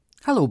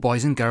Hello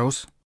boys and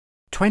girls.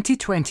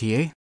 2020,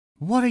 eh?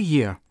 What a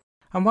year.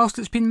 And whilst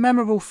it's been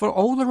memorable for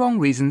all the wrong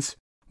reasons,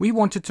 we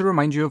wanted to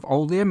remind you of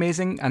all the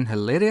amazing and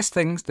hilarious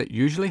things that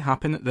usually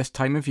happen at this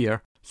time of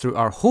year through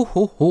our Ho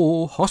Ho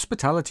Ho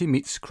Hospitality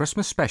Meets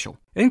Christmas special,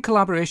 in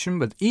collaboration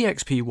with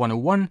EXP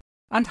 101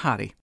 and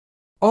Harry.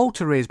 All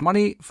to raise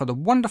money for the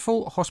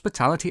wonderful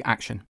hospitality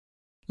action.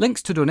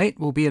 Links to donate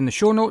will be in the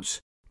show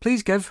notes.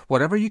 Please give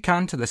whatever you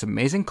can to this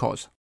amazing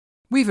cause.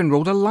 We've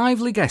enrolled a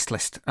lively guest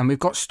list, and we've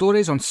got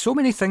stories on so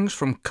many things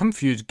from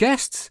confused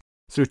guests,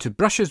 through to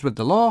brushes with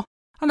the law,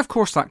 and of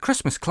course that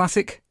Christmas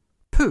classic,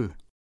 poo.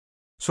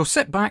 So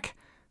sit back,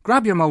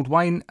 grab your mulled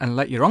wine, and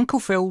let your Uncle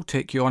Phil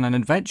take you on an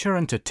adventure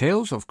into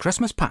tales of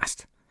Christmas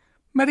past.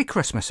 Merry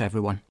Christmas,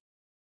 everyone.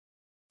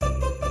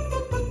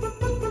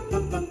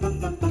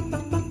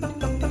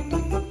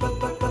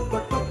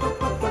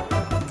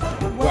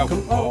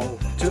 Welcome all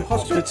to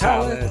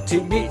Hospitality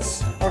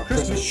Meets, our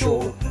Christmas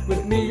show,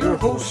 with me, your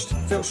host,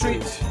 Phil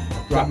Street.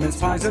 Grab mince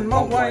pies and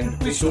mulled wine,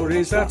 with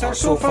stories that are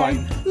so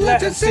fine.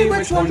 Let us see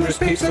which wondrous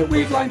peeps that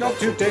we've lined up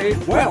today.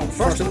 Well,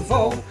 first of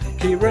all,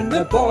 Kieran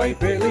the boy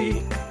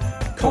Bailey,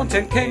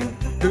 content king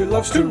who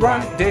loves to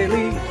rant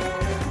daily.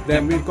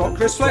 Then we've got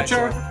Chris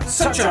Fletcher,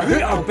 such a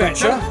hoot I'll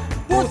betcha.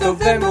 Both of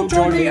them will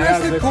join me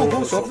as the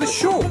co-hosts of the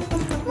show.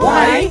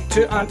 Why?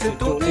 To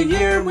antidote the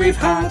year we've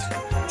had.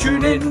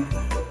 Tune in.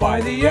 By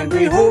the end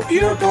we hope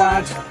you're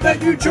glad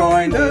that you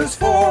joined us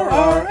for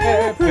our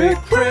epic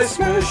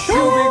Christmas show.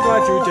 You'll be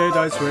glad you did,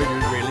 I swear you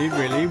really,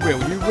 really will,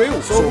 you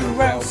will. So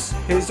who else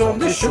is on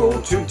the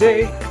show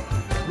today?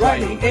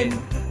 Riding in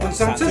on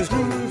Santa's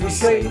groovy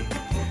sleigh.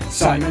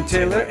 Simon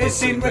Taylor is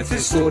seen with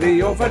his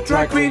story of a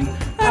drag queen.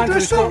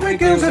 Andrew Scott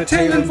regales a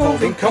tale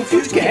involving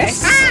confused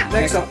guests.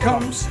 Next up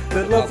comes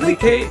the lovely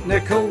Kate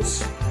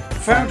Nichols.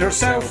 Found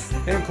herself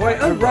in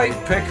quite a right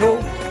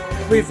pickle.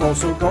 We've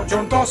also got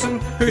John Dawson,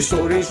 whose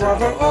story's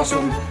rather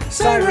awesome.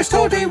 Cyrus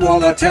Toddy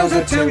Waller tells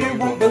a tale you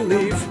won't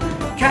believe.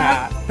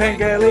 Kat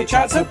Pengelly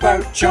chats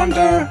about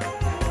chunder.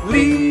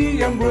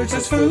 Liam Woods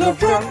is full of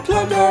drunk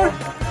plunder.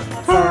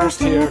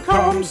 First here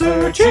comes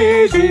the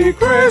cheesy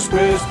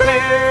Christmas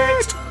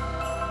feast.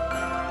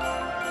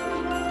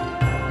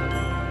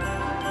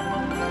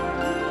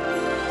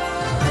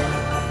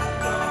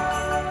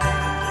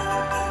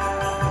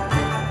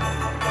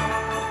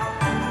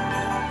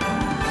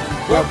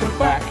 Welcome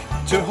back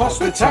to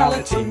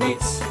Hospitality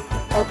Meets,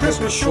 our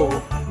Christmas show,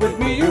 with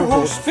me, your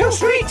host, Phil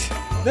Street.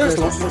 There's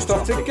lots more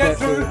stuff to get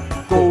through.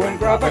 Go and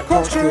grab a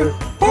corkscrew.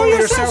 Pour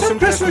yourself some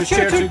Christmas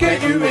cheer to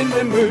get you in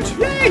the mood.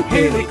 Yay!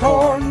 Hayley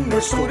Corn, her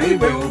story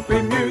will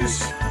be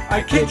news.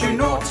 I kid you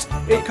not,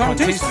 it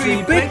contains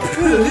 3 big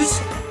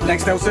poos.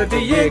 Next, Elsa De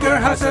Jaeger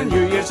has a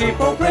New Year's Eve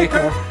ball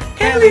breaker.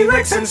 Kelly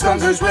Ricks and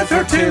Stanzas with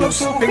her tale of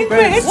sloping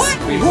beds.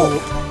 We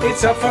hope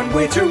it's a fun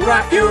way to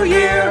wrap your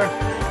year.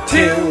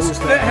 Tales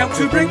that help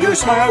to bring you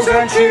smiles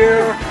and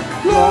cheer.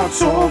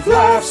 Lots of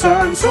laughs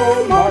and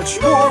so much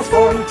more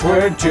fun.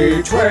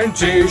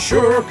 2020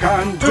 sure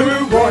can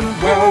do one.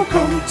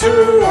 Welcome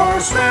to our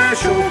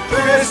special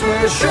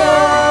Christmas show.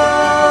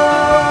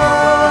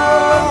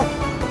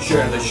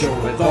 Share the show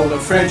with all the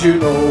friends you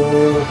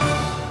know.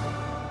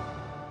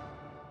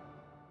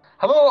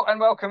 Hello and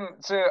welcome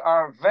to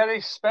our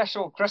very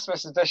special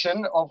Christmas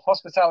edition of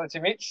Hospitality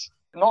Meets.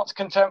 Not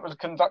content with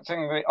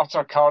conducting the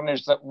utter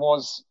carnage that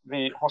was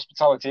the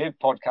Hospitality Aid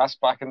podcast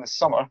back in the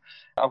summer,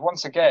 I've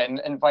once again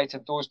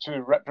invited those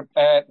two reputable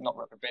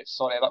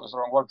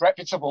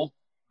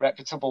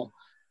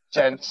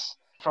gents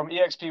from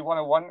EXP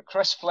 101,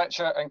 Chris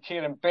Fletcher and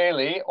Kieran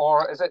Bailey,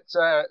 or is it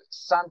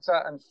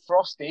Santa and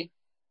Frosty?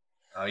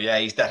 Oh yeah,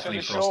 he's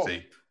definitely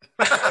Frosty.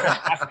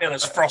 I feel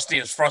as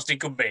frosty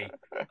could be.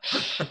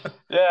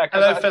 Yeah.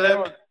 Hello,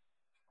 Philip.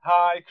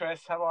 Hi,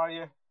 Chris. How are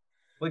you?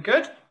 We're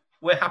good.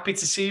 We're happy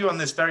to see you on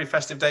this very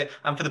festive day.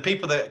 And for the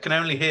people that can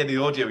only hear the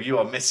audio, you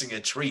are missing a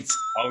treat.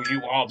 Oh,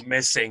 you are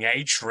missing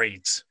a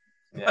treat.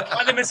 Yeah.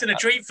 Why are they missing a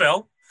treat,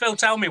 Phil? Phil,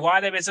 tell me, why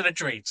are they missing a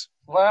treat?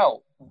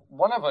 Well,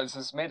 one of us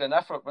has made an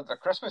effort with the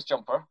Christmas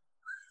jumper.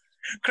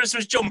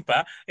 Christmas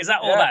jumper? Is that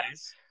all that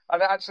is?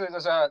 And actually,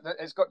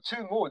 it's got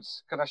 2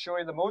 modes. Can I show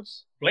you the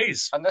modes?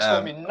 Please. And this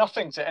will mean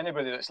nothing to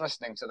anybody that's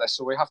listening to this,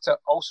 so we have to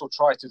also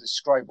try to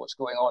describe what's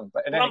going on.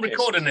 But I'm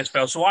recording this,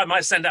 Phil, so I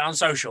might send it on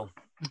social.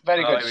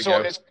 Very good.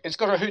 So it's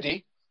got a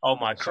hoodie. Oh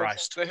my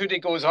Christ! So the hoodie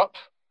goes up,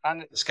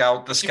 and the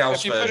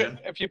Scouts version.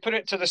 If you put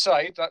it to the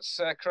side, that's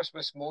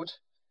Christmas mode.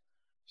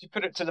 If you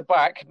put it to the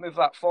back, move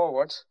that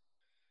forward,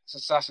 it's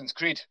Assassin's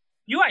Creed.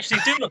 You actually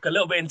do look a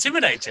little bit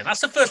intimidating.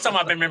 That's the first time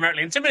I've been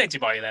remotely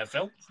intimidated by you there,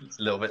 Phil. It's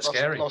a little bit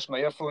scary. Lost my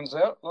earphones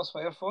there.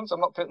 I'm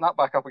not putting that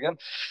back up again.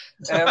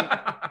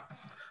 I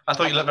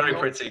thought you looked very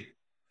pretty.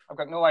 I've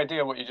got no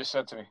idea what you just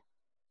said to me.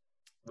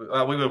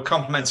 We were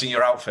complimenting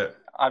your outfit.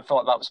 I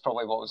thought that was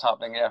probably what was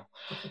happening, yeah.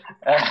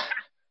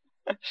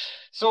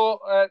 So,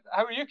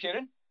 how are you,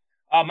 Kieran?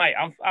 Oh, mate,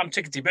 I'm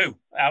tickety-boo.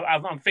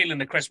 I'm feeling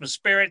the Christmas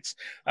spirit.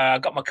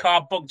 Got my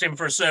car booked in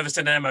for a service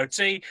in an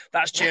MOT.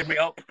 That's cheered me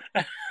up.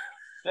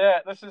 Yeah,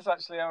 this is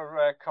actually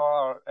our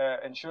car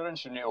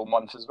insurance renewal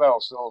month as well.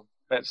 So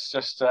It's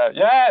just,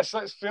 yes,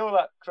 let's feel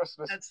that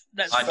Christmas.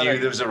 I knew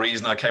there was a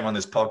reason I came on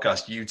this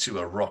podcast. You two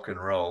are rock and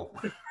roll.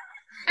 Yeah.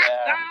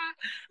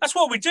 That's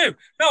what we do.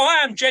 No,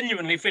 I am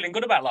genuinely feeling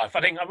good about life.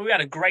 I think we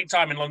had a great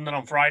time in London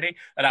on Friday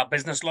at our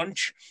business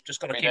lunch. Just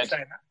got to keep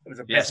saying that. It was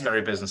a yes,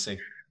 very businessy.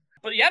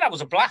 But yeah, that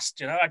was a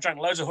blast. I drank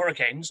loads of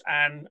Hurricanes,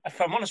 and if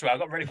I'm honest with you, I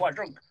got really quite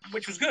drunk,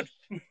 which was good.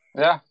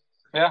 Yeah.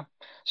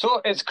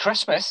 So it's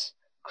Christmas.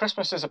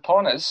 Christmas is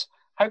upon us.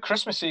 How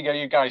Christmassy are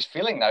you guys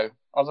feeling now,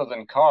 other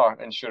than car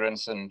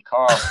insurance and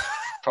car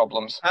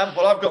problems?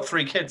 Well, I've got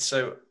 3 kids,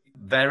 so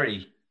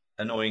very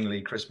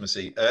annoyingly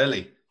Christmassy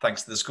early,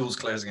 thanks to the schools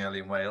closing early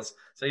in Wales.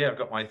 So yeah, I've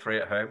got my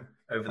 3 at home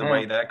over the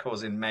way there,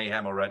 causing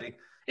mayhem already.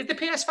 Is the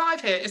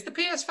PS5 here? Is the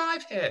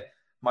PS5 here?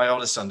 My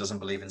oldest son doesn't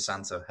believe in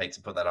Santa. Hate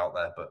to put that out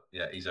there, but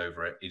yeah, he's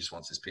over it. He just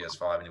wants his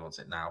PS5 and he wants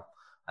it now.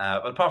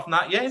 But apart from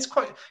that, yeah,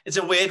 it's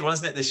a weird one,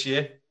 isn't it, this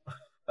year?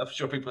 I'm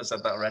sure people have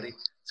said that already.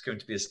 It's going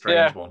to be a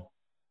strange one.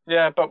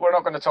 Yeah, but we're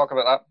not going to talk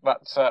about that.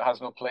 That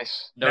has no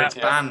place. No, it's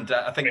banned.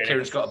 I think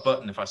Kieran's got a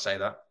button if I say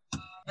that.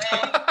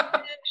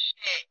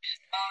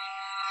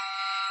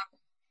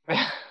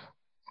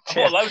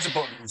 Loads of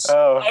buttons.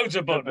 Loads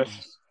of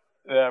buttons.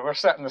 Yeah, we're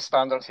setting the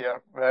standard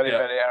here very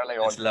early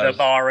on. The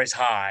bar is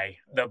high.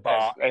 The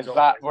bar is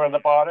that where the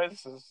bar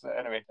is?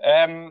 Anyway.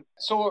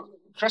 So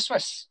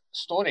Christmas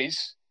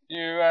stories.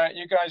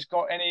 You guys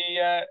got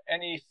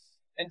any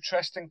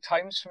interesting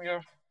times from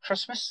your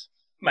Christmas?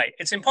 Mate,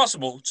 it's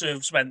impossible to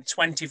have spent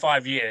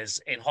 25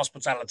 years in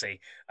hospitality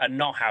and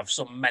not have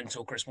some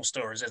mental Christmas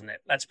stories, isn't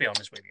it? Let's be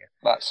honest with you.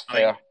 That's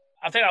fair.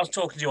 I think I was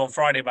talking to you on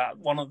Friday about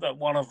one of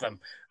them.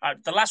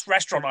 The last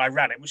restaurant I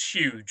ran, it was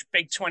huge,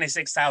 big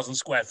 26,000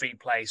 square feet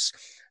place,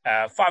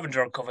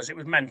 500 covers. It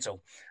was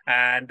mental,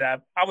 and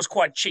I was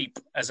quite cheap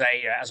as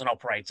an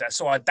operator,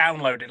 so I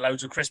downloaded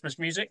loads of Christmas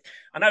music.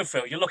 I know,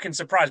 Phil, you're looking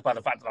surprised by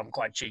the fact that I'm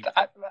quite cheap.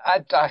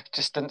 I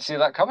just didn't see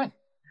that coming.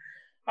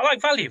 I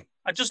like value.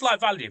 I just like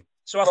value.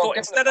 So I thought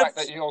instead of the fact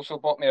that you also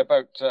bought me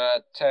about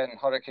 10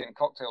 Hurricane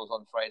cocktails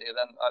on Friday,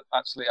 then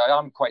actually I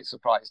am quite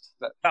surprised.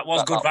 That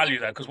was good value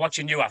though, because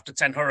watching you after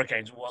 10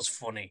 Hurricanes was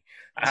funny.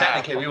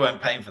 Technically, we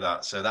weren't paying for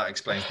that, so that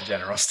explains the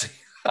generosity.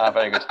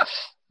 Very good.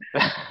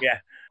 Yeah,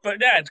 but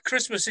yeah,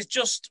 Christmas is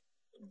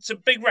it's a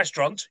big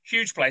restaurant,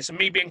 huge place, and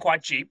me being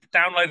quite cheap,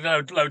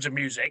 downloaded loads of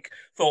music,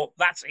 thought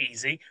that's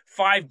easy,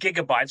 5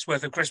 gigabytes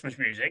worth of Christmas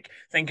music,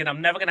 thinking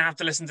I'm never going to have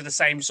to listen to the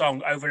same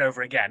song over and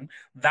over again.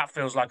 That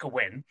feels like a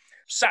win.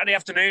 Saturday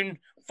afternoon,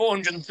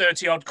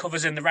 430 odd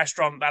covers in the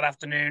restaurant that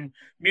afternoon.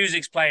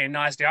 Music's playing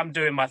nicely. I'm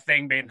doing my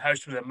thing, being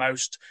host with the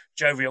most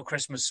jovial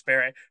Christmas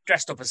spirit,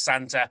 dressed up as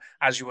Santa,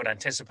 as you would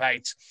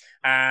anticipate.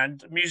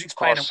 And music's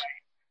playing away,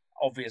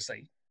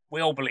 obviously.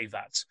 We all believe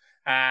that.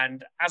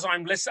 And as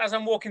I'm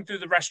walking through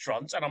the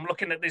restaurant and I'm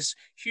looking at this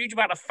huge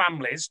amount of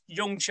families,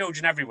 young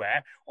children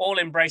everywhere, all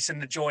embracing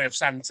the joy of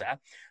Santa,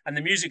 and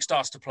the music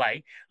starts to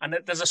play, and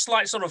there's a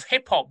slight sort of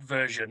hip-hop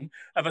version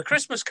of a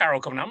Christmas carol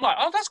coming. I'm like,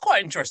 oh, that's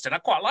quite interesting. I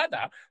quite like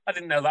that. I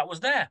didn't know that was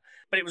there.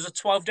 But it was a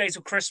 12 days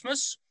of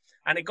Christmas,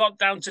 and it got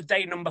down to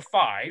day number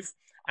 5,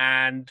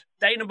 and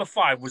day number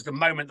 5 was the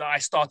moment that I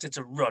started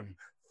to run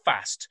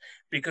fast,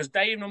 because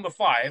day number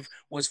 5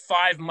 was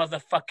 5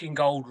 motherfucking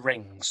gold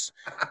rings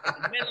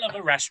in the middle of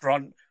a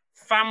restaurant,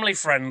 family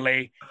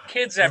friendly,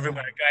 kids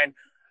everywhere going,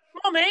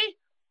 Mommy,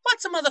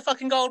 what's a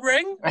motherfucking gold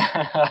ring?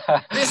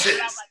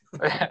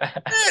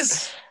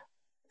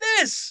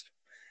 This.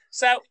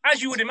 So,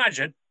 as you would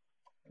imagine,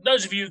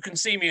 those of you who can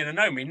see me and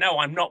know me know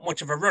I'm not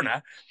much of a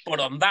runner, but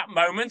on that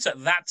moment,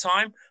 at that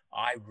time,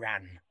 I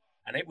ran.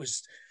 And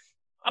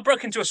I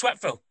broke into a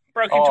sweat, Phil.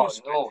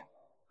 No,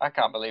 I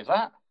can't believe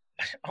that.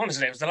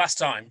 Honestly, it was the last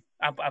time.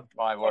 I've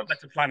got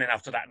better planning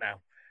after that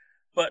now.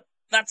 But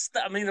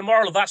the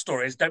moral of that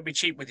story is don't be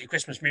cheap with your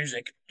Christmas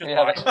music.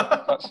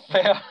 That's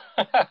fair.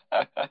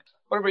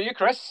 What about you,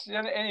 Chris?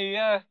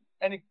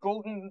 Any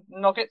golden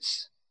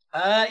nuggets?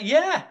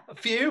 Yeah, a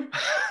few.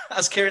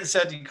 As Kieran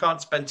said, you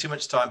can't spend too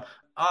much time.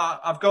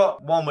 I've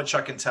got one which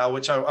I can tell,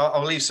 which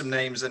I'll leave some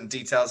names and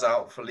details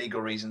out for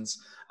legal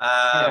reasons.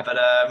 But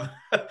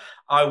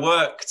I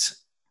worked...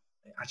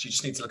 Actually, you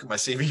just need to look at my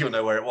CV, you'll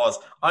know where it was.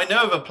 I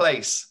know of a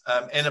place,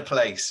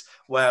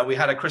 where we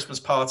had a Christmas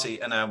party,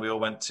 and we all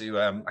went to,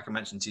 I can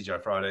mention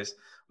TGI Fridays.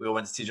 We all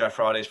went to TGI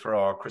Fridays for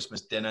our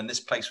Christmas dinner, and this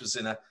place was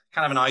in a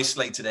kind of an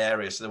isolated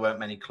area, so there weren't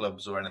many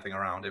clubs or anything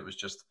around. It was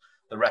just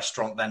the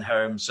restaurant, then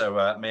home.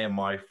 So me and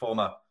my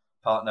former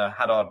partner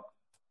had our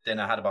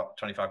dinner, had about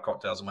 25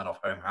 cocktails, and went off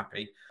home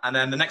happy. And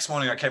then the next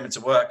morning I came into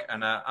work,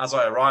 and as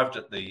I arrived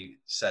at the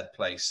said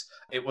place,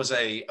 it was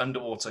a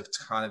underwater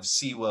kind of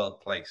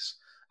SeaWorld place.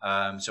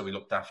 So we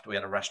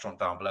had a restaurant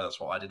down below. That's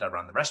what I did. I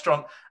ran the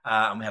restaurant,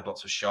 and we had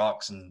lots of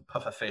sharks and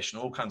puffer fish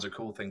and all kinds of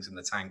cool things in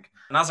the tank.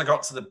 And as I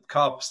got to the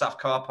staff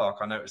car park,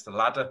 I noticed the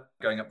ladder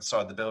going up the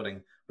side of the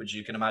building, which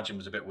you can imagine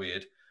was a bit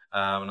weird.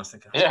 And I was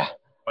thinking,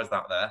 why is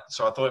that there?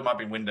 So I thought it might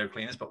be window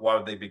cleaners, but why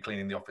would they be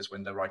cleaning the office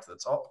window right at the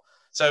top?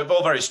 So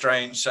all very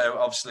strange. So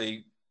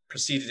obviously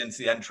proceeded into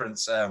the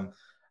entrance,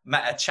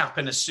 met a chap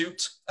in a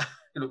suit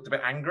He looked a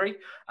bit angry.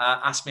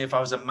 Asked me if I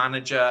was a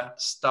manager,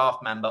 staff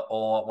member,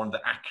 or one of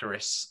the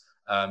accurists.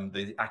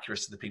 The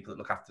accuracy of the people that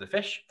look after the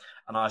fish.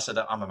 And I said,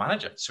 I'm a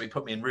manager. So he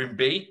put me in room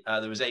B.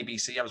 There was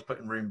ABC. I was put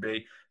in room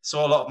B.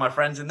 Saw a lot of my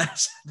friends in there.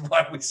 Said, why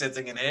are we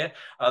sitting in here?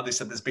 They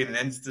said, there's been an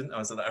incident.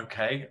 I said,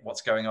 okay,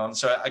 what's going on?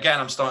 So again,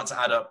 I'm starting to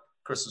add up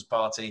Christmas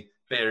party,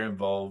 beer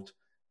involved.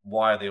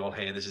 Why are they all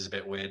here? This is a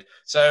bit weird.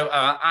 So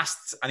I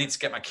need to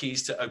get my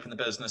keys to open the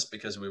business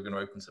because we were going to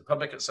open to the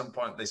public at some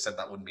point. They said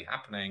that wouldn't be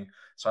happening.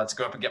 So I had to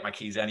go up and get my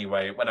keys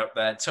anyway. Went up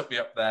there, took me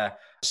up there,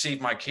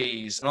 received my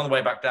keys. And on the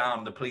way back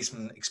down, the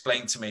policeman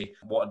explained to me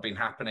what had been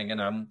happening.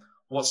 And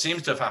what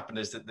seems to have happened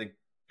is that the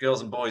girls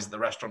and boys at the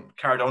restaurant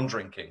carried on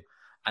drinking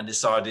and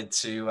decided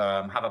to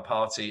have a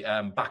party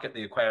back at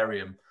the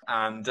aquarium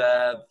and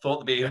thought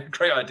it'd be a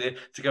great idea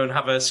to go and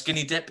have a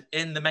skinny dip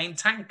in the main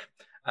tank.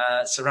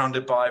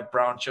 Surrounded by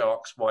brown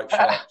sharks, white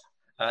sharks.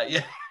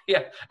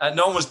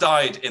 No one was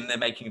died in the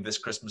making of this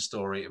Christmas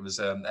story. It was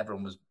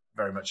everyone was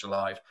very much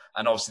alive,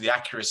 and obviously the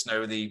accurists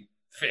know the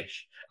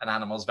fish and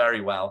animals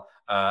very well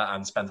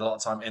and spend a lot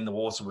of time in the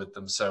water with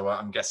them. So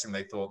I'm guessing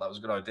they thought that was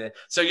a good idea.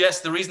 So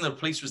yes, the reason the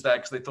police was there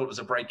because they thought it was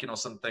a break-in or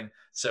something.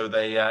 So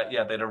they'd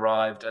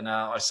arrived, and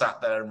I sat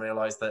there and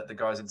realised that the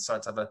guys had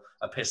decided to have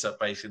a piss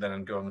up basically, then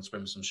and go and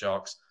swim with some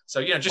sharks.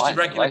 So just a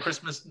regular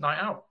Christmas night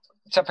out.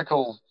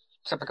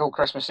 Typical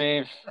Christmas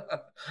Eve.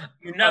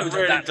 You know I've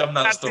really dumbed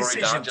that story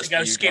decision down just to go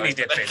for you skinny guys.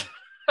 dipping.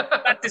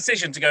 That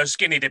decision to go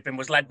skinny dipping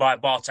was led by a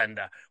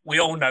bartender. We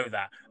all know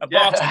that. A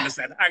bartender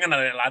said, "Hang on a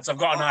minute, lads, I've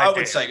got an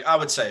idea." I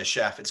would say a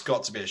chef. It's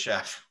got to be a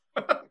chef.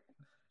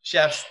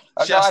 Chefs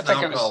I and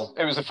think alcohol.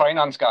 it was the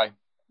finance guy.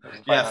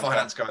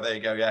 Finance guy. There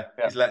you go. Yeah.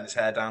 He's letting his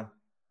hair down.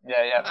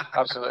 Yeah,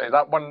 absolutely.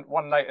 That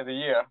one night of the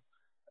year,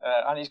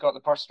 and he's got the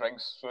purse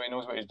strings, so he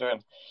knows what he's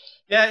doing.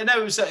 Yeah, no,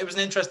 it was an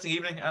interesting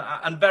evening,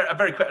 and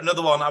very quick.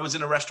 Another one. I was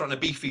in a restaurant, a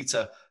beef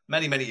eater,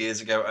 many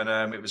years ago,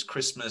 and it was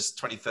Christmas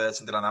 23rd,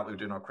 something like that. We were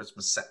doing our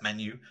Christmas set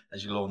menu,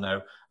 as you'll all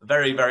know. A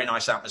very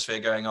nice atmosphere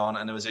going on,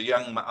 and there was a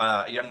young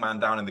man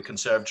down in the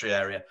conservatory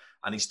area,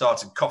 and he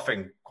started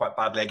coughing quite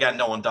badly. Again,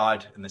 no one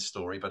died in this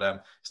story,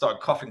 but started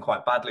coughing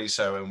quite badly.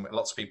 So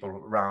lots of people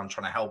around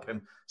trying to help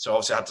him. So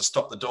obviously I had to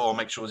stop the door,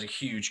 make sure there was a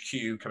huge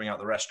queue coming out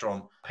the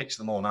restaurant. Picture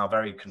them all now,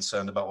 very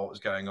concerned about what was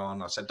going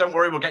on. I said, "Don't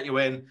worry, we'll get you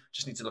in.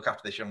 Just need to look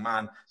after this young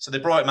man." So they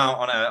brought him out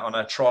on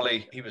a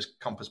trolley. He was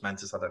compos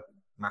mentis, had a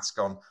mask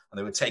on, and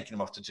they were taking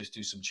him off to just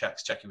do some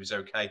checks, check he was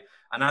okay.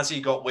 And as he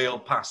got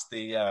wheeled past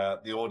the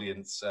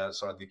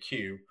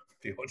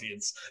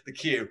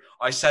queue,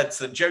 I said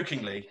to them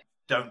jokingly,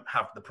 "Don't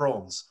have the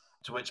prawns,"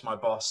 to which my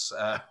boss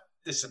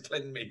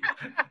disciplined me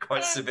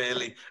quite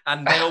severely,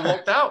 and they all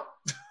walked out.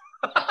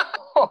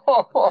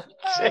 Oh,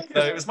 So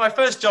it was my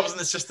first job as an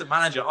assistant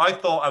manager. I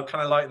thought I'd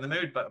kind of lighten the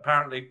mood, but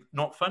apparently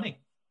not funny.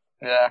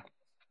 yeah.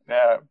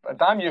 But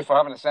damn you for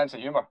having a sense of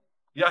humour.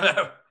 Yeah, I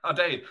know. I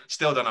do.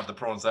 Still don't have the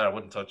prawns there. I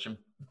wouldn't touch them.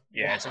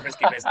 Yeah, it's a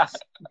risky business.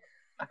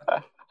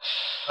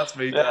 That's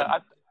me Yeah,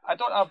 done. I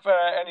don't have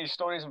any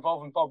stories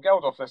involving Bob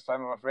Geldof this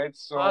time, I'm afraid.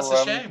 So Oh, that's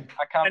a shame.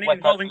 I can't. Any whip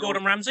involving out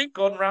Gordon Ramsay?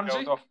 Gordon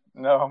Ramsay? Geldof.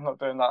 No, I'm not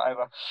doing that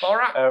either.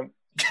 Borat?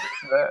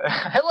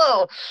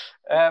 Hello.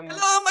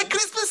 Hello, my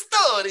Christmas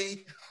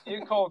story.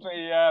 You called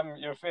me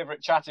your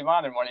favourite chatty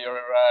man in one of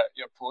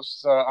your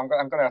posts. So I'm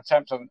going to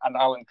attempt an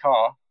Alan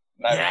Carr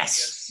now.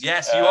 Yes,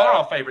 you are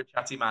our favourite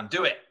chatty man.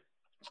 Do it.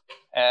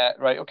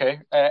 Right. Okay.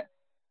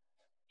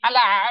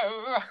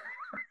 Hello.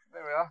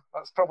 There we are.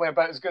 That's probably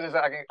about as good as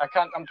I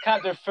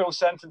can't do full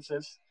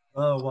sentences.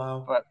 Oh,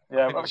 wow. But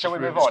yeah, shall we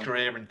move on?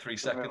 Career in 3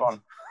 seconds. Move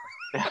on.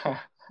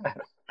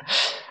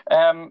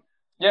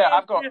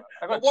 I've got At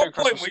two what point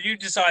Christmas. will you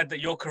decide that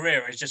your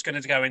career is just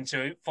going to go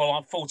into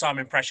full-time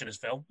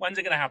impressionist, Phil? When's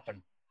it going to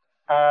happen?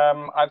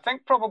 I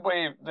think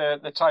probably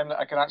the time that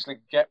I can actually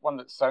get one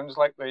that sounds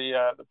like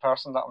the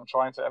person that I'm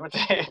trying to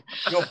imitate.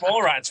 Your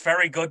Borat's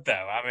very good, though.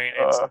 I mean,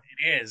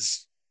 it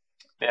is.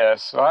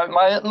 Yes,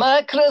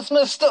 my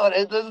Christmas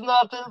story does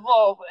not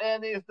involve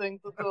anything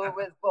to do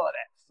with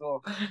Borat.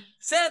 So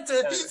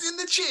Santa, he's in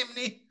the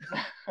chimney.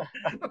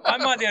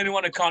 Am I the only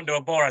one who can't do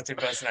a Borat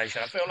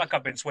impersonation? I feel like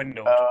I've been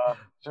swindled.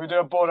 should we do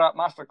a Borat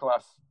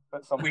masterclass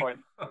at some point?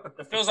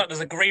 It feels like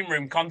there's a green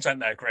room content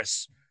there,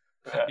 Chris.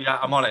 Yeah,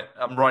 I'm on it.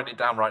 I'm writing it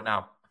down right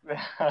now.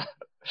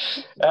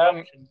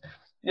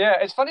 Yeah,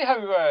 it's funny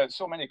how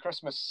so many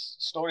Christmas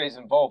stories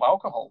involve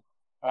alcohol.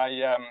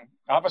 I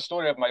have a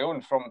story of my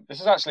own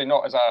this is actually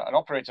not as an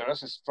operator,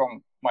 this is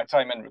from my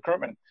time in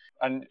recruitment,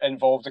 and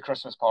involved a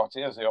Christmas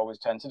party, as they always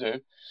tend to do.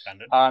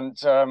 Standard.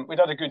 And we'd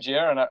had a good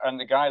year, and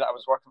the guy that I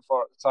was working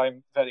for at the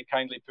time very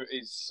kindly put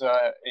his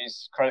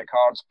credit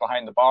cards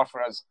behind the bar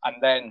for us and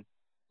then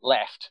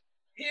left.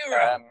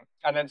 Hero.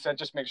 And then said,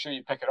 just make sure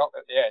you pick it up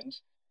at the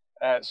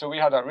end. So we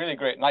had a really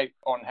great night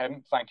on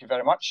him, thank you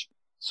very much.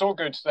 So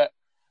good that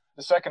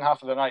the second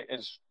half of the night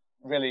is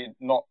really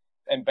not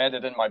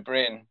embedded in my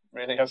brain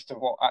really as to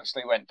what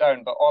actually went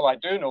down, but all I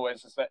do know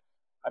is that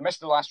I missed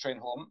the last train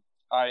home.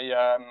 I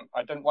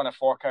didn't want to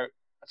fork out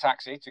a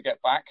taxi to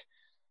get back,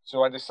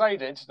 so I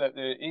decided that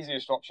the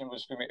easiest option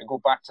was for me to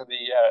go back to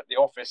the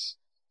office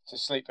to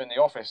sleep in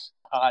the office.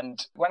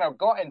 And when I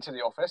got into the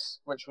office,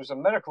 which was a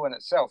miracle in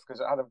itself because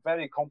it had a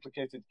very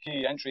complicated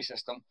key entry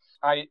system,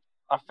 I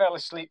fell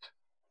asleep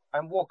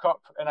and woke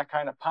up in a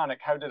kind of panic.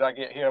 How did I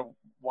get here?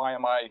 Why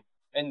am I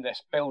in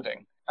this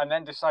building? And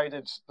then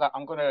decided that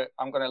I'm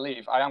gonna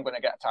leave. I am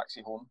gonna get a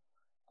taxi home.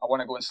 I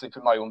want to go and sleep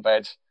in my own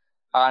bed,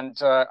 and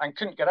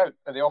couldn't get out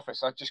of the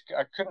office. I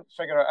couldn't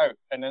figure it out.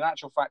 And in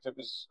actual fact, it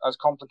was as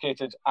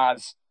complicated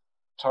as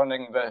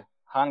turning the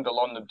handle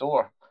on the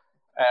door.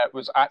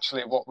 Was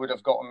actually what would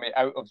have gotten me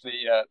out of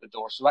the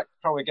door. So that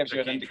probably gives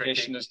you an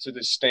indication as to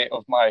the state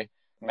of my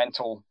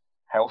mental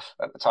health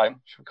at the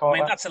time. Should we call it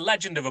that? That's a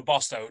legend of a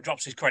boss, though, who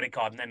drops his credit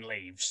card and then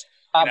leaves.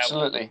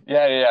 Absolutely.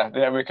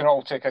 Yeah. We can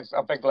all take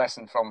a big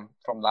lesson from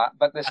that.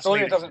 But the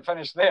story doesn't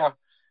finish there,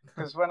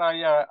 because when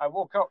I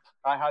woke up,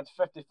 I had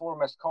 54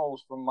 missed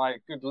calls from my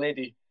good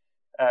lady,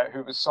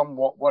 who was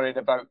somewhat worried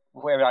about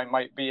where I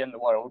might be in the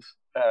world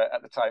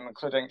at the time,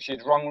 including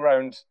she'd rung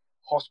round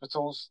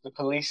hospitals, the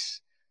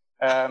police,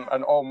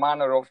 and all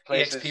manner of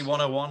places. EXP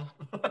 101.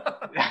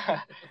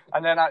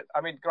 And then I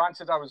mean,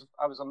 granted, I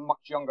was a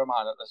much younger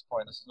man at this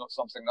point. This is not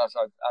something that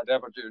I'd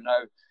ever do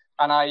now.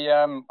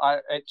 And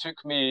it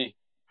took me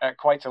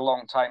quite a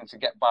long time to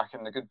get back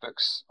in the good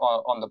books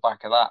on the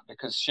back of that,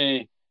 because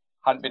she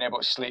hadn't been able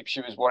to sleep.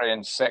 She was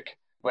worrying sick,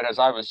 whereas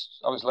I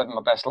was living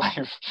my best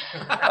life.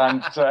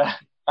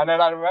 And then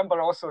I remember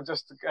also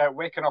just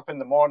waking up in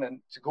the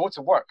morning to go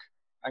to work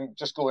and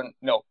just going,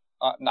 no,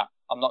 I'm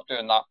not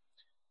doing that.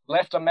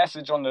 Left a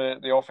message on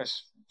the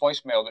office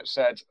voicemail that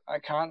said, I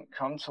can't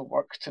come to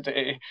work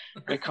today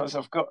because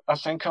I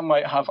think I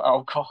might have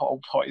alcohol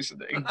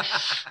poisoning.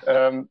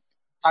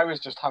 I was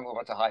just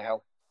hungover to high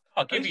hell.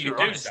 I'll give you your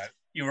dues, though.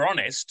 You were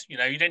honest. You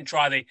didn't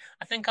try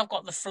I think I've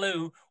got the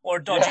flu or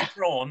a dodgy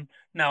prawn.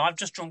 No, I've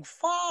just drunk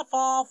far,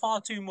 far,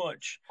 far too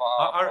much.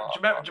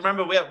 Do you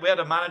remember we had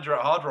a manager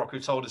at Hard Rock who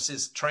told us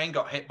his train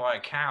got hit by a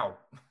cow?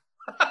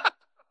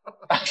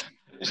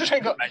 Isn't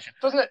it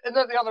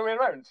the other way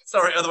around?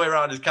 Sorry, other way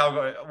around. His cow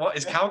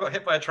got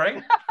hit by a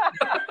train?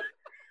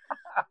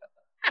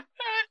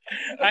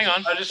 Hang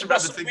on. I just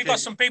remember thinking... We've got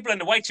some people in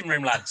the waiting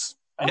room, lads.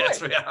 Yes,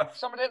 we have.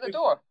 Somebody at the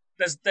door.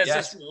 There's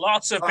just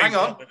lots of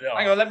people.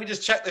 Hang on. Let me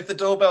just check if the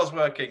doorbell's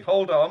working.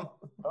 Hold on.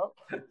 Oh.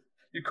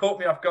 You caught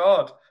me off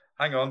guard.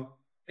 Hang on.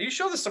 Are you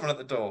sure there's someone at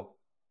the door?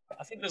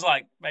 I think there's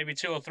maybe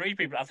 2 or 3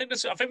 people. I think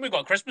we've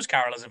got Christmas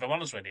carolers, if I'm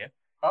honest with you.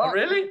 Oh,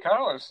 really?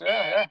 Carolers,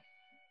 yeah.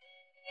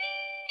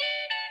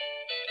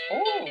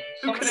 Oh,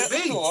 who could it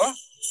be?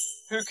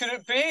 Who could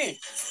it be?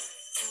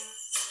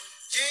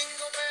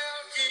 Jingle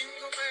bell,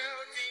 jingle bell,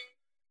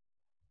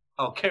 jingle.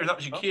 Oh, Kieran, that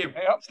was your cue.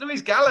 Hey, it's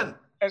Louise Gallant.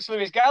 It's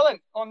Louise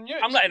Gallant on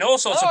mute. I'm letting all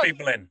sorts of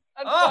people in.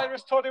 And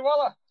Cyrus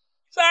Todiwala.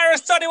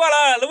 Cyrus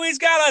Todiwala, Louise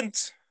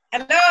Gallant.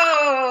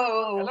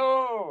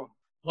 Hello.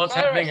 What's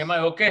happening? Am I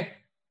okay?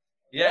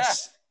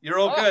 Yes, you're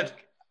all good.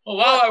 Oh,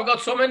 wow, I've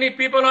got so many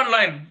people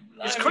online.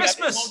 It's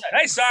Christmas.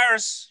 Hey,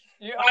 Cyrus.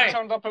 I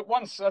turned up at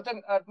once.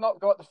 I've not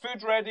got the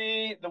food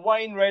ready, the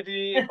wine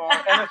ready, or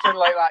anything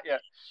like that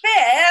yet.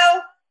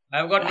 Phil!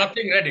 I've got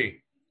nothing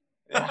ready.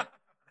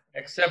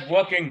 Except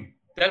working.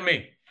 Tell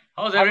me,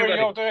 how's everybody? How are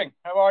you all doing?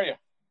 How are you?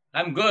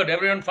 I'm good.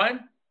 Everyone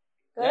fine?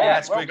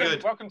 Yes, we're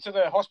good. Welcome to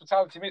the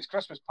Hospitality Meets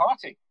Christmas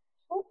party.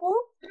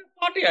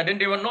 Party? I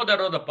didn't even know that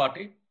was a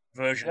party.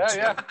 Versions.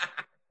 Yeah.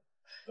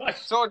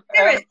 So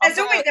there's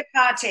always a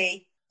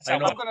party. So I'm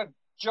going to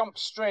jump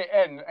straight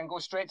in and go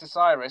straight to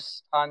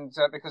Cyrus, and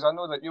because I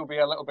know that you'll be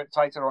a little bit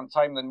tighter on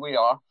time than we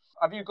are.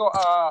 Have you got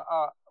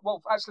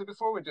well, actually,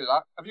 before we do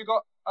that, have you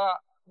got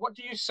what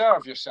do you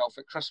serve yourself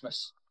at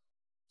Christmas,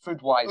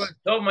 food-wise?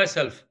 Serve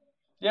myself.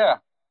 Yeah.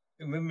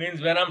 It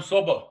means when I'm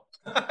sober.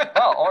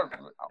 Well,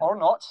 or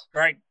not.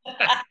 Great.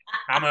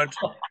 Hammered.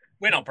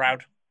 We're not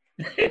proud.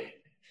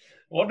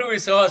 What do we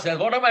serve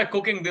ourselves? What am I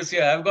cooking this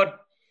year? I've got,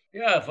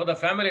 for the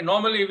family.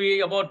 Normally,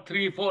 we about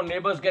 3-4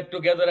 neighbors get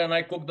together and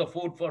I cook the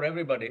food for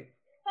everybody.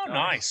 Oh,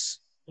 nice.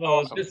 So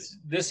awesome.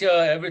 This year,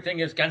 everything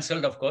is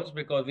cancelled, of course,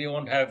 because we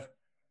won't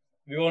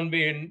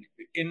be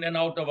in and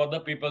out of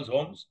other people's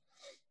homes.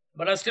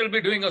 But I'll still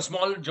be doing a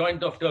small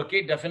joint of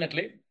turkey,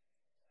 definitely.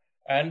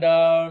 And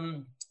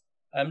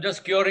I'm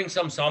just curing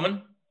some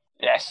salmon.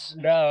 Yes.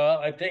 And,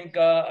 I think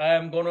I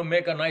am going to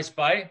make a nice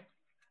pie.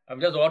 I've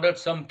just ordered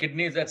some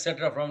kidneys,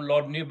 etc., from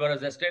Lord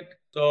Newborough's estate.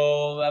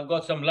 So I've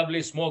got some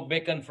lovely smoked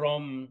bacon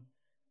from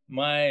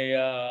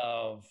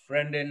my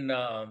friend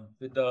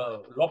with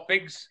the raw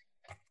pigs.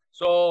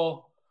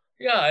 So,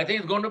 I think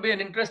it's going to be an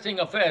interesting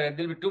affair.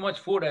 There'll be too much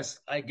food, as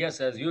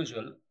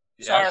usual.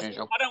 As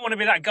usual. I don't want to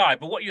be that guy,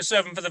 but what are you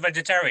serving for the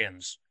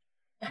vegetarians?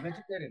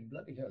 Vegetarian,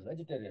 bloody hell,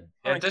 vegetarian.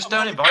 Yeah, just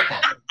don't invite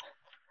them.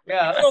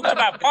 Yeah. I talked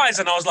about pies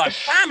and I was like,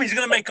 bam, he's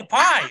going to make a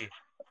pie.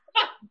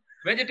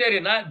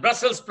 Vegetarian,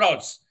 Brussels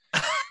sprouts,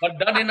 but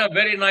done in a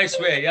very nice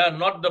way. Yeah,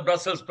 not the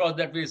Brussels sprouts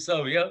that we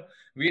serve here.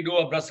 We do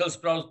a Brussels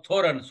sprouts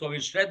thoran. So we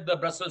shred the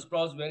Brussels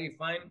sprouts very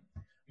fine.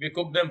 We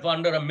cook them for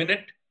under a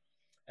minute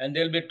and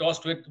they'll be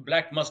tossed with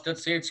black mustard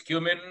seeds,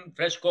 cumin,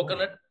 fresh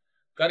coconut,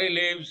 curry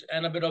leaves,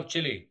 and a bit of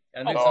chili.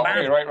 And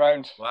right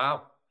round.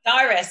 Wow.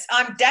 Cyrus,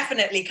 I'm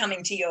definitely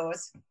coming to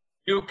yours.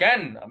 You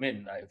can. I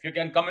mean, if you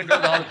can come into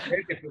the house,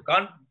 great. If you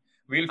can't,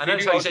 we'll I feed know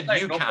you he said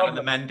outside, you no can, problem. and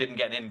the men didn't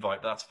get an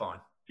invite, but that's fine.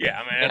 Yeah,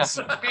 I mean, it's,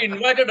 She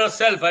invited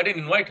herself. I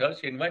didn't invite her.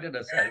 She invited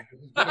herself.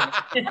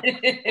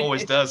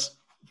 Always does.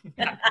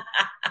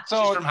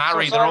 So, She's from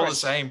Harry. They're all the Cyrus,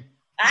 same.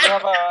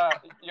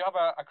 you have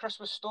a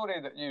Christmas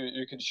story that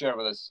you can share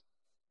with us.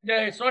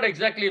 Yeah, it's not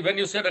exactly when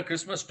you said a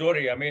Christmas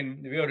story. I mean,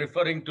 we are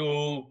referring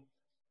to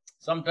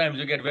sometimes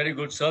you get very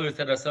good service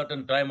at a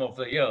certain time of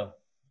the year.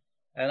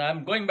 And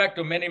I'm going back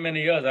to many,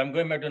 many years. I'm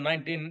going back to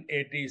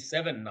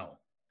 1987 now.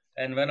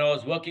 And when I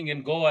was working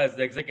in Goa as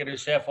the executive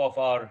chef of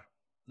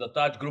the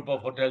Taj group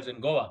of hotels in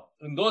Goa,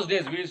 in those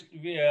days,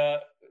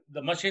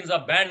 the machines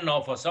are banned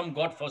now for some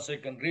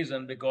godforsaken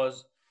reason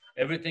because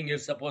everything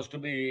is supposed to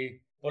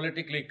be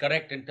politically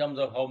correct in terms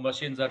of how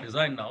machines are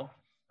designed now.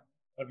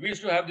 But we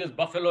used to have this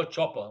buffalo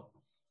chopper,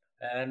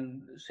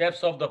 and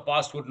chefs of the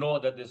past would know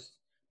that this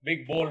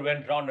big bowl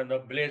went round and the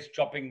blaze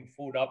chopping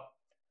food up.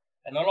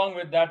 And along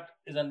with that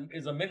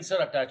is a mincer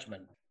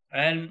attachment.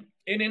 And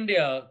in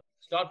India,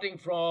 starting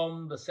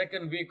from the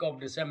second week of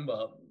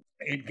December,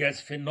 it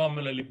gets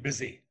phenomenally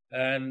busy.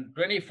 And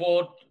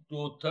 24th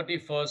to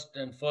 31st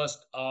and 1st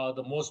are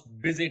the most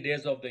busy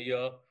days of the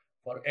year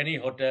for any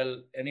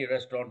hotel, any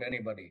restaurant,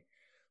 anybody.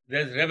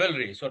 There's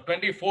revelry. So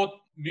 24th,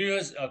 New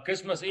Year's,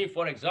 Christmas Eve,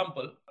 for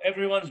example,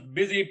 everyone's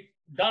busy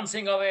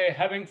dancing away,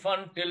 having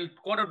fun till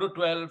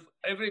 11:45.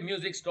 Every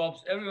music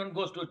stops. Everyone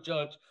goes to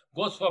church,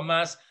 goes for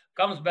mass,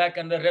 comes back,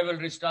 and the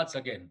revelry starts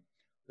again.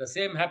 The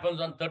same happens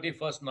on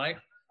 31st night.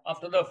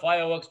 After the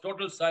fireworks,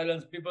 total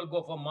silence. People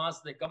go for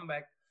mass, they come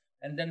back,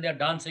 and then they're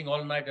dancing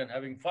all night and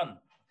having fun.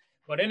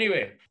 But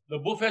anyway, the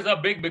buffets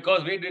are big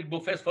because we did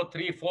buffets for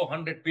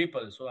 300-400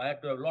 people. So I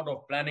had to have a lot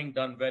of planning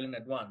done well in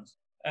advance.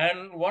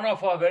 And one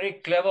of our very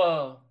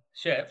clever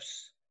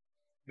chefs,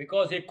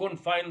 because he couldn't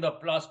find the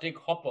plastic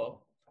hopper,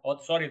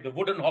 the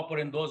wooden hopper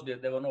in those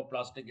days, there were no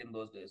plastic in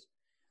those days.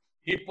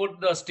 He put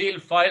the steel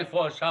file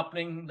for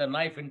sharpening the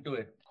knife into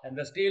it. And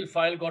the steel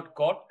file got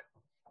caught.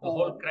 The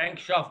whole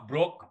crankshaft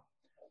broke.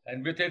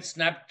 And with it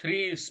snapped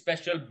 3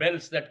 special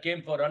belts that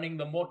came for running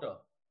the motor.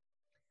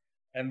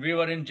 And we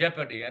were in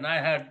jeopardy. And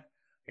I had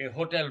a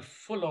hotel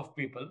full of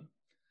people.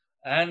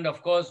 And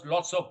of course,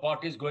 lots of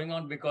parties going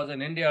on because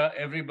in India,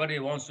 everybody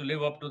wants to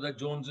live up to the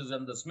Joneses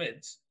and the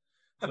Smiths.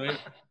 So if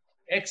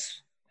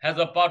X has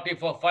a party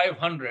for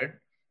 £500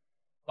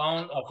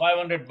 or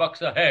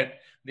 $500 a head,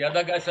 the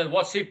other guy says,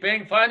 what's he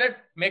paying? 500?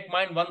 Make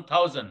mine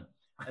 1,000.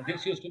 And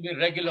this used to be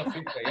regular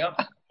feature, yeah?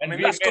 And I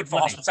mean, that's good for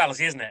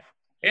hospitality, isn't it?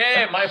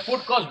 Yeah, my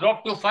food cost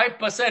dropped to 5%.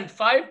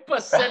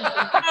 5%.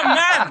 Oh,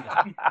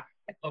 man!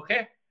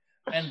 Okay.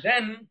 And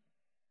then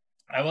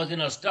I was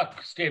in a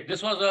stuck state.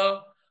 This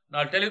was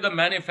I'll tell you, the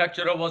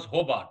manufacturer was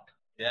Hobart.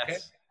 Yes. Okay?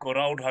 Good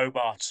old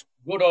Hobart.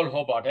 Good old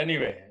Hobart.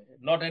 Anyway,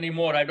 not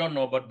anymore, I don't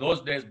know, but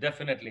those days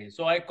definitely.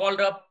 So I called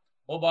up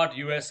Hobart,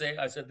 USA.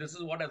 I said, this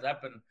is what has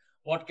happened.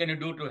 What can you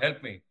do to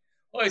help me?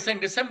 Oh, he's saying,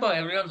 December,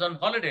 everyone's on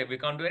holiday. We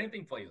can't do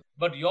anything for you.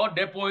 But your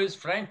depot is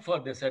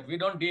Frankfurt, they said. We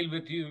don't deal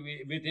with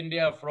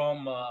India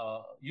from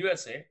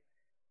USA.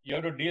 You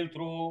have to deal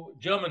through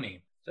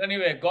Germany. So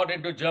anyway, got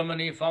into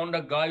Germany, found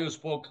a guy who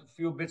spoke a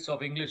few bits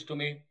of English to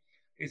me.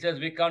 He says,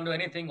 we can't do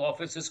anything.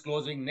 Office is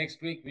closing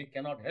next week. We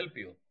cannot help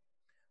you.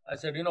 I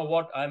said, you know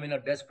what? I'm in a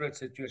desperate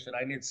situation.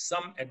 I need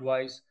some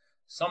advice,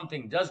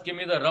 something. Just give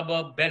me the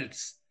rubber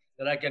belts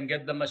that I can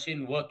get the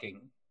machine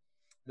working.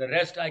 The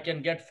rest I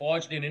can get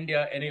forged in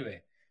India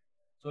anyway.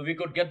 So we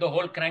could get the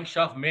whole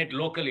crankshaft made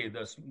locally.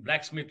 The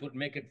blacksmith would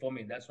make it for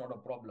me. That's not a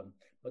problem.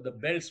 But the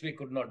belts we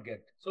could not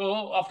get.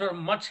 So after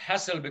much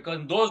hassle, because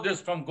in those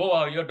days from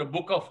Goa, you had to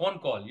book a phone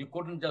call. You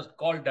couldn't just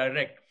call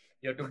direct.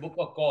 You had to book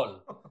a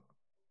call.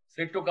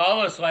 So it took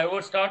hours. So I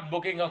would start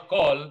booking a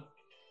call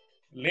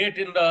late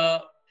in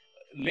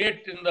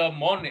the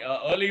morning,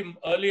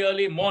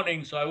 early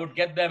morning. So I would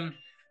get them.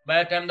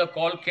 By the time the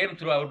call came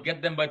through, I would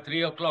get them by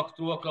 3 o'clock,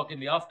 2 o'clock in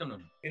the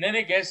afternoon. In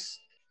any case,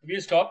 we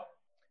stopped.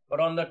 But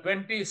on the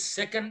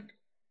 22nd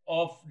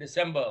of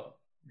December,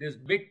 this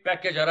big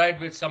package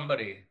arrived with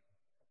somebody.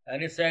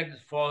 And it said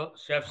for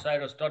Chef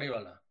Cyrus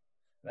Todiwala.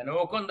 When I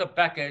opened the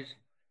package,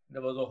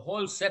 there was a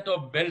whole set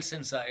of belts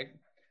inside.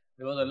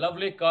 There was a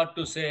lovely card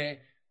to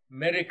say,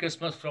 Merry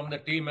Christmas from the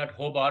team at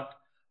Hobart.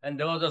 And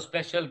there was a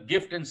special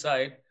gift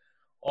inside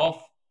of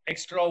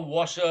extra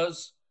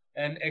washers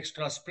and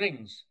extra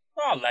springs.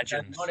 Oh,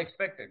 legends. Not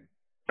expected.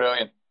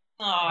 Brilliant.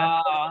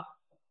 Aww.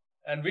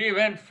 And we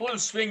went full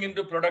swing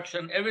into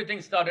production. Everything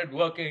started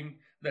working.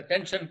 The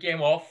tension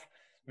came off.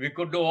 We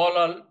could do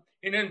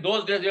in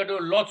those days, you had to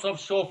do lots of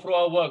show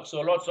floor work.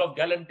 So lots of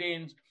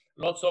galantines,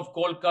 lots of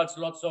cold cuts,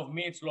 lots of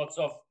meats,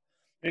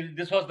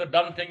 this was the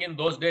done thing in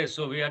those days.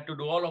 So we had to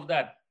do all of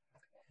that.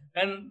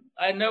 And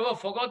I never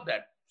forgot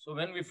that. So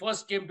when we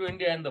first came to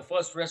India and the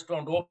first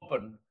restaurant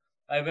opened,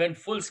 I went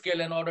full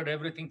scale and ordered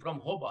everything from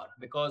Hobart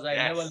because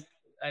I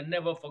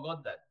never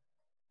forgot that.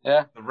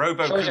 Yeah. The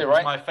Robo Coupe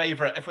was my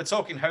favorite. If we're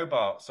talking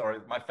Hobart,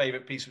 my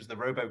favorite piece was the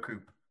Robo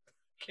Coupe.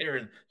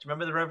 Kieran, do you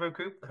remember the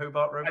RoboCoupe, the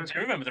Hobart I RoboCoupe? do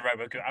remember the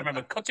RoboCoupe. I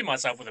remember cutting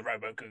myself with a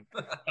RoboCoupe.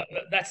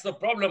 That's the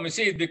problem, you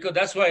see, because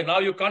that's why now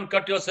you can't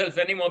cut yourself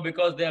anymore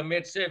because they are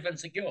made safe and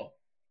secure.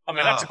 I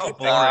mean, that's a how good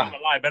thing. boring. It's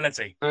not a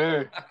liability.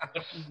 Boo.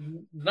 But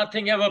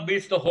nothing ever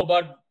beats the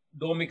Hobart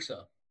dough mixer.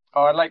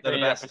 Oh, I like They're the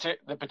the best.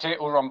 the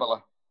potato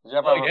rumbler. Did you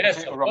ever Oh, have a yes,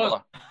 potato of course.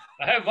 rumbler?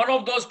 I have one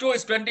of those too.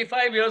 It's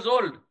 25 years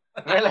old.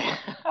 Really?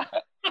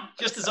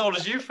 Just as old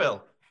as you,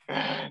 Phil.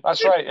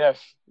 That's right. Yes.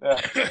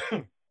 Yeah.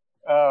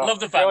 I love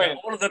the fact brilliant.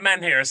 that all of the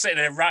men here are sitting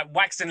there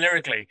waxing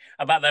lyrically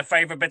about their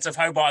favourite bits of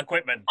Hobart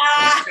equipment.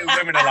 Ah. Two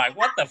women are like,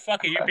 what the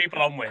fuck are you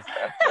people on with?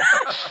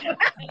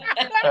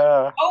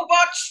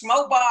 Hobart,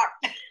 Schmobart.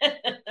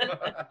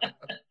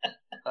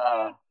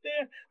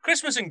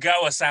 Christmas in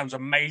Goa sounds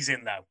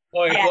amazing, though.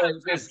 Oh, Yeah.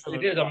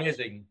 it is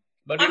amazing.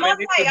 But I you must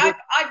need say, to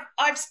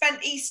I've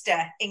spent Easter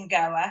in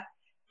Goa,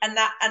 and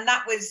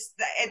that was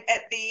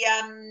at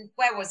the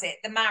where was it?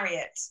 The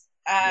Marriott,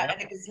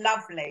 and it was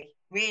lovely,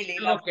 really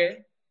lovely. okay.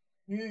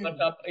 Mm.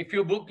 But if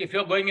you're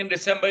going in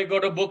December, you got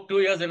to book 2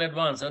 years in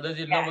advance. Otherwise,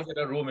 you'll never get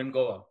a room in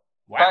Goa.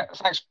 Wow.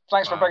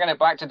 Thanks for bringing it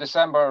back to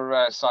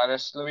December,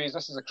 Cyrus. Louise,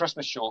 this is a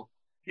Christmas show.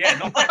 Yeah,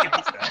 not like it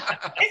Easter.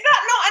 Is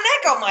that not an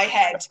egg on my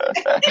head?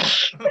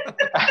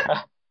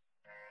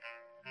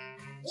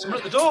 Someone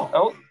at the door.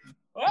 Oh,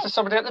 there's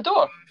somebody at the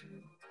door.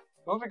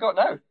 What have we got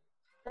now?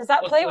 Does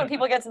that play when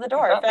people get to the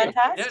door? Is that me?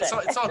 Yeah,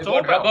 Fantastic. it's our You got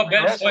doorbell. rubber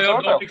bands Yes, for it's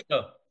your doorbell. dough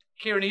mixer.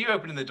 Kieran, are you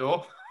opening the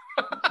door?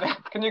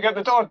 Can you get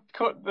the door,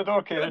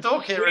 The Kieran? door,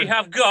 We Kieran.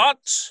 have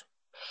got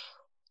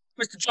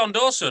Mr. John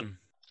Dawson.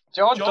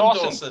 John John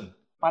Dawson. Dawson.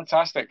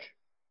 Fantastic.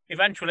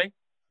 Eventually,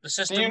 the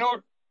system.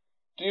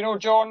 Do you know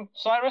John,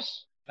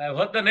 Cyrus? I've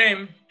heard the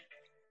name.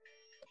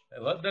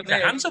 He's a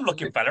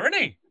handsome-looking fella, isn't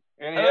he?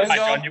 Here he Hello, is. Hi,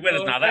 John, you're with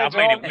us now. Hey, I've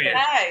made it John. weird.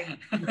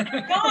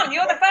 No, John,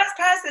 you're the first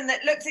person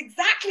that looks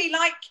exactly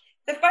like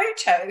the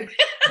photo.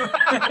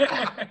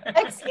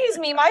 Excuse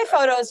me, my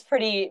photo's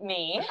pretty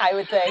me, I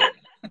would think.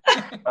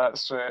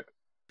 That's it.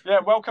 Yeah,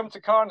 welcome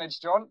to Carnage,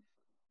 John.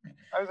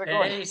 How's it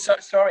going? Hey,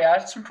 sorry, I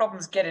had some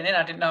problems getting in.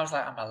 I didn't know. I was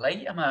like, am I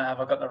late? Have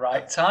I got the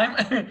right time?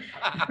 I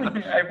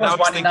Now was I'm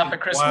winding down thinking, for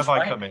Christmas. why have I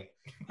right? come in?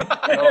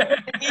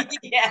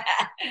 Yeah.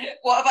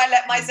 What have I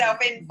let myself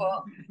in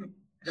for?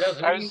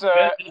 How's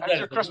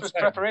your Christmas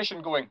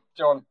preparation going,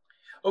 John?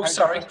 Oh, How's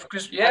sorry. your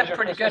Christmas- Yeah, how's your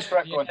pretty Christmas good.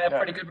 prep going? Yeah, Yeah.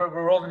 pretty good.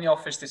 We're all in the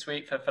office this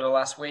week for the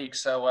last week.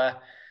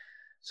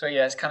 So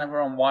yeah, it's kind of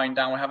we're on wind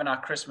down. We're having our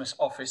Christmas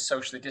office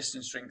socially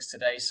distanced drinks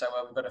today. So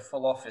we've got a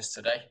full office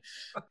today.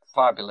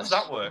 Fabulous.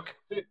 Does that work?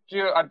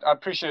 I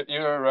appreciate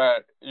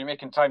you're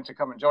making time to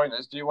come and join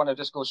us. Do you want to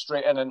just go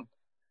straight in and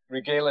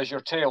regale us your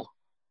tale?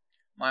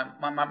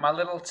 My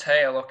little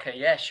tale. Okay,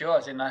 yeah, sure.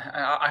 As in,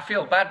 I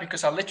feel bad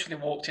because I literally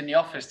walked in the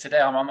office today.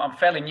 I'm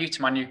fairly new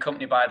to my new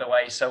company, by the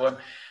way. So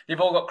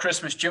they've all got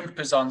Christmas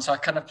jumpers on. So I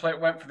kind of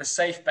went for the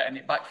safe bet, and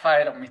it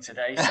backfired on me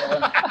today.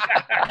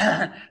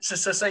 So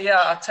so yeah,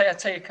 I'll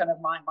tell you kind of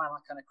my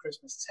kind of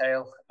Christmas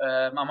tale.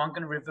 I'm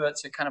going to revert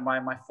to kind of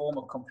my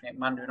former company at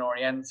Mandarin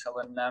Oriental,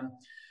 and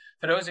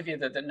for those of you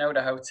that know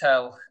the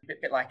hotel, a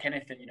bit like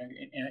anything, you know,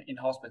 in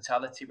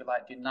hospitality, we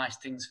like doing nice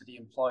things for the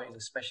employees,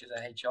 especially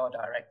the HR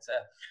director.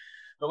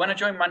 But when I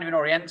joined Mandarin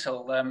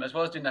Oriental, as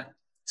well as doing a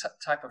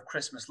type of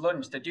Christmas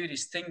lunch, they do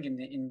this thing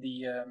in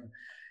the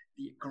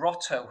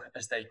grotto,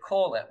 as they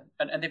call it.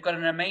 And they've got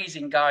an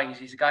amazing guy.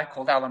 He's a guy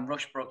called Alan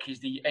Rushbrook.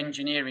 He's the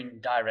engineering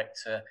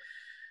director.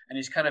 And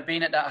he's kind of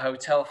been at that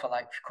hotel for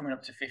like coming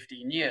up to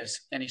 15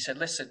 years. And he said,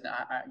 listen,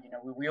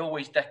 we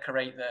always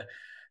decorate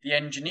the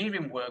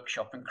engineering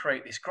workshop and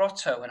create this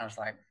grotto. And I was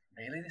like,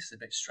 really? This is a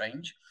bit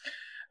strange.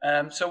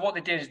 So what they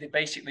did is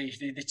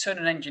they turn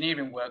an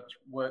engineering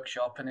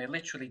workshop and they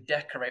literally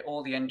decorate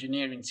all the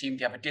engineering team.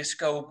 They have a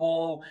disco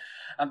ball,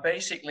 and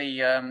basically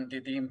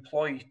they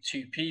employ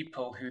two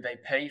people who they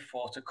pay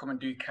for to come and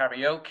do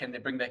karaoke, and they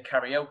bring their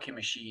karaoke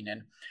machine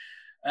in.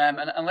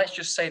 And let's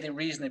just say they're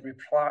reasonably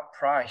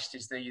priced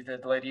is the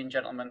lady and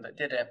gentleman that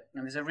did it.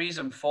 And there's a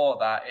reason for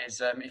that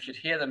is if you'd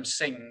hear them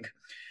sing,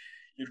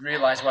 you'd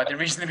realise why they're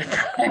reasonably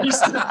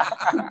priced.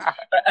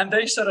 And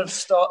they sort of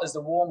start as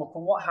the warm-up.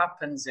 And what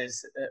happens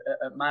is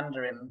at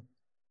Mandarin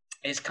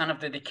is kind of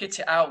they kit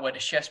it out where the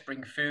chefs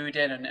bring food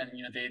in, and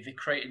you know they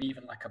create an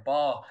even like a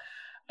bar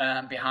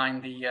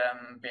behind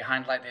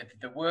like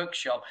the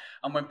workshop.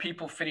 And when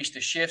people finish the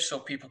shift, so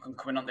people can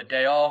come in on the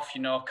day off,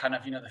 you know, kind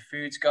of, you know, the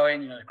food's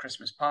going, you know, the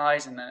Christmas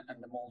pies and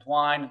the mulled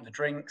wine and the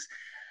drinks.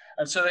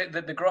 And so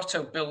the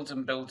grotto builds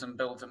and builds and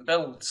builds and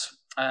builds.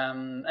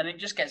 And it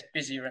just gets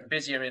busier and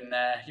busier in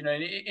there. You know,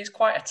 it's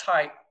quite a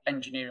tight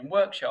engineering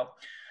workshop.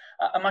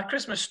 And my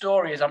Christmas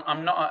story is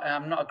I'm not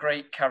a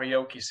great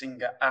karaoke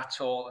singer at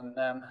all. And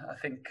I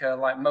think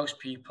like most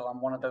people,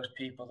 I'm one of those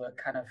people that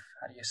kind of,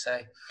 how do you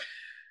say,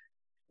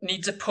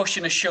 needs a push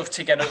and a shove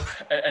to get up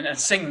and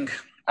sing.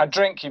 A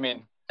drink, you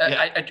mean?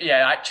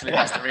 Yeah, actually,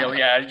 that's the real.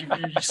 Yeah,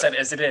 you said it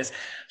as it is.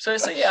 So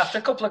yeah, after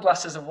a couple of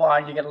glasses of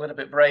wine, you get a little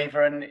bit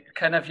braver, and it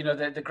kind of, you know,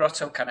 the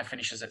grotto kind of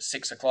finishes at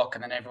 6 o'clock,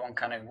 and then everyone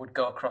kind of would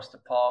go across the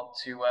park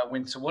to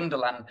Winter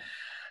Wonderland.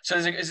 So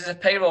there's a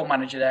payroll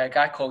manager there, a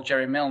guy called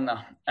Jerry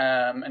Milner.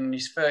 And in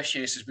his first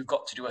year, he says, we've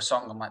got to do a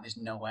song. I'm like, there's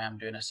no way I'm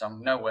doing a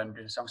song. No way I'm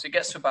doing a song. So it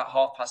gets to about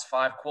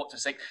 5:30,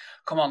 5:45.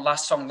 Come on,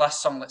 last song.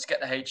 Let's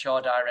get the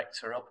HR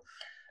director up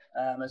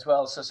as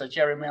well. So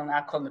Jerry Milner,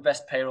 I call him the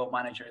best payroll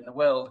manager in the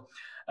world.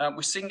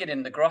 We're singing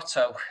in the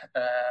grotto,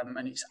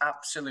 and it's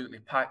absolutely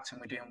packed,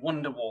 and we're doing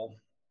Wonderwall.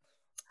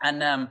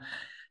 And,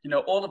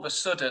 all of a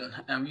sudden,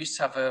 we used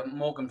to have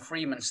Morgan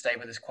Freeman stay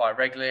with us quite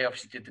regularly.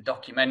 Obviously, did the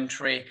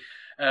documentary.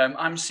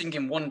 I'm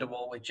singing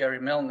Wonderwall with Jerry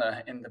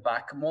Milner in the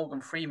back, and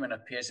Morgan Freeman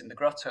appears in the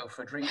grotto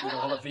for a drink with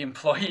all of the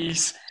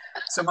employees.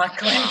 So my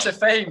claim to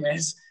fame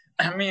is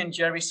me and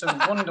Jerry sung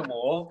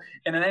Wonderwall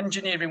in an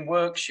engineering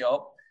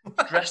workshop,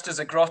 dressed as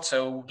a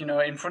grotto,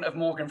 in front of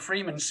Morgan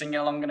Freeman singing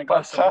along in a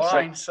glass of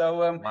wine.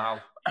 So, wow.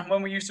 And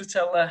when we used to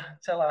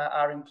tell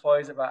our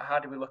employees about how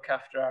do we look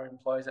after our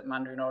employees at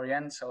Mandarin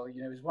Oriental,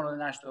 it was one of the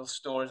nice little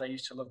stories I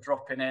used to love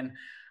dropping in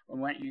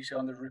when we used to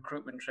on the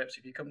recruitment trips.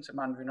 If you come to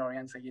Mandarin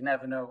Oriental, you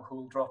never know who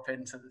will drop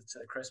into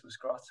the Christmas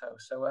grotto.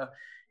 So,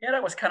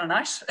 that was kind of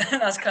nice.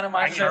 That's kind of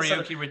my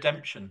karaoke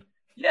redemption.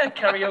 Yeah,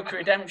 karaoke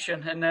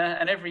redemption, and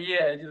every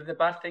year the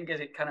bad thing is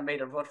it kind of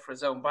made a rod for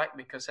his own back,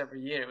 because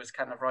every year it was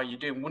kind of, right, you're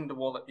doing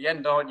Wonderwall at the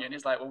end, aren't you? And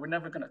it's like, well, we're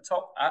never going to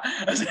top that.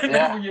 As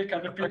every year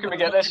kind of what can we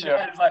get this year?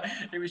 It's like,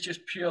 it was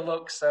just pure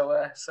luck. So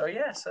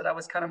that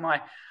was kind of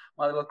my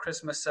little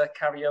Christmas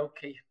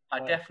karaoke. I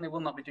definitely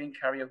will not be doing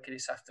karaoke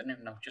this afternoon,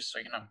 no, just so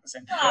you know.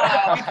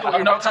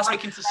 I'm not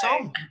taking to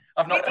song.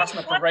 I've not passed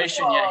my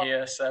probation yet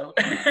here, so.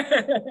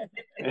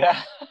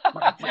 Yeah.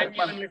 I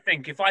genuinely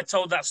think if I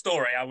told that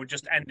story, I would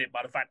just end it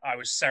by the fact I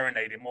was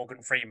serenading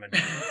Morgan Freeman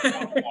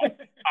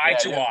eye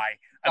to eye.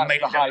 That's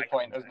the high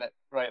point, isn't it?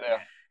 Right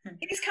there.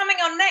 He's coming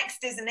on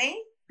next, isn't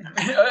he?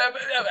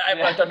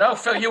 I don't know,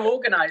 Phil, you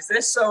organised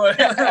this, so...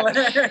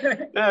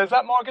 Yeah, is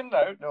that Morgan?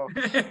 No.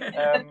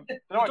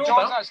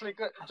 John's actually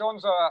good.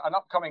 John's an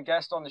upcoming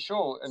guest on the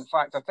show. In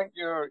fact, I think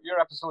your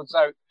episode's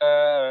out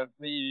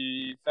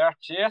the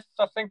 30th,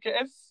 I think it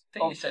is. I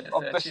think you said the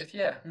 30th,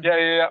 yeah.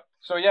 Yeah.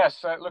 So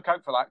yes, look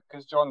out for that,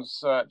 because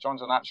John's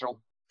a natural.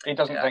 He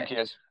doesn't think he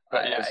is,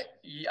 but he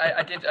is.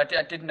 I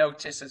did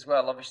notice as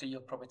well, obviously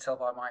you'll probably tell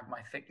by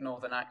my thick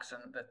northern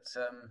accent that...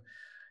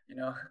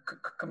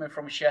 coming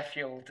from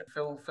Sheffield,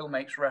 Phil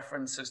makes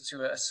references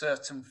to a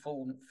certain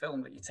film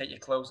that you take your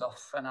clothes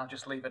off, and I'll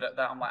just leave it at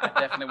that. I'm like, I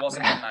definitely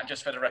wasn't in that,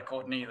 just for the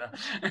record, neither.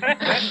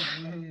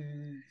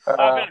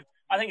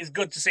 I think it's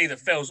good to see that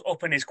Phil's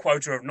upping his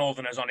quota of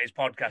Northerners on his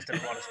podcast, to be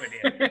honest with you.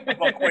 I've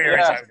got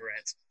queries over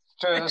it.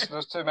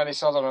 There's too many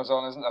Southerners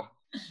on, isn't there?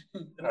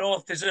 The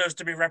North deserves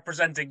to be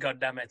represented,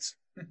 goddammit.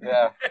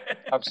 Yeah,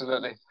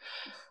 absolutely.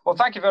 Well,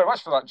 thank you very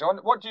much for that, John.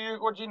 What do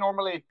you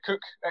normally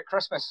cook at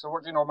Christmas, or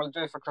what do you normally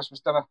do for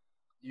Christmas dinner?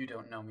 You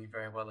don't know me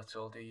very well at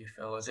all, do you,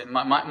 Phil? As in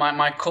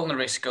my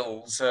culinary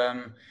skills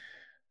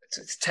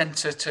tend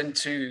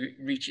to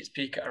reach its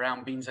peak at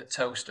around beans at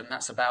toast, and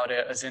that's about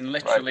it. As in,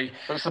 literally,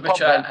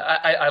 right.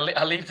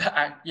 I leave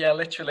that. Yeah,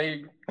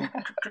 literally.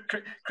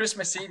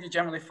 Christmas Eve, you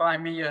generally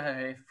find me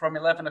from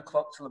 11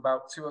 o'clock till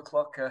about 2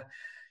 o'clock.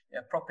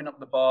 Propping up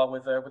the bar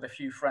with a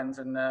few friends,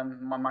 and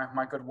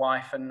my good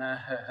wife and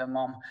her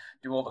mom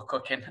do all the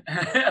cooking,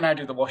 and I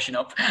do the washing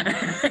up.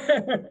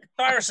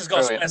 Cyrus has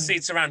got spare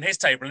seats around his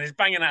table, and he's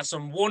banging out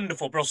some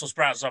wonderful Brussels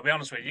sprouts. I'll be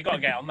honest with you, got to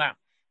get on that.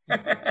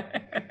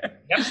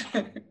 Yep.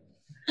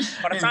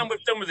 By the time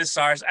we've done with this,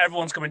 Cyrus,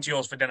 everyone's coming to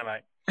yours for dinner,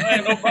 mate.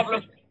 Hey, no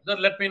problem. Just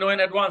let me know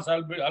in advance.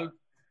 I'll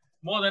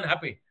more than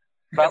happy.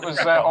 That was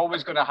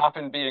always going to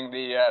happen, being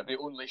the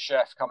only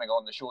chef coming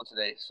on the show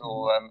today.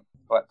 So,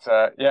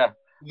 yeah.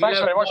 Thanks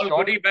very much, John.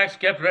 Goodie bags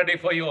kept ready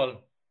for you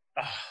all.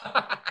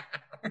 I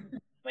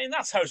mean,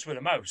 that's host with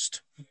the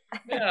most.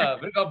 Yeah,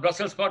 we got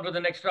Brussels sprout with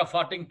an extra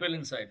farting pill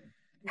inside.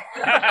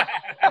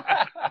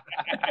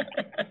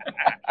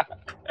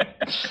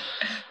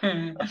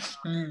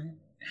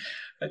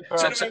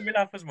 That's someone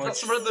at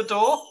the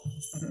door.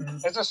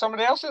 Is there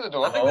somebody else at the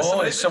door?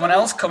 There's someone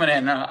else coming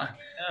in. Who have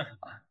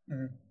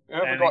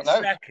we got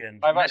now?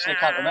 I actually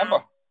can't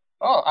remember.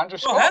 Oh, Andrew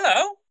Scott. Oh,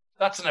 hello.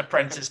 That's an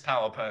apprentice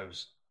power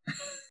pose.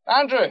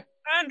 Andrew.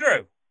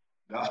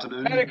 Good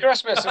afternoon. Merry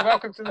Christmas and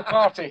welcome to the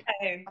party.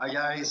 Hi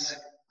guys,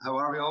 how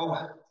are we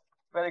all?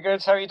 Very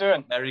good. How are you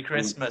doing? Merry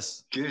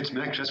Christmas. Good.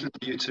 Merry Christmas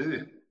to you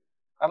too.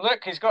 And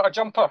look, he's got a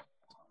jumper,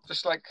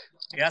 just like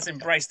he has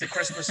embraced the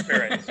Christmas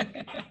spirit.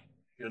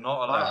 You're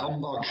not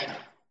allowed.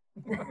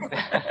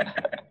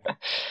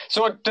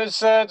 So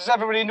does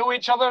everybody know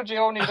each other? Do you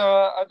all need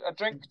a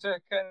drink to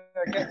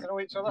get to know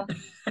each other?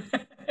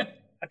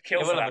 I'd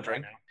kill for that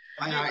drink.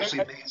 I actually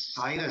met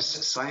Cyrus.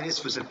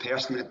 Cyrus was the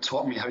person that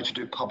taught me how to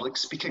do public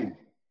speaking.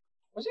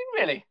 Was he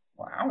really?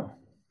 Wow.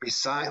 We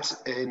sat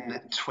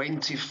in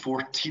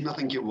 2014, I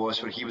think it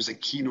was, where he was a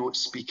keynote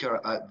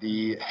speaker at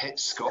the Hit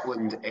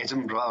Scotland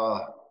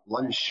Edinburgh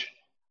lunch.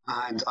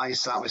 And I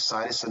sat with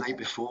Cyrus the night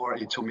before.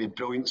 He told me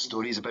brilliant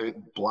stories about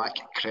black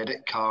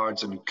credit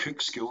cards and cook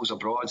schools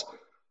abroad.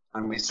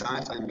 And we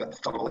sat and got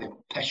thoroughly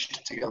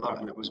pished together,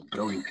 and it was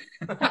brilliant.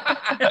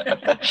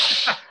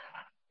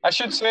 I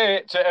should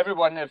say to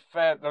everyone, if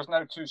there's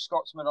now 2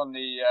 Scotsmen on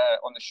the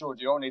show,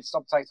 do you all need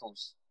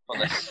subtitles for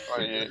this? Or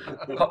are you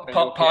okay?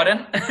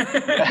 Pardon?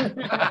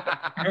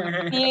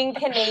 Being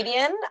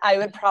Canadian, I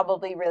would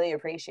probably really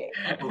appreciate.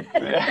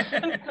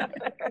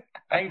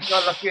 Thank you,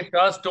 lucky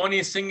stars.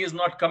 Tony Singh is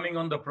not coming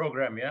on the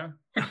program, yeah?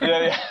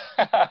 Yeah.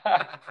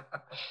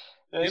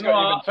 He's got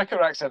an even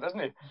thicker accent, doesn't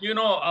he? You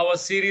know, our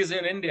series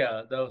in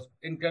India, The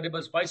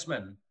Incredible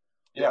Spiceman.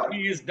 Yeah.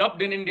 He is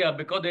dubbed in India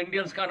because the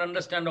Indians can't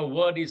understand a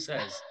word he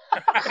says.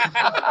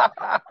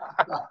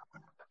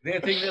 They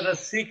think that a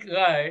Sikh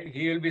guy,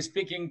 he will be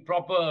speaking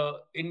proper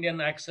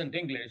Indian accent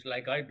English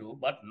like I do,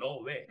 but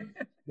no way.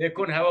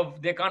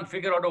 They can't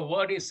figure out a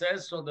word he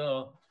says, so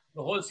the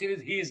whole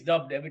series, he is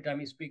dubbed every time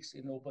he speaks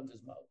and opens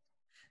his mouth.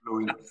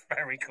 That's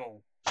very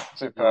cool.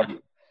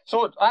 Superb.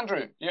 So,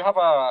 Andrew, you have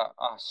a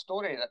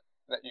story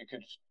that you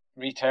could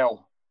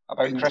retell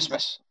about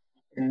Christmas.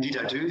 Indeed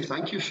I do.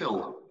 Thank you,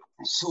 Phil.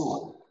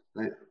 So,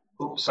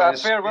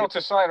 farewell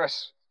to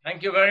Cyrus.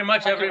 Thank you very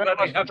much,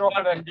 everybody. Have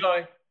fun.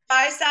 Enjoy.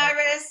 Bye,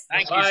 Cyrus.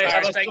 Thank you,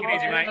 Cyrus. Take it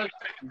easy, mate.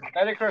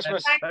 Merry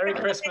Christmas. Merry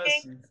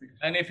Christmas.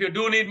 And if you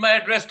do need my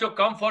address to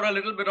come for a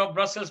little bit of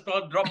Brussels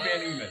sprout, drop me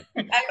an email.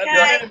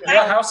 Okay.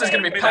 Your house is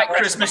going to be packed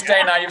Christmas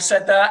Day now. You've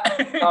said that.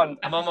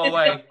 I'm on my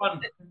way.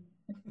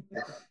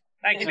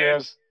 Thank you.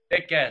 Cheers.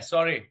 Take care.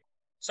 Sorry,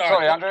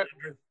 Andrew.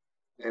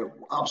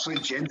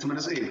 Absolute gentleman,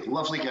 isn't he?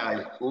 Lovely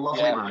guy.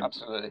 Lovely man.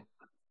 Absolutely.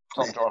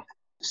 Top drawer.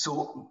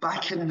 So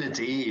back in the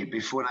day,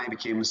 before I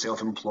became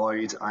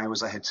self-employed, I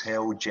was a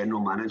hotel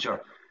general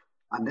manager.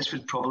 And this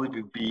would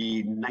probably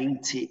be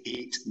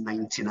 98,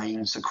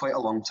 99, so quite a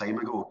long time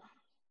ago.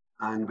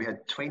 And we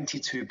had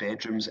 22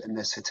 bedrooms in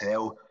this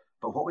hotel.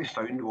 But what we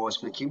found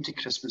was when it came to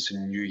Christmas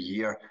and New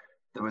Year,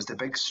 there was the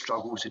big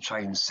struggle to try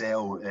and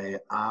sell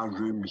a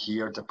room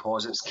here,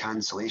 deposits,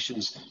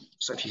 cancellations.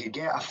 So if you could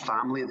get a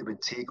family that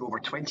would take over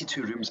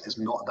 22 rooms, it's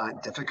not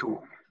that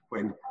difficult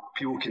when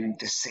people can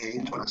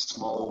descend on a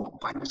small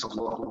Banks of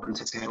Lothian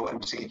hotel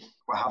and say,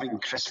 we're having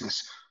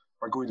Christmas,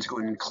 we're going to go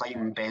and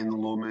climb Ben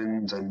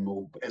Lomond,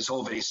 and it's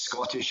all very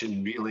Scottish,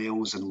 and real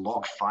ales and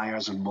log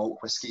fires and malt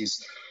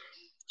whiskies.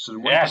 So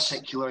in one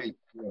particular,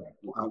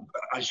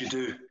 as you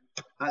do,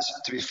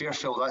 that's, to be fair,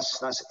 Phil,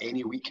 that's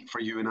any week for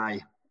you and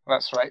I.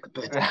 That's right.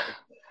 But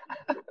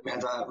we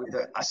had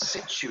a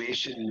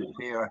situation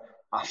where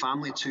a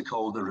family took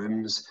all the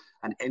rooms,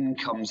 and in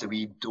comes a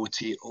wee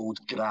doty old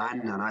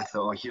gran, and I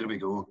thought, oh, here we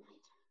go.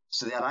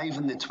 So they arrive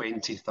on the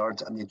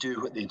 23rd, and they do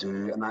what they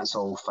do, and that's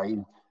all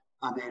fine.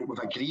 And then we've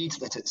agreed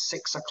that at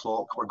 6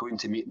 o'clock we're going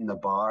to meet in the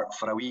bar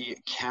for a wee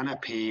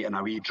canapé and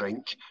a wee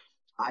drink.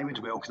 I would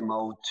welcome them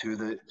all to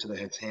the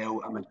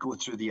hotel, and we'd go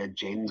through the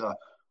agenda.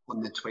 On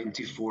the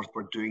 24th,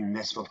 we're doing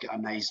this. We've got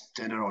a nice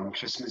dinner on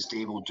Christmas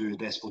Day. We'll do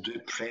this. We'll do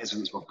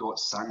presents. We've got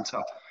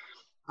Santa.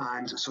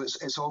 And so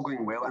it's all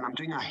going well. And I'm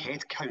doing a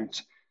head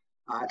count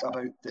at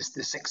about the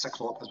 6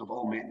 o'clock as we've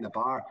all met in the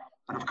bar.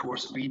 And of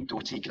course, wee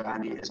doty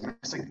granny is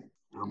missing.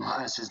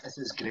 This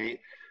is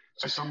great.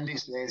 So somebody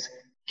says,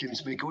 can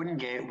we go and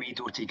get wee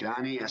doty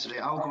granny? I said,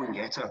 I'll go and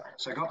get her.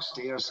 So I go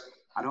upstairs,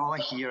 and all I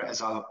hear is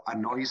a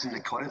noise in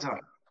the corridor.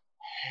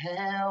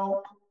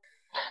 Help!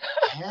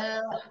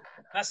 Help!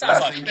 That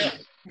sounds like Phil.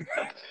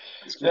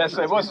 Yes,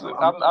 it was.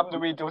 I'm the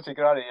wee doty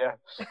granny, yeah.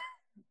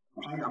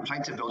 I'm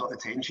trying to build up the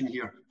tension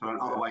here for an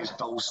otherwise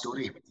dull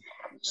story.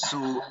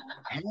 So,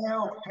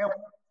 help.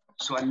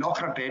 So I knock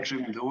her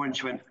bedroom door, and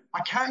she went,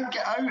 I can't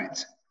get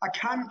out.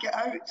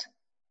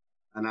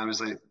 And I was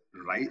like,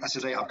 right. I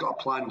said, right, I've got a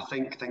plan.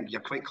 Think.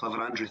 You're quite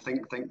clever, Andrew.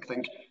 Think.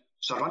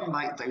 So I run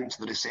back down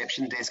to the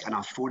reception desk, and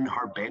I phone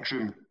her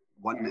bedroom,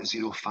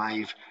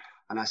 105.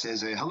 And I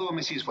says, hello,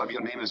 Mrs. Whatever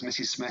your name is,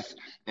 Mrs. Smith.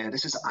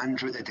 This is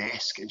Andrew at the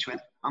desk. And she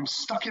went, I'm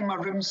stuck in my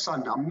room,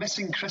 son. I'm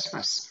missing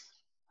Christmas.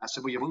 I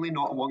said, well, you've only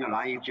not long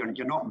arrived.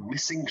 You're not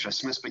missing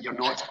Christmas, but you're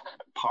not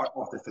part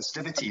of the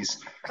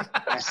festivities.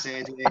 I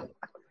said,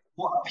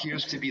 what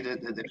appears to be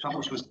the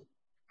trouble? She was,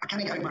 I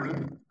can't get out of my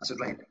room. I said,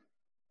 right,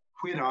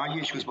 where are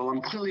you? She goes, well,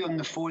 I'm clearly on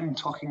the phone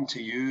talking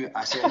to you.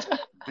 I said,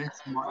 this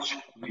much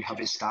we have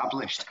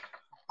established.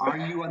 Are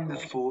you on the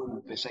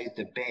phone beside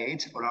the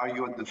bed, or are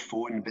you on the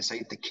phone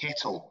beside the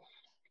kettle?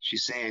 She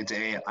said,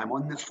 I'm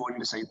on the phone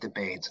beside the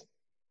bed.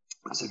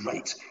 I said,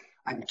 right.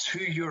 And to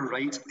your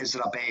right, is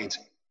there a bed?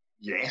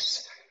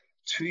 Yes.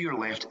 To your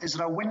left, is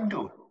there a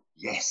window?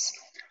 Yes.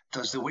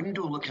 Does the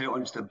window look out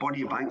onto the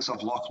bonny banks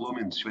of Loch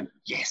Lomond? She went,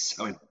 yes.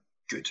 I went,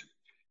 good.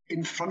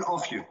 In front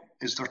of you,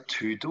 is there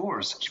 2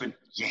 doors? She went,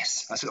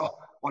 yes. I said, oh,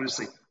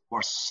 honestly,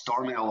 we're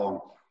storming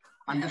along.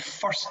 And the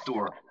first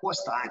door,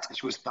 what's that?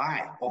 She goes,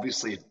 that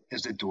obviously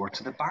is the door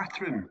to the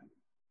bathroom.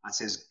 I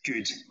says,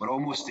 good, we're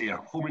almost there,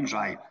 home and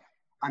dry.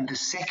 And the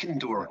second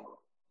door,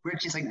 where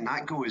do you think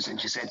that goes? And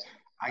she said,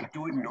 I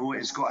don't know,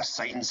 it's got a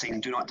sign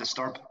saying do not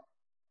disturb.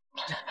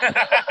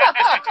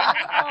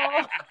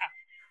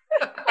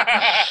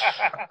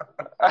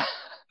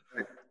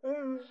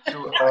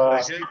 So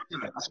I said,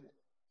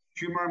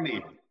 humour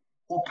me,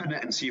 open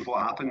it and see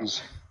what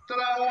happens.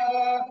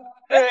 Ta-da!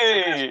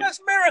 Hey! Christmas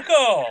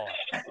miracle!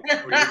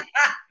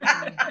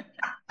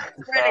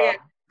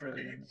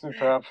 Brilliant.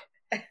 Superb.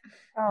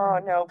 Oh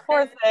no,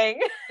 poor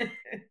thing.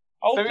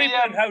 Old Do we, people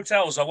in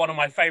hotels are one of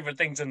my favourite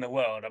things in the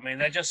world. I mean,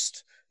 they're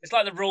just, it's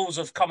like the rules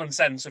of common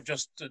sense of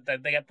just,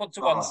 they get put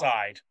to one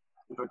side.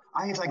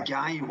 I had a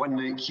guy one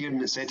night, Kieran,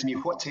 that said to me,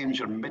 "What time's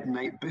your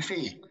midnight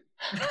buffet?"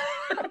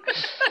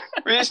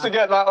 We used to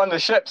get that on the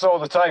ships all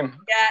the time.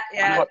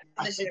 Yeah.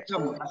 I said to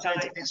him, I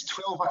said, it's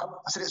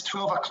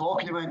 12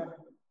 o'clock, and he went,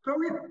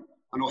 "Brilliant,"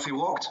 and off he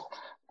walked.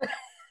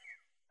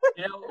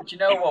 Do you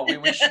know what?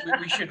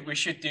 We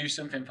should do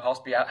something for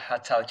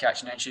hospitality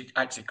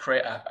actually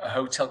create a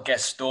hotel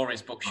guest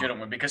stories book, shouldn't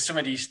we? Because some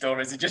of these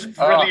stories are just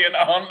brilliant,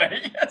 aren't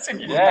they?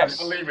 You Yes.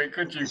 can't believe it,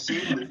 could you? The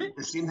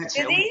same Do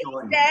hotel. these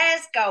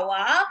stairs go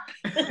up?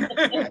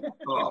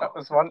 That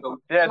was one.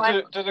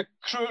 Yeah, do the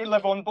crew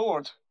live on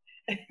board?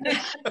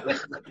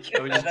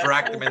 We just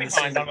drag them in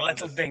on a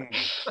little dinghy.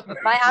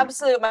 My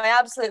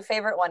absolute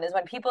favorite one is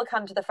when people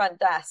come to the front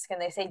desk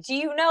and they say, "Do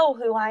you know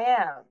who I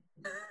am?"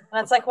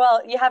 And it's like, well,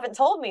 you haven't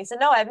told me, so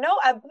no, I have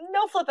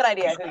no flippant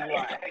idea who you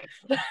are.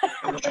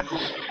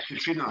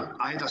 Katrina,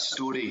 I had a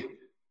story.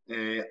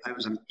 It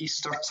was an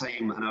Easter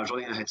time, and I was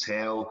running a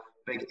hotel,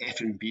 big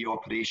F&B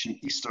operation.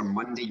 Easter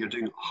Monday, you're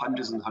doing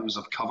hundreds and hundreds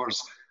of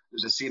covers. It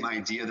was the same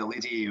idea. The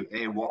lady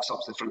walks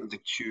up to the front of the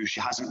queue. She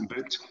hasn't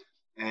booked.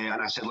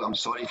 And I said, "Look, I'm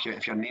sorry,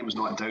 if your name's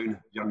not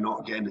down, you're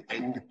not getting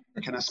in,"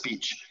 kind of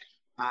speech.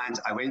 And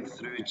I went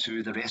through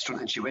to the restaurant,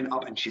 and she went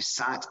up and she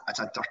sat at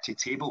a dirty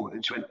table,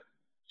 and she went,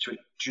 "Do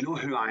you know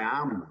who I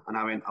am?" And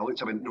I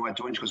looked, I went, "No, I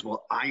don't." She goes,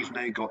 "Well, I've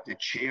now got the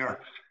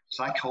chair."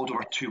 So I called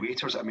over 2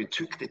 waiters, and we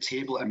took the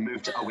table and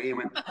moved it away and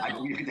went, "I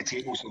believe you get the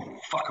table, so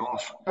fuck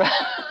off."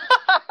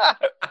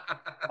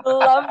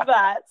 Love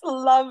that.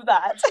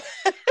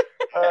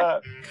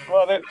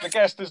 Well, the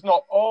guest is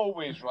not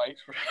always right.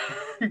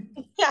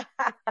 Yeah.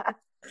 I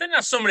think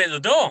that's somebody at the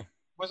door.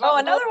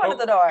 Another one at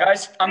the door.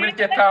 Guys, I'm going to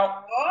dip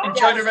out.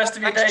 Enjoy the rest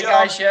of your day,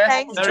 guys. Yeah.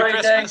 Thanks, Enjoy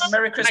your day.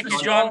 Merry Thank Christmas,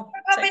 you, John.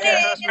 Take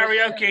care.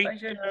 Karaoke.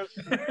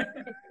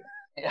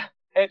 Yeah,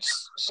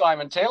 it's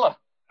Simon Taylor.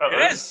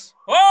 It is.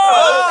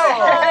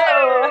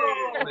 Oh!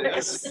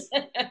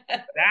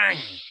 Dang.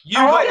 You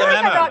got the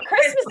I memo. got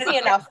Christmassy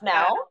enough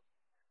now.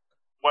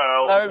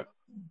 Well, No.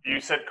 you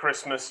said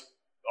Christmas.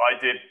 I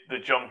did the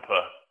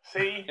jumper.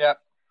 See? Yeah.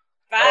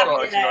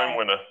 Fabulous. 99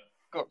 winner.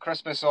 Got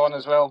Christmas on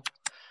as well.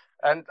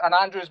 And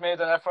Andrew's made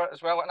an effort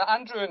as well. And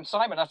Andrew and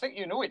Simon, I think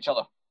you know each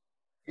other.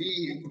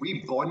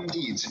 We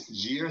bonded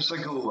years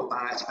ago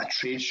at a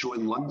trade show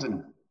in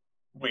London.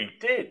 We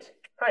did.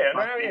 Hey,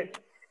 Andrew, how are you?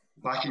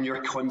 Back in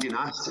your Condé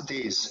Nast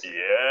days.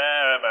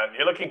 Yeah, man.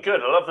 You're looking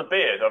good. I love the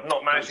beard. I've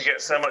not managed to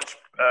get so much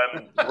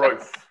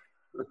growth.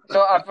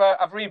 So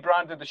I've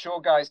rebranded the show,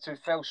 guys, to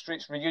Fell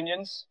Street's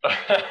Reunions. You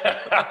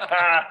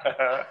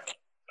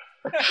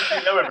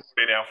know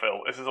everybody now,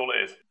 Phil. This is all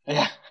it is.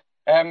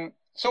 Yeah.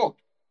 So,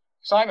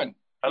 Simon,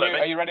 Hello,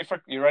 are you ready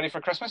for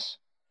Christmas?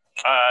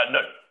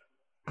 No.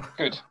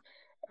 Good.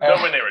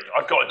 Nowhere near it.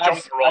 I've got a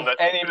jumper on that.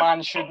 Any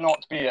man should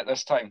not be at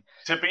this time.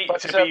 To be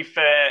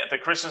fair, the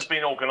Christmas has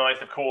been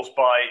organised, of course,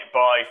 by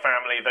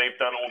family. They've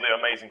done all the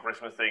amazing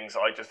Christmas things.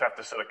 I just have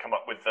to sort of come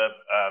up with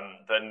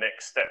the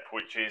next step,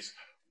 which is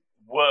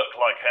work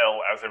like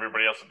hell, as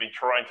everybody else has been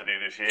trying to do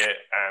this year,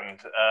 and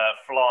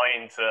fly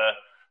into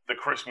the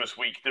Christmas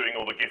week doing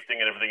all the gifting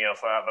and everything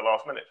else at the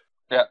last minute.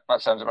 Yeah,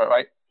 that sounds about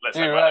right. Let's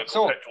hope my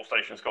local petrol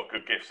station's got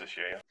good gifts this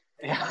year.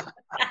 Yeah.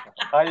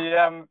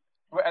 I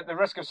at the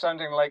risk of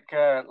sounding like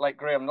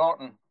Graham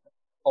Norton,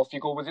 off you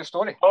go with your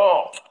story.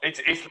 Oh, it's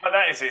like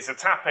that. It's a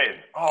tap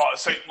in. Oh,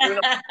 so you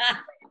know,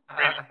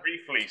 really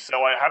briefly.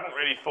 So I hadn't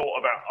really thought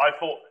about. I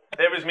thought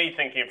there was me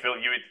thinking, Phil,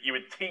 you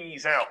would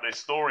tease out this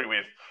story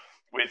with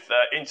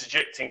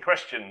interjecting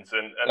questions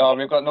and. No,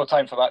 we've got no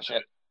time for that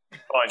shit.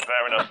 Fine,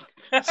 fair enough.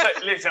 So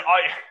listen,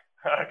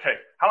 okay.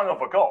 How long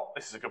have I got?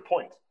 This is a good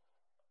point.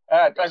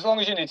 As long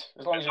as you need.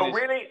 As long as you need.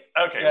 Really?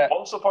 Okay. Yeah.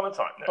 Once upon a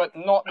time. Then. But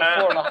not the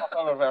 4.5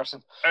 hour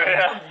version.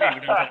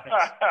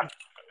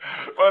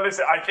 Well,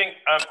 listen. I think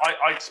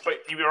I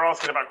expect you were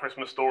asking about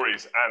Christmas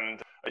stories,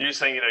 and you were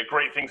saying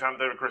great things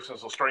happen over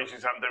Christmas or strange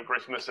things happen over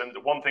Christmas. And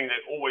one thing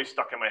that always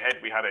stuck in my head,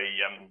 we had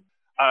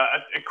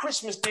a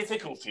Christmas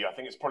difficulty. I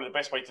think it's probably the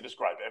best way to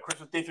describe it. A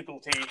Christmas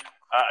difficulty,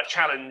 a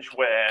challenge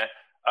where.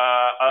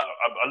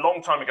 A long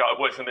time ago, I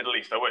worked in the Middle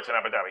East. I worked in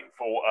Abu Dhabi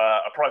for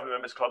a private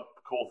members club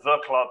called The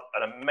Club,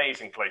 an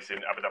amazing place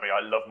in Abu Dhabi. I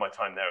loved my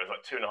time there. It was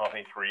like 2.5,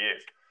 nearly 3 years.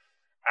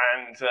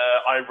 And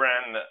I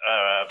ran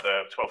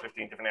the 12,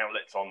 15 different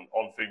outlets on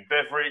food and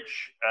beverage.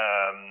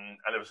 And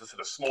there was a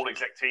sort of small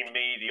exec team,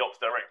 me, the ops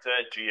director,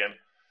 GM.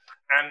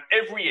 And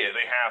every year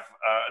they have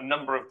a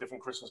number of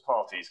different Christmas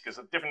parties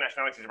because of different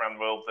nationalities around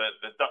the world.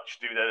 The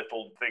Dutch do their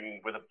little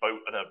thing with a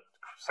boat and a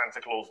Santa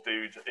Claus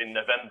dude in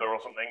November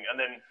or something. And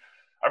then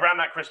around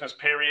that Christmas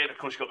period, of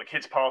course, you've got the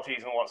kids'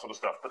 parties and all that sort of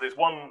stuff. But there's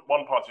one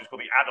party which is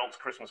called the Adults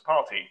Christmas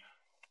Party.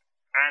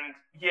 And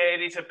yeah, it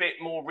is a bit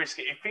more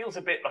risky. It feels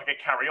a bit like a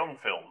carry-on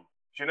film.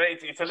 Do you know,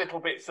 it's a little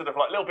bit sort of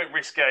like a little bit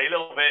risque, a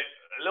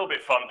little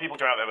bit fun. People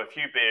go out there with a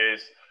few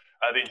beers,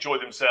 They enjoy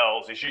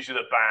themselves. It's usually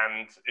the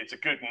band. It's a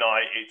good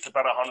night. It's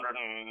about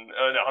 180,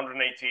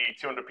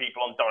 200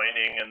 people on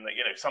dining, and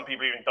some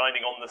people even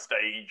dining on the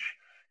stage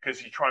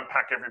because you try and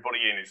pack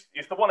everybody in.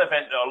 It's the one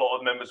event that a lot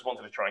of members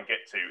wanted to try and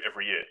get to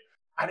every year.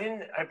 And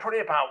in probably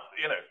about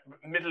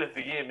middle end of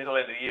the year,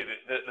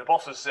 the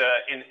bosses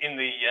in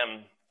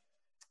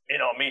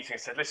our meeting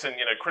said, "Listen,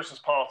 Christmas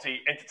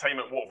party,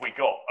 entertainment. What have we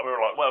got?" And we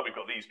were like, "Well, we've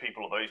got these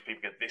people or those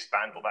people, get this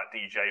band or that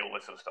DJ, all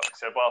this sort of stuff." He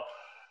said, "Well,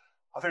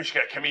 I think we should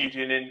get a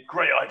comedian in.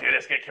 Great idea,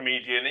 let's get a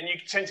comedian." And you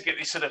tend to get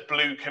these sort of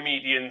blue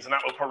comedians, and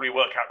that will probably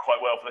work out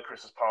quite well for the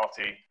Christmas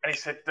party. And he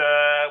said,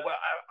 "Well,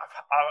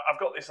 I've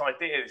got this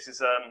idea. This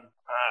is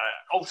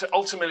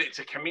ultimately it's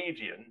a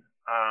comedian.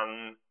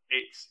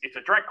 It's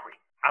a drag queen."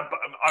 And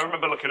I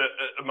remember looking at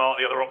Mark,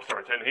 the other ops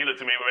director, and he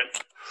looked at me and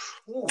went,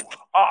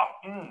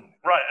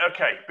 right,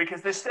 okay,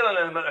 because there's still an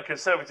element of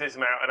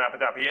conservatism out in Abu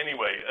Dhabi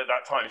anyway at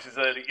that time. This is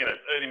early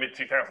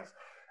mid-2000s.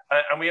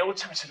 And we all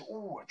said,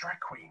 a drag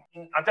queen.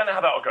 I don't know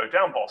how that'll go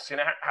down, boss.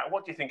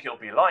 What do you think it'll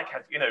be like?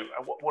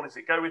 What does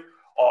it go with?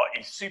 Oh,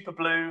 he's super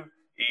blue.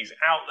 He's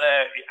out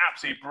there,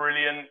 absolutely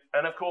brilliant.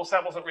 And of course,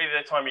 that wasn't really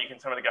the time where you can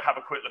tell them to go have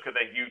a quick look at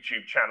their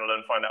YouTube channel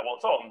and find out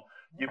what's on.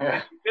 You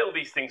build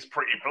these things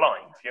pretty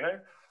blind,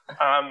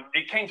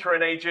 It came through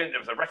an agent. There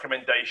was a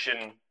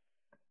recommendation.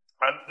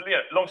 And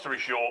long story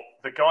short,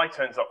 the guy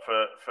turns up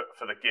for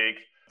the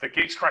gig. The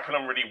gig's cracking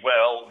on really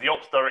well. The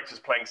ops director's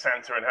playing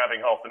Santa and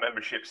having half the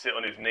membership sit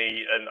on his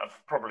knee and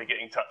probably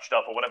getting touched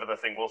up or whatever the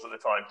thing was at the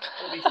time.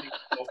 All these things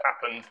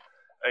happened,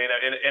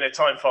 in a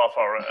time far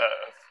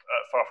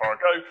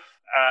ago.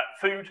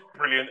 Food,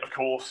 brilliant, of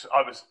course.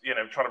 I was,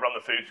 trying to run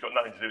the food. It's got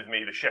nothing to do with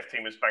me. The chef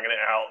team was banging it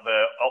out.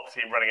 The ops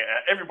team running it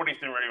out. Everybody's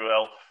doing really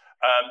well.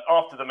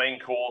 After the main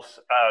course,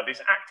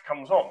 this act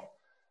comes on.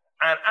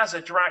 And as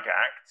a drag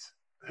act,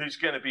 who's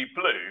going to be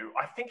blue,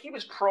 I think he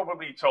was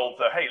probably told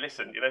that, hey,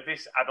 listen,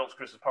 this adults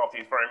Christmas party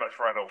is very much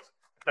for adults.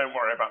 Don't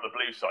worry about the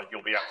blue side.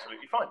 You'll be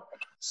absolutely fine.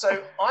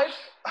 So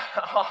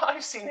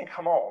I've seen him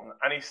come on,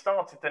 and he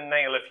started to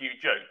nail a few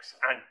jokes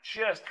and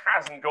just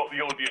hasn't got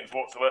the audience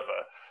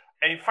whatsoever.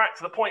 And in fact,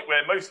 to the point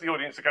where most of the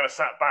audience are kind of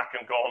sat back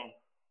and gone,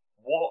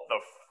 what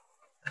the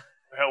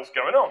hell's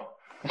going on?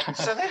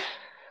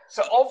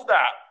 So of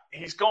that,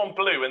 he's gone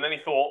blue, and then he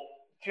thought,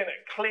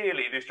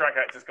 clearly this drag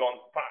act has gone,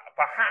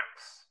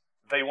 perhaps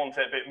they want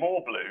it a bit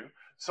more blue.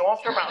 So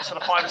after about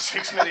sort of 5 or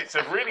 6 minutes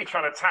of really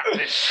trying to tap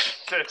this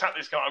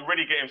guy and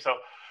really get himself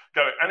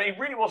going, and it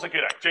really was a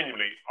good act,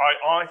 genuinely.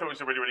 I thought it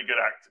was a really, really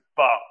good act,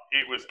 but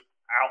it was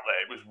out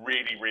there. It was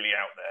really, really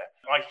out there.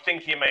 I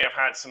think he may have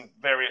had some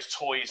various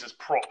toys as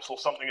props or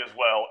something as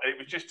well. It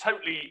was just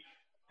totally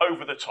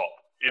over the top.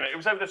 It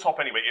was over the top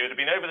anyway. It would have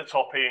been over the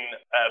top in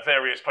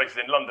various places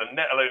in London,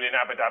 let alone in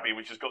Abu Dhabi,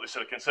 which has got this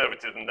sort of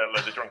conservatism and a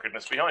load of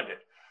drunkenness behind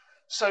it.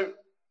 So,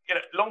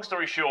 long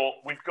story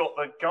short, we've got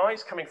the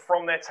guys coming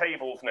from their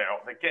tables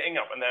now. They're getting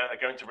up and they're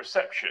going to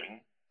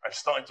reception and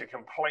starting to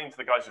complain to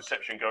the guys'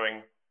 reception,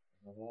 going,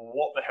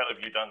 "What the hell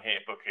have you done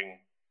here, booking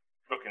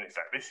this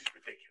act? This is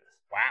ridiculous."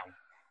 Wow.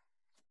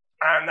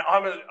 And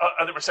I'm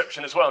at the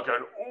reception as well,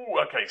 going, "Oh,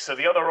 okay." So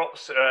the other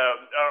ops,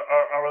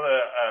 our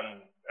other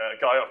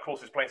guy, of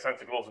course, is playing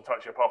Santa Claus and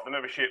touching up half the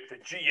membership. The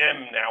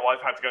GM now,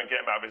 I've had to go and get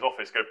him out of his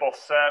office. Go,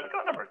 "Boss, we've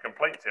got a number of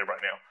complaints here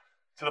right now."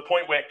 To the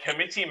point where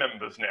committee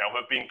members now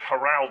have been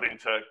corralled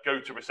into go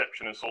to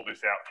reception and sort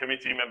this out.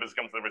 Committee members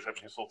come to the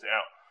reception and sort it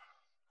out.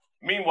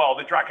 Meanwhile,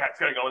 the drag act's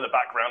going on in the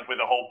background with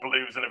the whole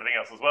blues and everything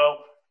else as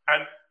well.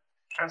 And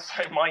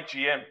so my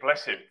GM,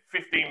 bless him,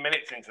 15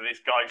 minutes into this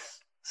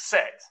guy's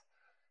set,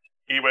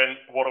 he went,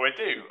 "What do I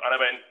do?" And I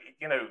went,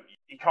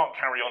 you can't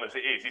carry on as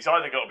it is. He's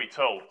either got to be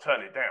told,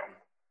 turn it down,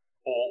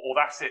 or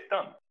that's it,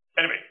 done.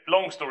 Anyway,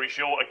 long story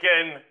short,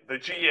 again, the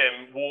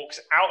GM walks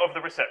out of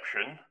the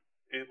reception.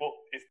 Is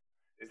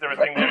there a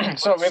thing there?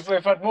 So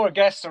we've had more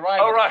guests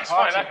arrive. Oh, right,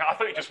 fine. Okay. I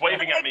thought you were just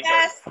waving at me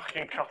going,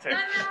 fucking cut it.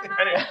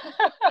 Anyway,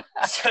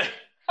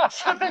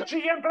 so the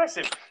GM, bless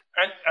him.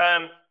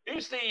 And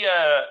who's the,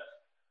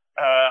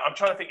 I'm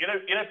trying to think,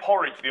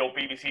 Porridge, the old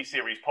BBC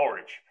series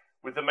Porridge,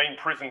 with the main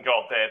prison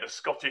guard there, the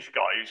Scottish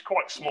guy who's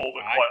quite small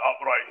but quite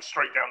upright and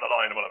straight down the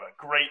line and whatever.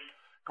 Great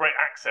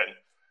accent.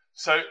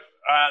 So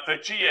the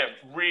GM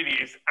really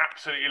is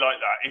absolutely like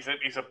that.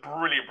 He's a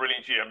brilliant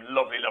GM,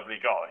 lovely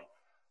guy.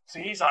 So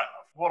he's like,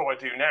 "What do I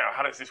do now?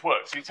 How does this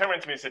work?" So he turned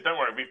around to me and said, "Don't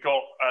worry, we've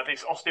got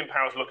this Austin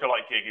Powers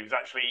lookalike gig." He was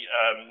actually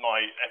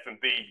my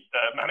F&B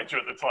manager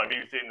at the time. He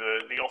was doing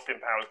the Austin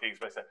Powers gigs.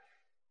 But I said,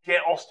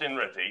 "Get Austin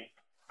ready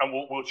and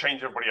we'll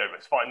change everybody over.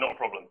 It's fine, not a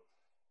problem."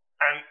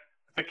 And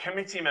the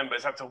committee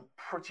members had to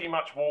pretty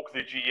much walk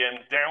the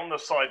GM down the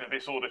side of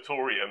this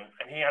auditorium,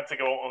 and he had to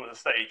go on the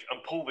stage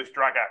and pull this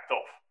drag act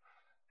off.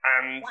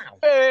 And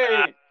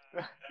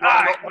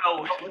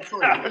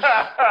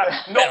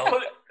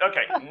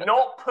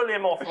not pull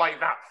him off like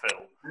that,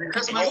 Phil. You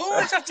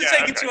always have to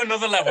take it to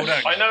another level,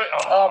 don't you? I know.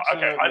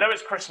 Okay, I know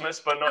it's Christmas,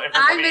 but not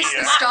everybody. I missed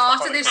the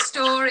start of this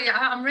story.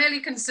 I'm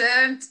really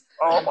concerned.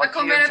 I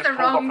come in at the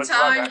wrong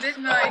time,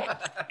 didn't I?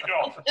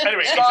 God.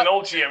 Anyway, he's an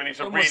old GM and he's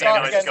a really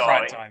nice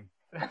guy.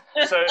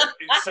 So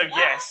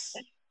yes.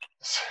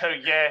 So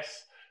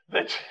yes,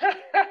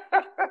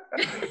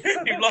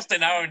 You've lost it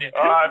now, haven't you?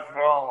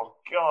 oh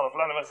God, I've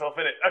landed myself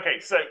in it. Okay,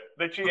 so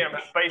the GM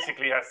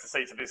basically has to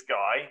say to this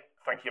guy,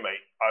 "Thank you,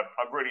 mate.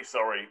 I'm really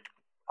sorry.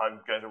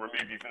 I'm going to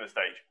remove you from the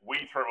stage."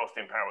 We throw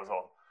Austin Powers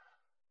on.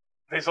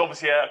 There's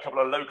obviously a couple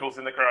of locals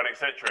in the crowd,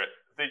 etc.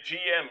 The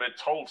GM had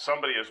told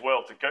somebody as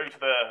well to go to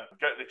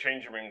the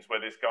changing rooms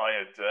where this guy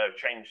had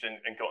changed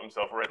and got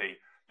himself ready.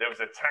 There was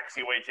a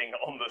taxi waiting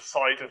on the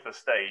side of the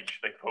stage.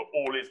 They put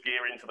all his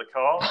gear into the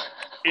car.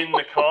 In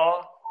the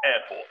car,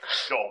 airport,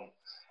 gone.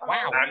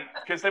 Wow. And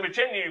because they were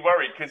genuinely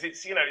worried, because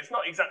it's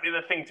not exactly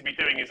the thing to be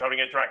doing is having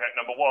a drag act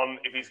number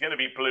one if he's going to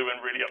be blue and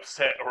really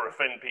upset or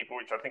offend people,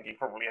 which I think he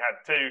probably had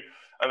too.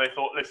 And they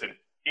thought, listen,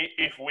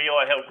 if we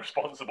are held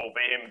responsible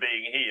for him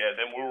being here,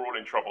 then we're all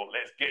in trouble.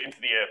 Let's get him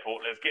to the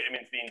airport. Let's get him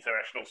into the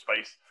international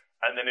space,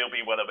 and then he'll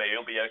be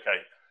he'll be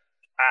okay.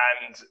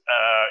 And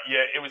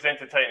it was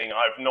entertaining.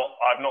 I've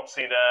not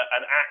seen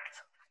an act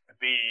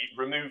be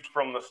removed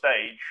from the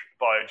stage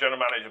by a general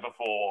manager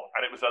before,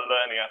 and it was a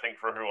learning, I think,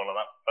 for everyone at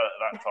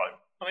that time.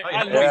 I mean,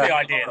 I love the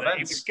idea that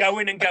he was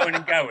going and going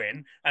and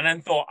going, and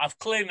then thought, I've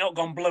clearly not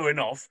gone blue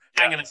enough.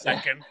 Hang on a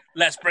second,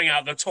 let's bring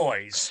out the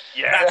toys.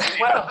 Yeah,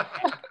 well,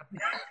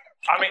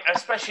 I mean,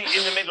 especially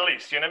in the Middle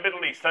East,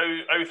 Middle East, 03,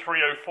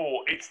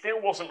 04, it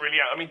still wasn't really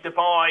out. I mean,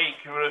 Dubai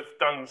could have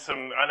done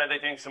some, I know they're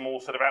doing some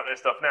more sort of out there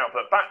stuff now,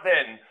 but back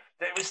then,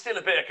 there was still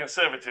a bit of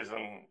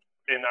conservatism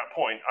in that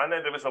point. I know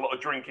there was a lot of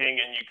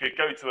drinking and you could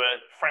go to a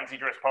fancy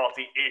dress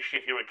party-ish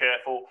if you were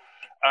careful.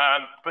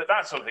 But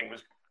that sort of thing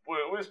was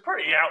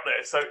pretty out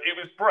there. So it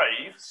was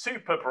brave,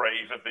 super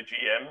brave of the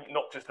GM,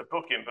 not just to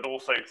book him, but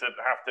also to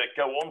have to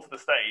go onto the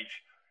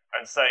stage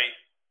and say,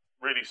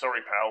 really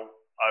sorry, pal,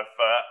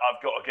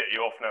 I've got to get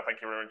you off now. Thank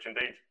you very much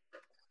indeed.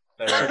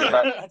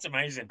 That's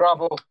amazing.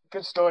 Bravo.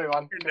 Good story,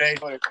 man. Good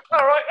story. All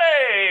right.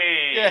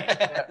 Hey.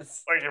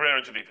 Yes. Thank you very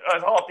much indeed.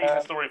 That's a half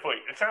decent story for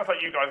you. It sounds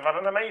like you guys have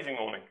had an amazing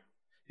morning.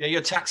 Yeah,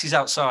 your taxi's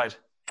outside.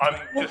 I'm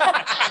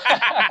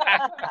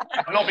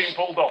not being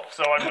pulled off,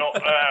 so I'm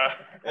not.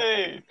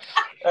 Hey.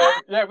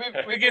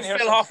 We give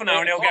Phil half an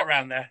hour and he'll get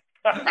round there.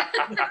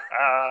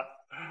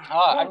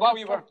 And while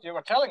you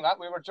were telling that,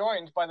 we were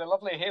joined by the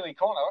lovely Hayley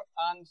Connor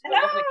and the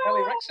lovely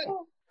Kelly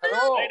Rickson.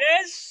 Hello. It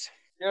is.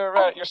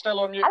 You're still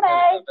on mute.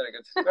 Hello. Very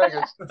good. Very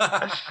good.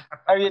 How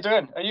are you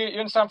doing? Are you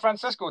in San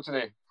Francisco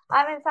today?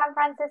 I'm in San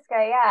Francisco,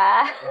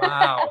 yeah.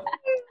 Wow.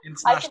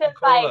 I should have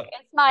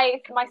it's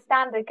my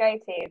standard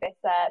go-to,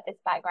 this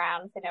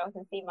background, so no one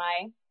can see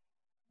my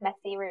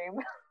messy room.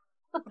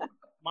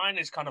 Mine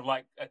is kind of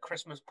like a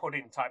Christmas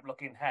pudding type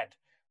looking head.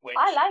 Which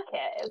I like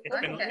it.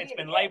 It's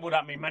been labelled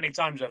at me many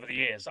times over the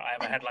years that I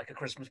have a head like a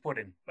Christmas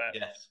pudding, but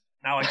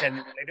now I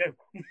genuinely do.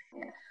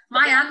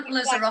 My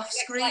antlers are off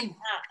screen.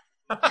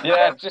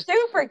 Yeah, just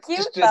super cute.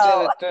 Just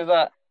do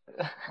that.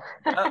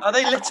 Are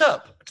they lit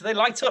up? Do they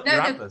light up?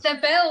 No,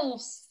 they're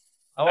bells.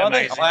 Oh, are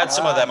they? I had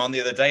some of them on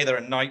the other day. They're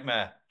a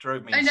nightmare.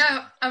 Drove me. I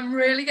know. I'm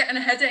really getting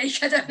a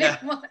headache. I don't know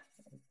what.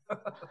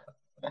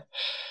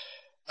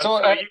 So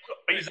it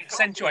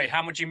accentuate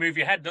how much you move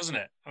your head, doesn't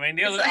it? I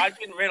mean, I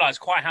didn't realise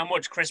quite how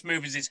much Chris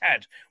moves his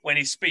head when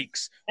he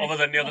speaks, other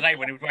than the other day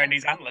when he was wearing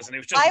these antlers, and it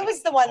was just. I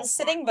was the one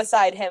sitting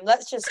beside him.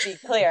 Let's just be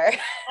clear.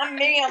 And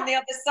me on the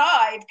other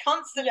side,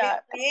 constantly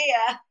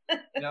here.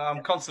 No,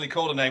 I'm constantly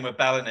called a name with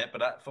Bell in it,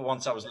 but for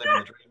once I was living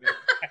the dream.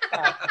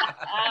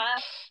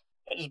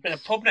 There's been a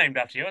pub named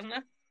after you, hasn't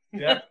there?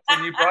 Yeah, it's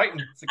in New Brighton.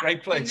 It's a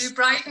great place. New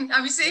Brighton.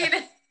 Have you seen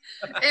it?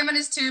 Him and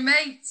his two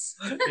mates.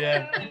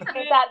 Yeah. Is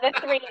that the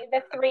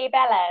three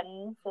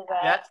bellends?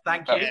 Yeah,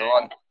 thank you. That's the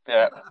one.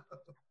 Yeah.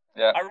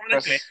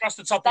 Ironically, across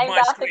the top of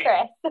my screen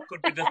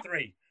could be the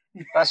three.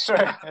 That's true.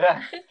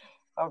 Yeah.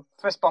 I'll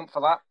fist bump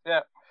for that.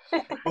 Yeah.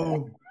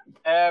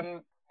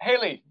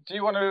 Hayley, do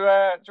you want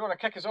to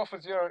kick us off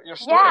with your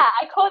story? Yeah,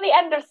 I caught the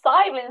end of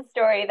Simon's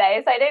story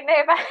though, so I don't know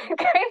if I'm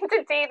going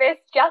to do this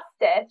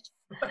justice.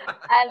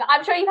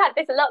 I'm sure you've had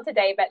this a lot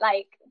today, but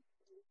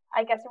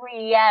I guess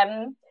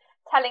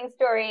telling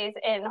stories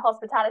in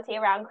hospitality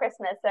around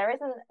Christmas, there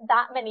isn't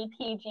that many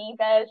PG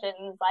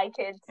versions I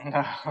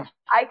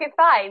could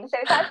find, so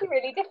it's actually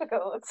really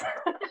difficult.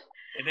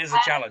 It is a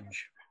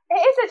challenge. It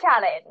is a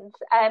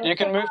challenge. You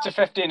can move to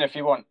 15 if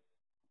you want,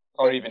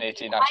 or even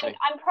 18 actually.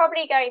 I'm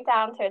probably going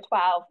down to a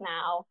 12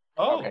 now.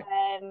 Oh, okay.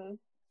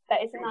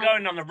 But it's You're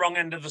going on the wrong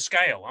end of the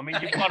scale. I mean,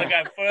 you've got to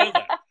go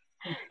further.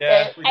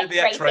 Yeah, we did the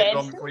X-ray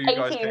one before you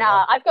guys came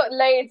on. I've got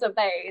loads of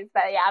those,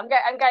 but yeah, I'm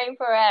going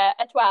for a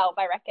 12,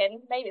 I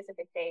reckon. Maybe it's a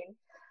 15.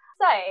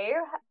 So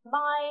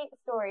my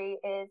story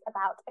is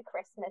about a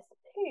Christmas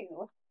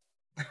poo.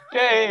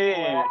 Yay!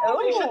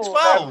 You said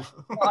 12.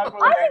 I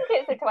think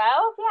it's a 12,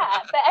 yeah.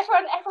 But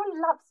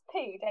everyone loves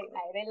poo, don't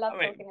they? They love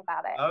talking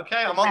about it.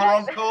 Okay, I'm on the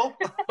wrong call.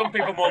 Some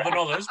people more than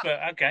others, but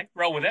okay,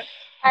 roll with it.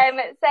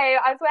 So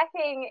I was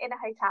working in a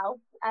hotel,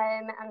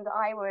 and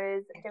I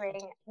was doing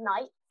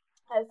nights.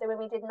 So when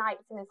we did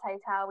nights in this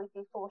hotel, we'd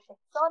do 4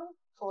 shifts on,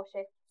 4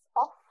 shifts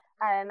off,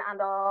 and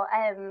our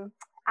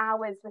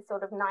hours were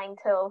sort of 9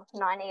 till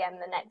 9 a.m.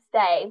 the next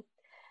day.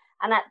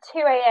 And at 2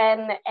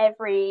 a.m.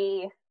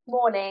 every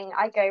morning,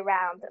 I go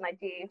round and I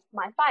do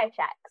my fire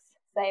checks.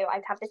 So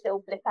I'd have this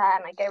little blipper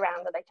and I go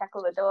round and I check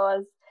all the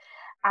doors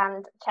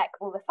and check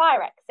all the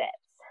fire exits.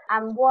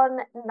 And one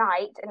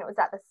night, and it was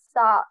at the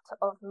start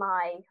of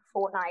my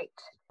fortnight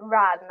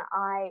run,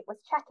 I was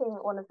checking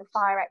one of the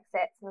fire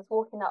exits and was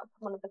walking up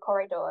one of the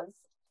corridors.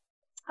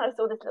 And I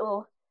saw this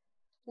little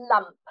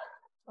lump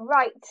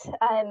right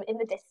in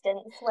the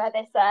distance where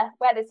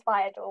this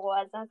fire door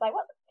was. And I was like,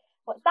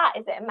 what's that?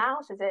 Is it a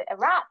mouse? Is it a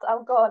rat?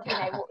 Oh God,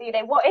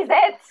 what is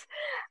it?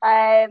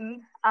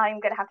 I'm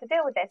gonna have to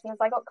deal with this. And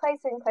as I got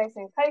closer and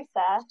closer and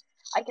closer,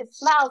 I could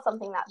smell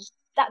something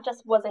that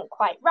just wasn't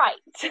quite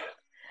right.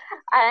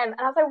 And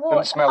as I walked,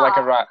 didn't smell like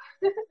a rat.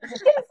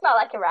 Didn't smell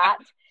like a rat.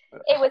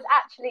 It was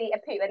actually a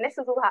poo, and this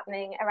was all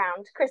happening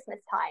around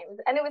Christmas time.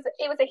 And it was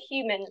a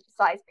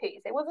human-sized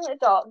poo. So it wasn't a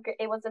dog.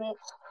 It wasn't,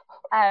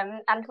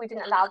 and we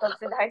didn't allow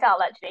dogs in the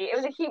hotel. Actually, it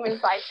was a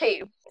human-sized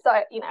poo. So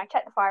I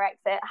checked the fire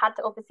exit. Had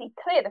to obviously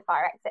clear the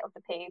fire exit of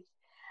the poo.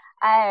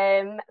 So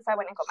I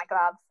went and got my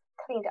gloves,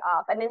 cleaned it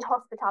up. And in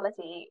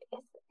hospitality,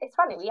 it's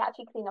funny. We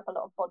actually clean up a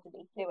lot of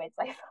bodily fluids.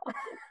 I thought.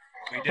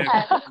 We do.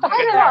 I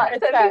don't know.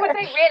 So people don't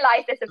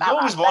realise this about There's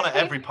always us. one at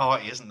every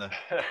party, isn't there?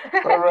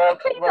 We're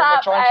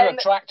trying to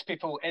attract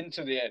people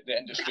into the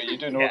industry. You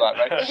do know that,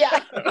 right?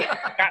 Yeah.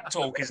 Cat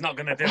talk is not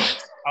going to do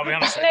it. I'll be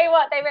honest. You know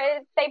what?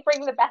 They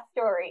bring the best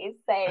stories.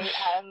 So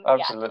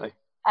absolutely.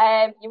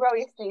 Yeah. You roll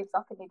your sleeves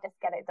up and you just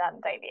get it done,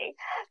 don't you?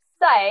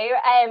 So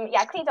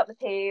I cleaned up the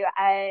poo.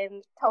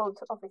 Told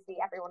obviously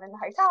everyone in the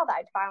hotel that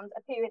I'd found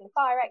a poo in the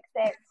fire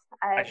exit.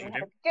 As you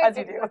do. As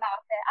you do.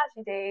 About it, as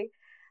you do.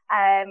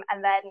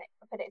 And then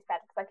put it to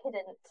bed because I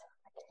couldn't,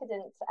 we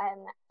didn't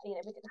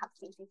have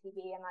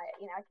CCTV and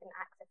I couldn't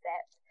access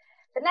it.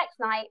 The next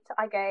night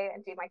I go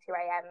and do my 2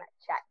 a.m.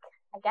 check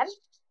again.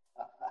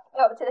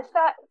 Go up to the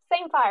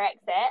same fire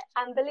exit,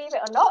 and believe it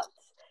or not,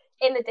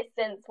 in the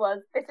distance was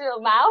this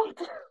little mound.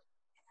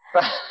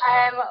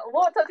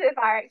 Walked up to the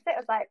fire exit, I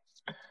was like,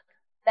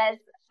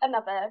 there's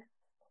another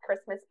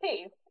Christmas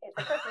poo. It's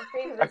a Christmas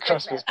poo. A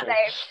Christmas poo.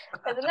 So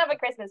there's another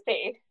Christmas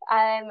poo.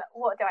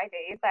 What do I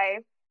do?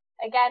 So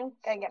again,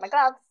 go and get my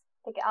gloves,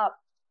 pick it up,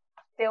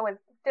 deal with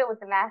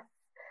the mess,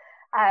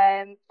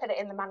 put it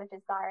in the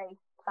manager's diary,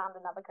 found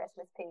another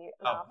Christmas poo.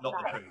 Oh, not the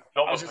poo.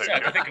 Not the poo.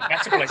 I think a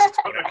better place to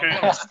put it.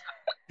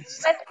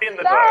 In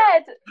the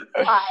diary.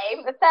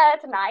 The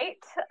third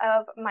night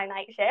of my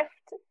night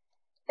shift,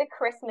 the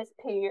Christmas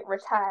poo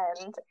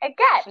returned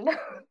again.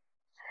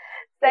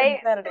 So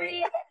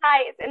 3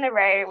 nights in a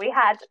row, we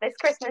had this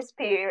Christmas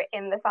poo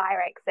in the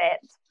fire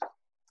exit.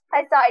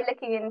 I started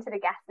looking into the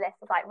guest list.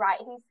 I was like, right,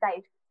 who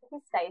stayed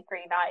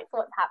 3 nights?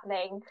 What's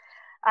happening?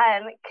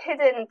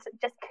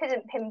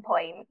 Couldn't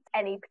pinpoint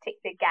any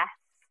particular guest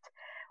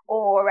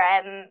or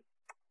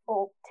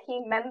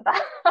team member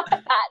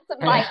that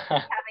might be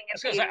having a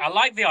poo. I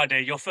like the idea.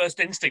 Your first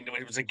instinct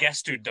that it was a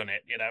guest who'd done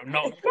it.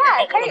 Not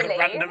totally. one of the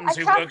randoms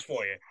who works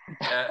for you.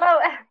 Well,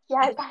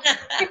 yeah,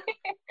 exactly.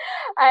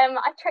 I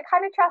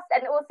kind of trust,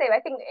 and also I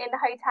think in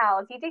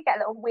hotels you do get a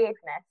little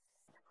weirdness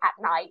at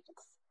night.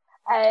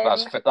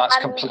 That's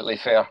completely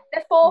fair.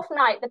 The fourth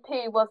night, the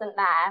poo wasn't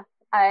there,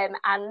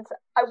 and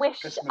I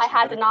wish I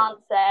had an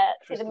answer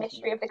to the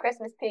mystery of the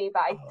Christmas poo,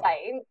 but I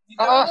don't.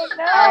 Oh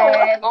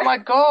no! Oh my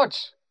God!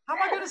 How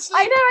am I going to sleep?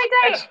 I know, I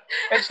don't.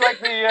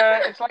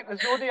 It's like the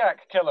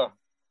Zodiac killer.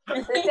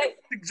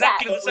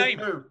 Exactly the same.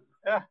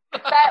 Yeah.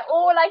 But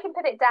all I can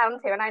put it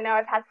down to, and I know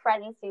I've had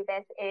friends do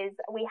this, is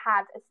we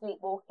had a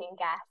sleepwalking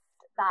guest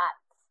that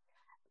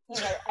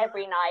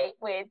every night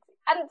would.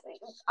 And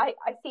I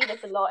see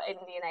this a lot in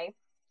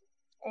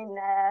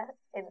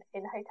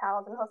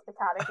hotels and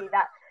hospitality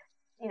that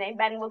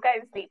men will go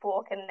and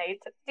sleepwalk and they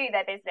do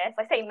their business.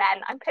 I say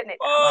men, I'm putting it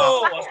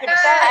down.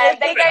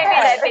 They go do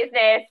their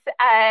business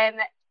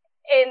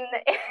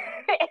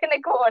in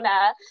a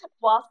corner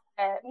whilst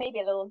maybe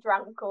a little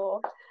drunk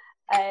or.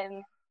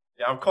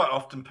 Yeah, I'm quite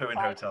often pooing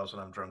hotels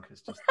when I'm drunk.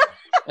 It's just.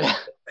 We had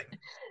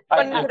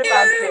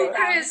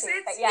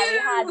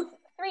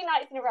 3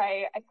 nights in a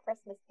row a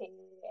Christmas poo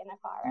in a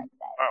fire exit.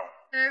 Wow.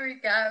 There we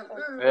go.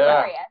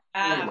 Yeah.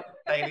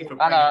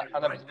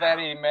 And a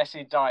very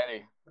messy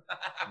diary.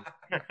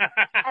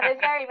 And a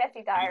very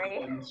messy diary.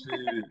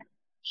 To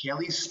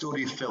Kelly's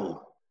story,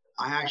 Phil,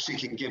 I actually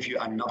can give you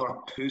another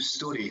poo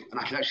story, and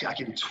I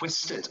can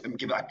twist it and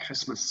give it a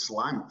Christmas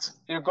slant.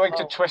 You're going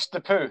to twist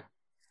the poo?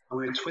 I'm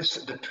going to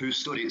twist the poo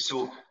story.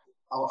 So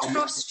I'll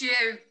Trust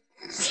you.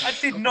 I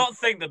did not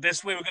think that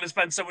we were going to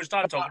spend so much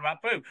time talking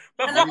about poo.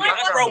 But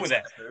let's roll with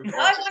it.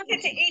 I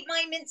wanted to eat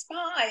my mince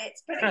pie.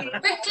 It's pretty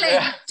quickly.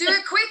 Do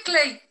it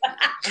quickly.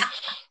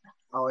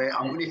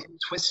 I'm going to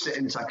twist it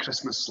into a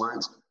Christmas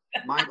slant.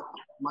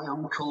 My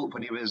uncle,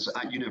 when he was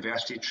at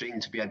university training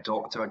to be a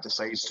doctor,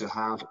 decides to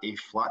have a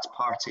flat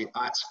party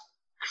at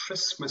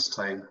Christmas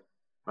time,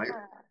 right?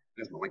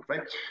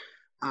 Right?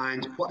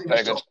 And what they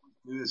would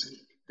do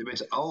is they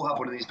would all have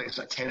one of these big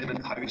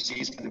tenement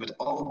houses, and they would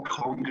all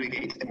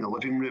congregate in the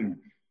living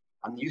room.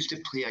 And they used to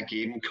play a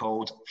game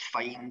called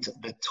Find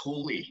the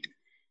Tolly.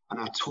 And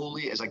a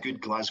tolly is a good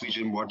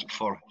Glaswegian word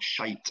for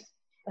shite.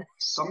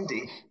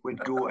 somebody would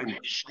go and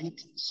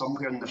shite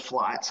somewhere in the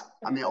flat,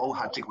 and they all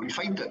had to go and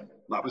find it.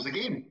 That was the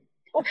game.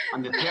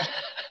 And the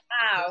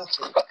Wow.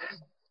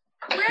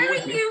 Where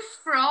are you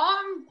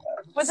from?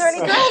 Was there any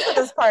girls at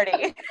this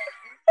party?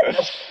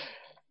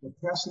 the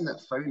person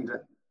that found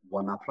it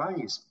won a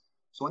prize.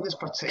 So on this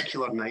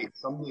particular night,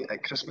 somebody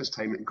at Christmas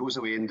time goes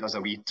away and does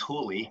a wee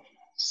tolly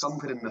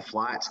somewhere in the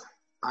flat,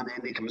 and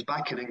then he comes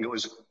back in and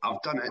goes,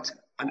 I've done it,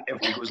 and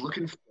everybody goes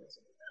looking for it,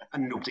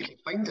 and nobody can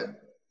find it.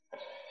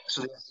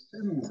 So they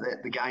assumed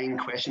that the guy in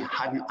question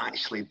hadn't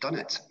actually done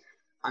it.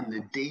 And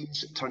the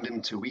days turned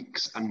into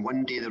weeks, and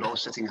one day they're all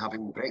sitting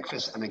having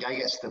breakfast, and the guy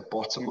gets to the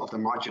bottom of the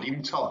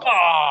margarine tub.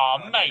 Oh,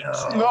 mate.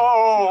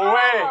 No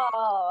way.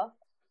 Oh.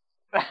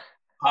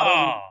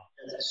 Oh.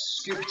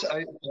 Scooped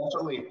out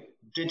perfectly,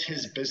 did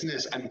his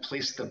business, and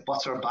placed the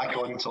butter back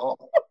on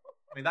top.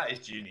 I mean, that is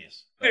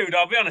genius. Dude,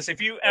 I'll be honest,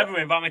 if you ever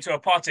invite me to a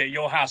party at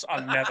your house,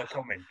 I'm never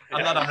coming.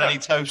 I'm not having any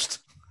toast.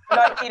 I'm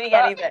not eating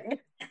anything.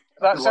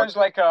 That sounds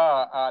like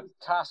a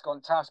task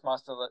on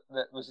Taskmaster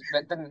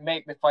that didn't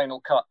make the final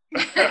cut.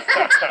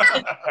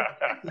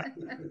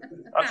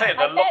 I'll tell you,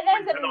 the I bet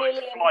lottery there's a tonight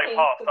million fly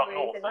past up careers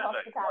north, in the don't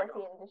they?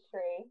 hospitality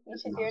industry. You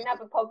should do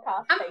another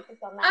podcast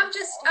focused on that.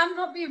 I'm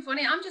not being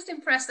funny. I'm just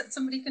impressed that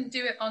somebody can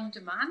do it on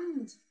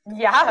demand.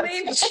 Yeah. I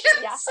mean, just,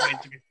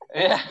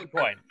 Yeah. Good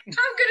point.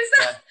 how good is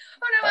that?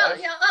 Oh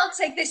no, I'll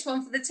take this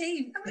one for the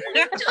team. I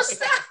mean, just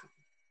that.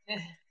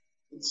 And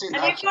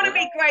you've got to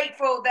be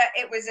grateful that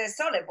it was a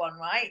solid one,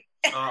 right?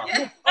 Oh,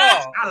 Mate.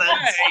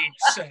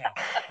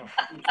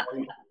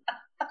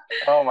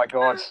 Oh my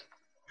God.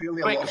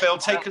 Quick, Phil,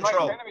 take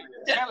control.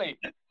 Kelly,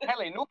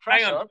 no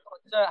pressure.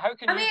 But, how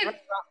can you bring that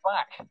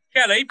back?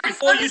 Kelly,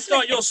 before you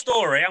start your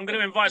story, I'm going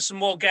to invite some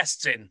more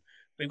guests in.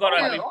 And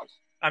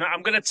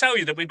I'm going to tell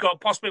you that we've got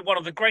possibly one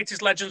of the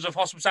greatest legends of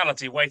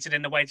hospitality waiting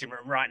in the waiting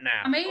room right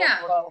now. I'm here.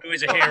 Who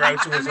is a hero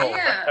to us all.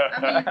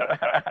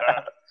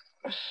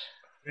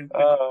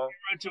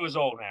 Hero to us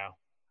all now.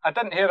 I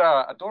didn't hear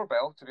a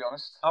doorbell, to be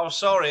honest. Oh,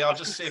 sorry. I'll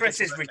just see Chris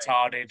is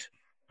retarded.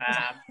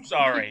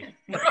 Sorry.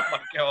 Oh my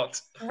God.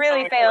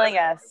 Really failing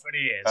us. But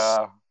he is.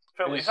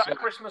 Phil, is that a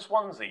Christmas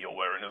onesie you're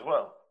wearing as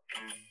well?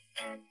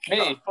 Me?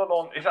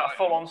 Is that a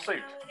full-on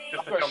suit?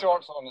 I've got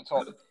shorts on the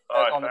top.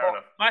 All right, fair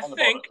enough. I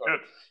think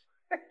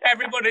Good.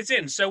 everybody's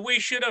in, so we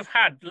should have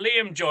had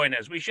Liam join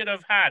us. We should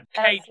have had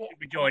Kate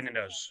be joining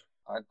us.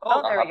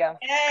 Oh, there we go.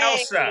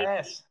 Elsa.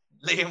 Yes.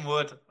 Liam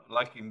Wood,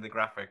 liking the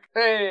graphic.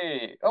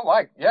 Hey! Oh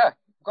my, yeah.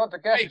 God, the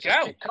guests There you just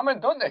go. keep coming,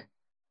 don't they?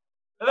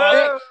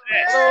 Hello.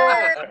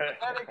 Hello!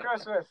 Merry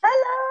Christmas!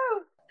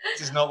 Hello.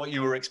 This is not what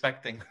you were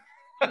expecting.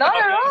 Not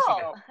at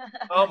all.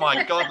 Oh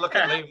my God, look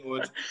at Liam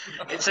Wood.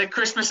 It's a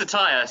Christmas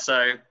attire,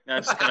 so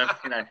I'm just gonna,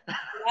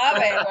 Love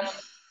it.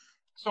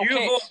 So, You've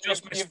all Kate,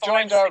 just missed you've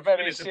joined 5 our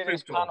very minutes of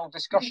serious football. panel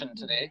discussion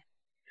today.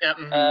 yeah.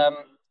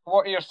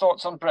 What are your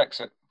thoughts on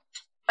Brexit?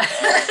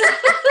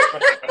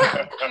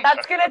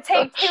 That's going to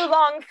take too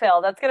long,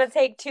 Phil. That's going to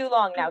take too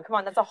long now. Come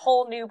on, that's a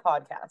whole new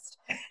podcast.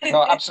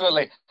 No,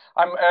 absolutely.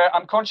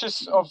 I'm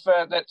conscious of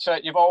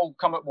that you've all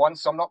come at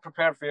once. I'm not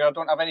prepared for you. I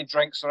don't have any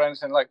drinks or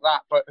anything like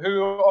that. But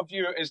who of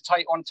you is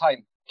tight on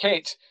time?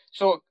 Kate.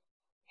 So,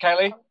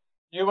 Kelly,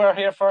 you were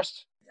here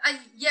first.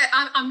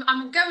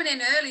 I'm going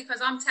in early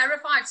because I'm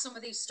terrified some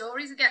of these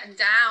stories are getting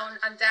down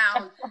and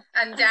down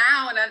and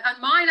down.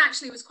 And mine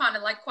actually was kind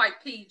of like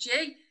quite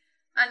PG.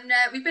 And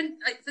we've been,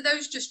 for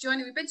those just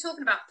joining, we've been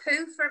talking about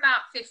poo for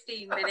about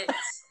 15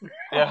 minutes.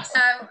 Yeah. So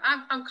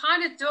I'm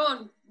kind of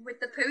done with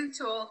the poo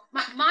talk.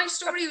 My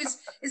story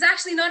is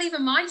actually not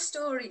even my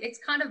story. It's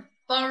kind of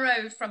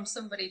borrowed from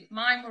somebody.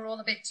 Mine were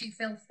all a bit too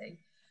filthy.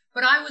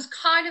 But I was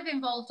kind of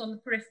involved on the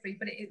periphery.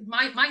 But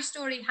my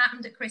story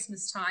happened at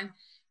Christmas time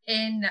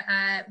in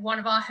one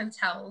of our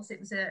hotels. It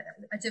was a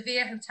De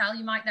Vere hotel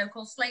you might know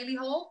called Slaley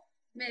Hall.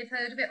 You may have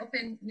heard of it up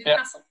in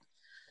Newcastle. Yeah.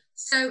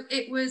 So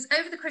it was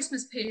over the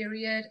Christmas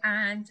period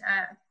and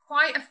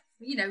quite a,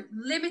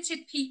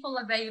 limited people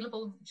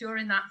available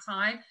during that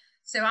time.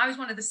 So I was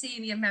one of the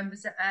senior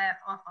members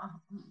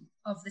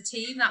of the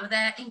team that were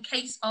there in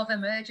case of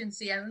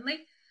emergency only.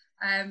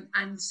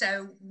 And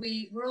so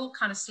we were all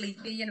kind of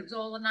sleepy and it was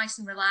all nice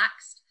and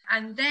relaxed.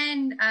 And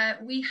then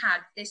we had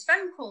this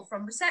phone call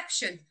from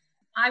reception.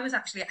 I was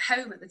actually at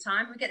home at the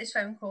time. We get this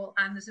phone call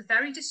and there's a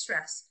very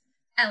distressed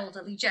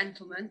elderly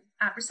gentleman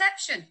at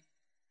reception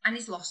and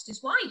he's lost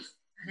his wife.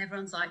 And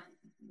everyone's like,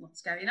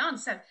 what's going on?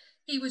 So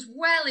he was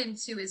well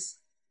into his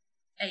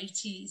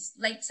 80s,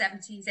 late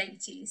 70s,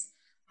 80s.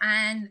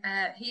 And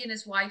he and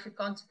his wife had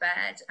gone to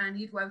bed and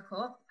he'd woke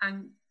up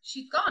and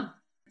she'd gone.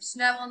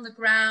 Snow on the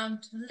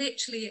ground,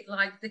 literally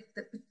like the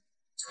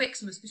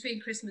Twixmas between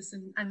Christmas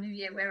and New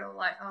Year. We're all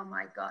like, oh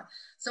my God.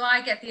 So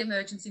I get the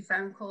emergency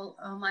phone call.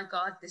 Oh my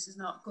God, this is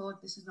not good.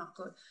 This is not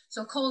good.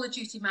 So I call the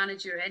duty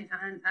manager in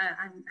and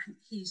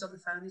he's on the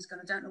phone. He's going,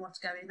 I don't know what's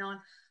going on.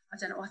 I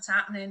don't know what's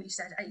happening. He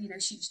said, you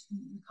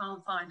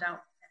can't find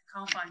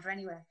her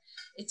anywhere.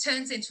 It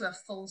turns into a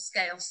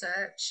full-scale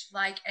search,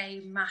 like a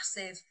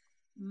massive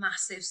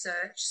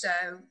search. So,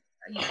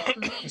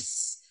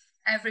 police,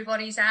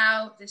 Everybody's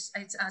out.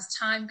 As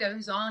time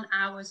goes on,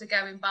 hours are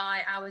going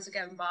by.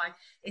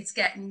 It's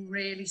getting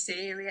really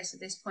serious. At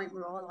this point,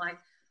 we're all like,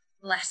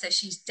 bless her,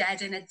 she's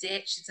dead in a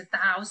ditch. It's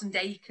 1,000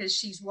 acres.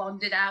 She's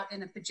wandered out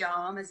in her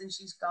pajamas and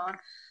she's gone.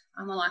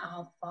 And we're like,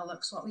 oh,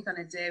 bollocks, what are we going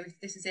to do?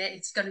 This is it.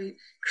 It's going to be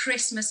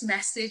Christmas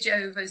message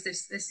over.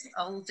 This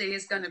oldie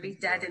is going to be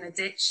dead in a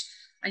ditch.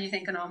 And you're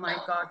thinking, oh, my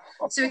God.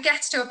 So it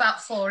gets to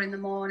about 4 a.m.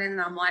 and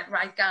I'm like,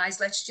 right, guys,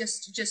 let's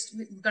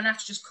we're going to have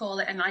to just call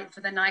it a night for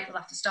the night. We'll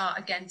have to start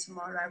again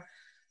tomorrow.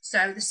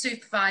 So the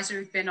supervisor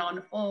who'd been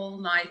on all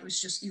night he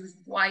was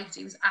white,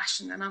 he was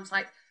ashen. And I was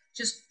like,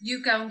 just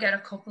you go and get a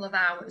couple of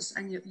hours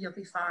and you'll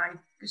be fine.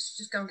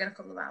 Just go and get a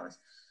couple of hours.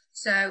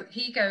 So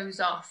he goes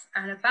off,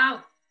 and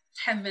about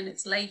 10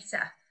 minutes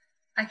later,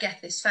 I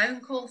get this phone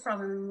call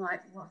from him. I'm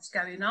like, what's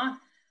going on?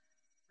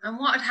 And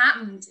what had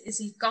happened is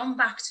he'd gone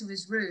back to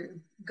his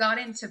room, got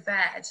into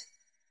bed,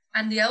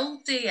 and the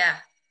old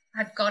dear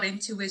had got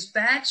into his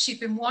bed. She'd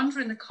been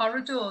wandering the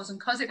corridors, and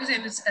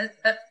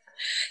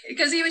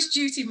because he was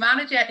duty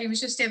manager, he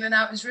was just in and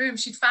out his room.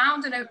 She'd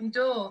found an open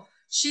door.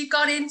 She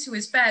got into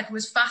his bed,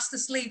 was fast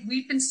asleep.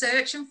 We'd been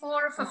searching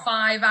for her for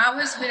 5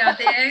 hours. We had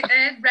the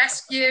air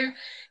rescue.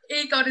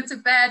 He got into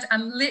bed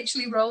and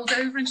literally rolled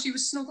over, and she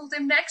was snuggled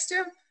in next to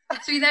him.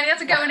 So then he had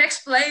to go and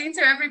explain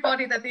to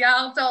everybody that the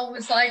owl doll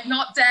was like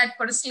not dead,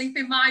 but asleep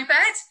in my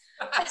bed.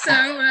 So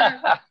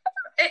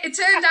it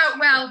turned out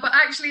well, but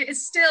actually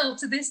it's still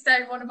to this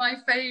day one of my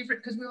favorite,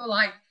 because we were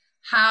like,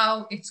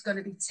 how it's going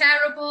to be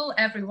terrible.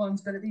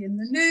 Everyone's going to be in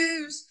the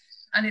news.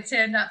 And it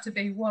turned out to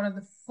be one of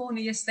the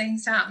funniest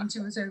things to happen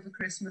to us over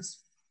Christmas.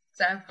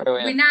 So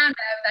Brilliant. We now know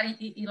that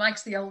he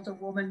likes the older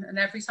woman, and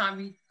every time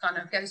he kind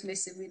of goes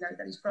missing, we know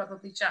that he's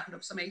probably chatting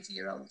up some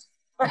 80-year-old.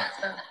 So,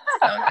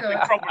 we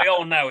probably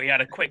all know he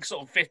had a quick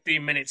sort of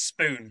 15-minute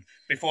spoon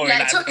before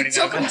it took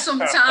him some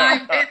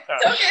time.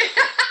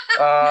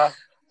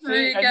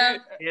 There you go.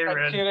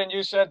 Kieran,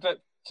 you said that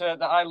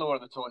I lower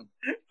the tone.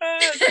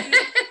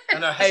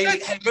 No, Hayley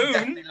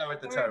definitely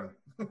lowered the tone.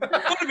 It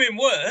could have been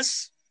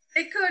worse.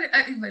 It could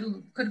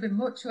have been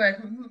much worse.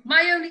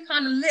 My only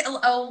kind of little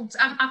old,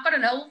 I've got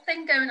an old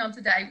thing going on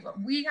today.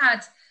 We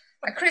had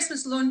a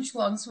Christmas lunch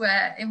once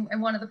where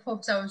in one of the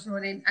pubs I was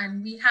running,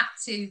 and we had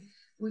to,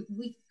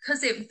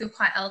 because they were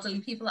quite elderly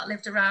people that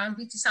lived around,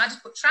 we decided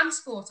to put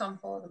transport on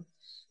for them.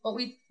 But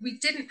we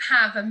didn't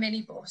have a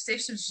minibus.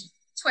 This was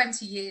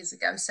 20 years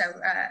ago, so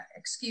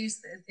excuse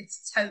that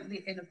it's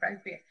totally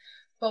inappropriate.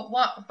 But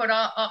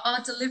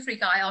our delivery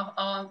guy,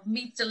 our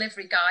meat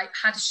delivery guy,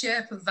 had a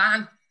Sherpa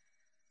van.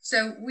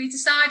 So we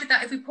decided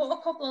that if we put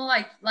a couple of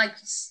like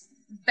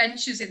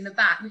benches in the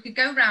back, we could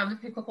go round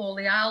and pick up all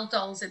the owl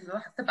dolls in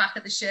the back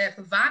of the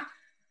Sherpa van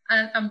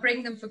and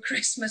bring them for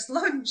Christmas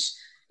lunch.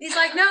 He's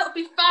like, no, it'll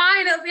be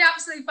fine. It'll be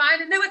absolutely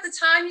fine. And no, at the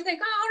time you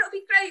think, oh, it'll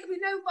be great. It'll be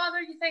no bother.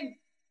 You think,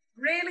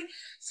 really?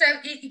 So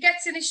he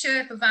gets in his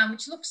Sherpa van,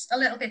 which looks a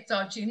little bit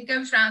dodgy, and he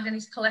goes round and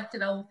he's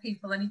collected old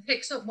people, and he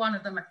picks up one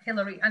of them,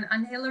 Hillary,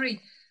 and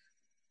Hillary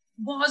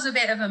was a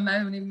bit of a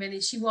moaning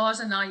minnie. She was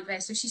a nightmare.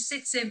 So he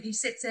sits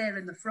there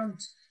in the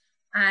front,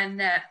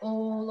 and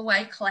all the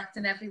way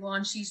collecting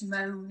everyone. She's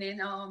moaning,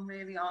 oh, I'm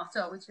really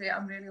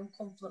I'm really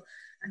uncomfortable.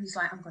 And he's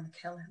like, I'm going to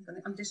kill her.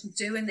 I'm just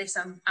doing this.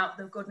 I'm out of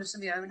the goodness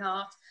of my own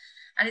heart.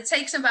 And it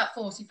takes him about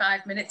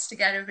 45 minutes to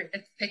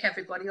pick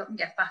everybody up and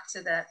get back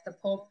to the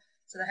pub,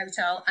 to the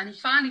hotel. And he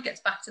finally gets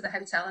back to the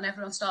hotel, and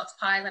everyone starts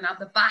piling out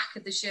the back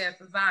of the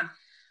Sherpa van.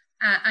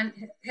 And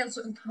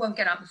Hilton won't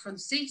get out the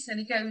front seat, and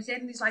he goes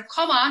in and he's like,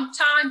 come on,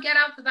 time, get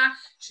out the van.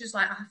 She's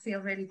like, I feel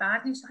really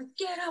bad. And he's like,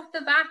 get out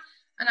the van.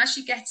 And as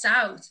she gets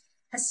out,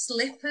 her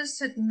slippers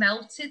had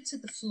melted to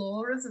the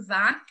floor of the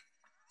van.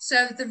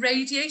 So the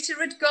radiator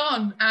had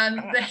gone and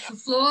the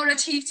floor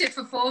had heated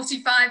for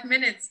 45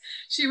 minutes.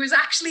 She was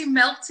actually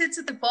melted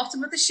to the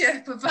bottom of the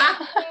Sherpa van.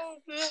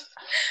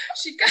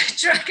 She got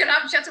dragged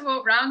out. She had to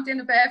walk around in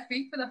her bare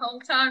feet for the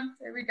whole time.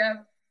 There we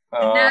go.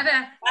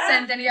 Never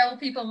send any old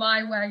people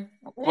my way.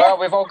 Well,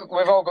 we've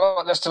all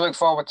got this to look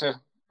forward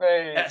to.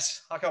 Hey.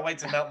 Yes, I can't wait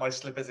to melt my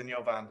slippers in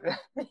your van. There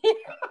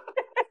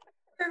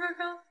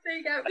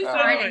you go. Be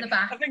fine in the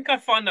back. I think I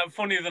find that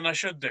funnier than I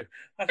should do.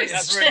 I think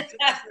that's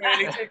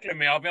really tickling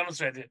me. I'll be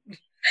honest with you.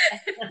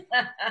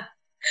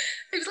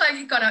 It was like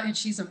he got out and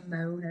she's a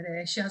moaner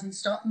there. She hasn't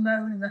stopped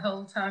moaning the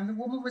whole time. The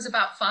woman was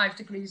about 5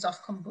 degrees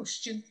off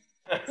combustion.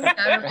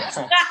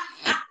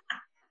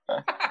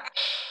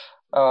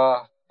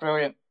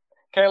 Brilliant.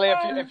 Kelly,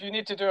 if you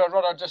need to do a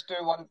runner, just do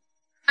one.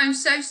 I'm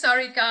so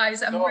sorry,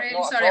 guys. I'm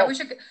really sorry. I wish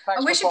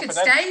I could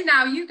stay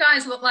now. You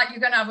guys look like you're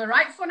going to have a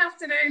right fun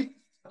afternoon.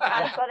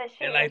 I've got to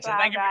shoot you later.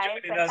 Thank you for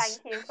joining us.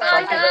 Thank you.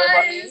 Bye,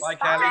 guys. Bye,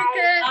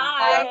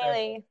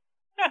 Kelly.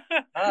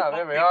 Bye.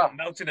 There we are.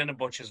 Melted in a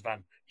butcher's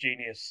van.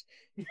 Genius.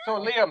 So,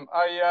 Liam,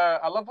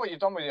 I love what you've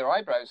done with your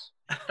eyebrows.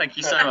 Thank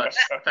you so much.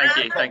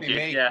 Thank you.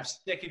 Yeah. I'm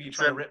sick of you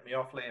trying to rip me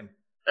off, Liam.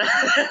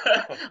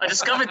 I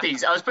discovered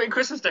these. I was putting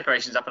Christmas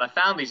decorations up and I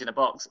found these in a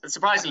box. And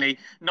surprisingly,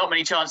 not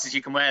many chances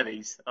you can wear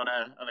these on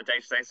a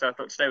day-to-day. So I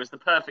thought today was the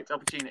perfect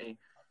opportunity.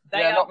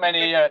 Not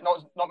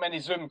many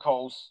Zoom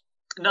calls.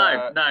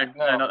 No, not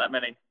that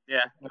many.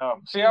 Yeah. No.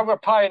 See, we're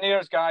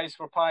pioneers, guys.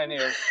 We're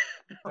pioneers.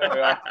 There we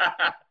are.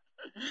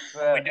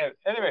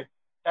 Anyway,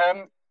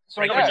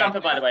 so my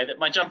jumper, by the way,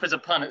 my jumper's a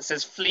pun. It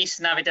says Fleece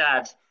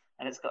Navidad,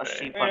 and it's got a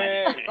sheep on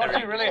it. Don't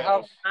you really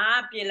have?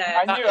 Fabulous.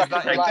 I knew I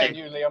could rely on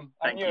you, Liam.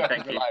 I knew I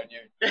could rely on you.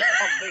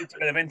 A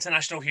bit of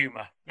international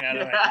humour.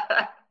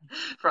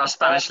 For our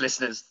Spanish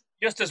listeners.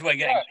 Just as we're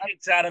getting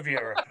kicked out of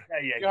Europe.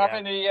 Do you have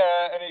any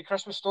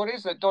Christmas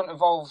stories that don't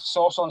involve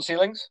sauce on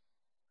ceilings?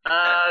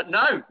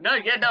 No.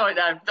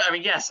 I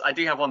mean, yes, I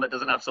do have one that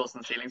doesn't have sauce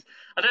on ceilings.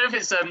 I don't know if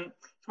it's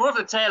more of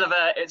the tale of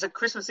it's a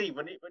Christmas Eve.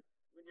 When you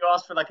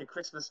ask for like a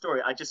Christmas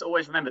story, I just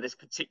always remember this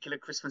particular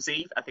Christmas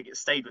Eve. I think it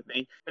stayed with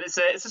me. But it's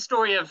a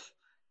story of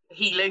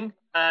healing.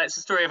 It's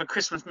a story of a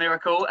Christmas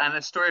miracle and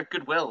a story of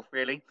goodwill,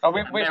 really. Oh,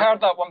 we've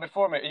heard that one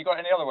before, mate. You got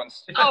any other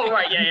ones? Oh,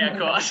 right, yeah,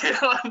 cool.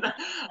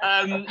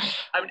 I mean,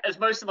 as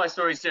most of my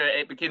stories do,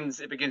 it begins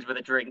with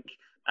a drink.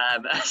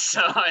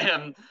 So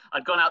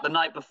I'd gone out the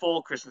night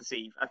before Christmas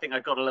Eve. I think I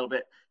got a little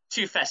bit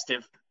too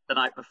festive the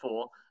night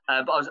before.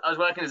 But I was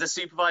working as a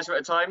supervisor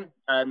at a time,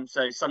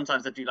 so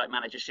sometimes I'd do like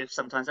manager shifts,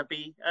 sometimes I'd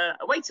be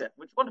a waiter,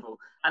 which is wonderful.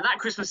 And that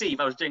Christmas Eve,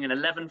 I was doing an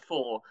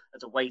 11-4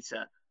 as a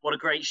waiter. What a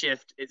great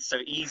shift! It's so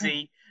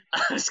easy.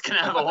 I was going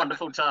to have a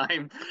wonderful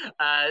time.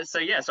 So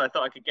I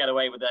thought I could get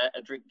away with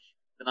a drink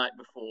the night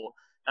before.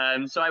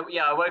 So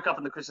I woke up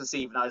on the Christmas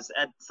Eve and I was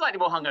slightly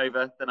more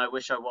hungover than I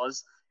wish I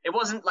was. It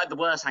wasn't like the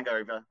worst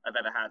hangover I've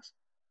ever had,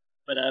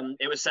 but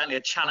it was certainly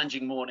a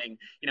challenging morning.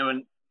 You know,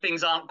 when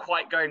things aren't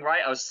quite going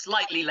right, I was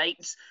slightly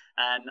late,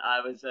 and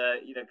I was,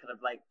 kind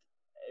of like,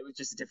 it was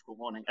just a difficult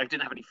morning. I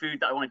didn't have any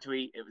food that I wanted to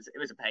eat. It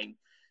was a pain.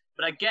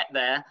 But I get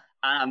there,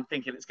 and I'm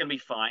thinking it's going to be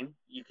fine.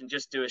 You can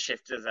just do a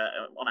shift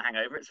on a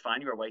hangover. It's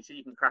fine. You're a waiter.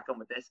 You can crack on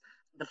with this.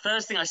 The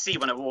first thing I see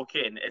when I walk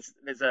in is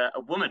there's a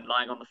woman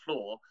lying on the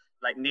floor,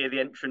 like near the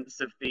entrance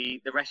of the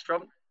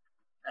restaurant.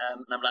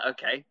 And I'm like,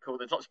 okay, cool.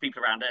 There's lots of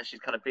people around her. She's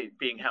kind of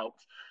being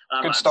helped.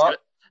 Good start.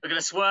 We're going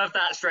to swerve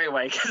that straight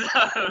away because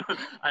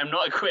I'm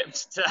not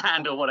equipped to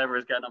handle whatever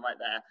is going on right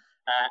there.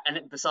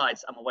 And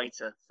besides, I'm a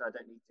waiter, so I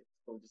don't need to.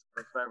 We'll just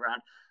swerve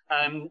around.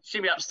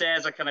 Shoot me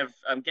upstairs.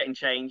 I'm getting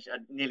changed. I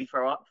nearly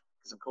throw up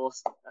because, of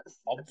course, that's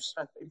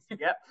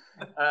yep.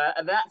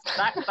 And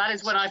that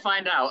is when I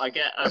find out. I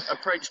get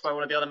approached by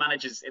one of the other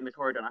managers in the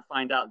corridor, and I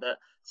find out that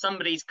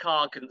somebody's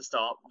car couldn't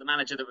start. The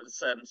manager that was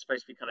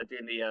supposed to be kind of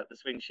doing the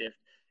swing shift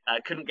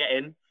couldn't get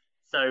in.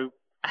 So,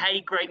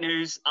 hey, great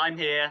news! I'm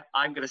here.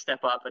 I'm going to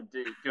step up and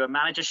do a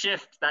manager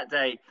shift that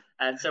day.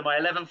 And so my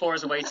 11-4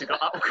 as a waiter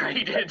got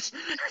upgraded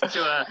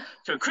to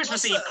a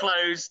Christmas Eve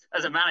close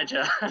as a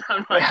manager.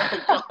 I'm like,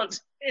 oh God.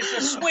 It's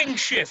a swing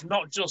shift,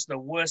 not just the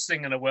worst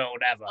thing in the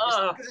world ever.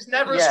 Because it's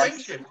never a swing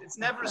shift. It's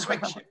never a swing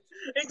shift.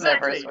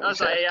 Exactly. I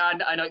was like, yeah,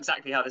 I know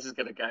exactly how this is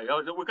going to go.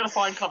 We're going to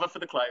find cover for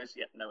the close.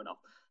 Yeah, no, we're not.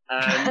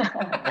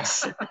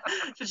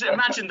 Just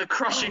imagine the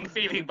crushing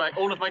feeling, like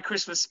all of my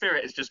Christmas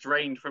spirit is just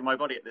drained from my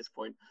body at this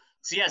point.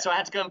 So yeah, so I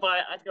had to go and buy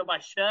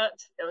a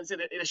shirt. It was in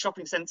a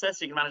shopping centre,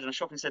 so you can imagine a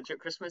shopping centre at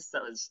Christmas.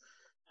 That was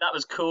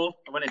cool.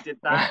 And when I did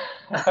that,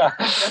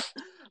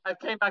 I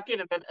came back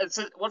in, and then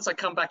so once I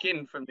come back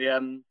in from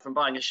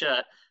buying a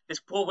shirt, this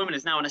poor woman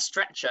is now on a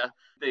stretcher.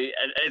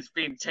 It's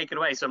been taken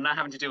away, so I'm now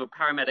having to deal with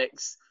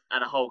paramedics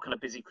and a whole kind of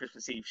busy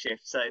Christmas Eve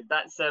shift. So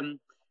that's that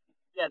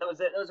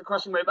was a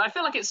crushing moment. But I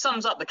feel like it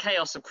sums up the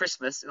chaos of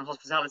Christmas in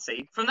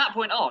hospitality. From that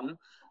point on,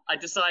 I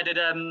decided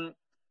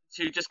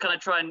to just kind of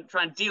try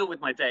and deal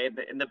with my day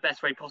in the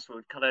best way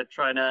possible. Kind of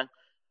try and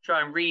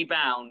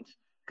rebound,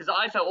 because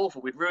I felt awful.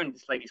 We'd ruined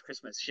this lady's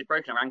Christmas. She'd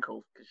broken her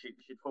ankle because she'd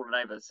fallen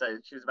over, so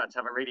she was about to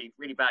have a really,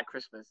 really bad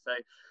Christmas. So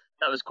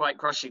that was quite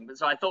crushing. But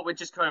so I thought we'd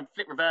just try and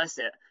reverse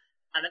it.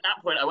 And at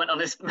that point, I went on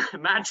this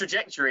mad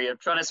trajectory of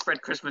trying to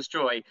spread Christmas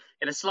joy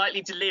in a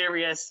slightly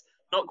delirious,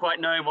 not quite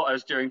knowing what I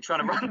was doing, trying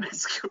to run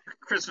this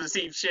Christmas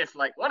Eve shift.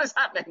 Like, what is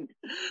happening?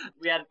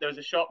 There was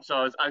a shop,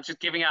 so I was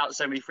just giving out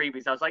so many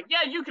freebies. I was like,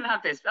 yeah, you can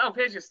have this. Oh,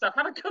 here's your stuff.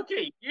 Have a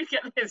cookie. You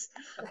get this.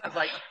 I was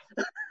like,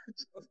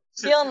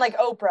 feeling like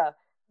Oprah.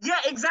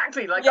 Yeah,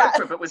 exactly, like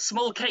Oprah, but with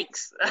small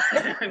cakes.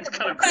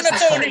 Panettone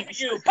for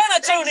you.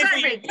 Panettone for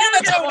you.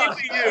 Panettone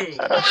for you. Put in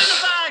the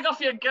bag. Off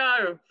you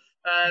go.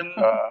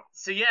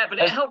 So yeah, but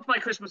it helped my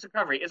Christmas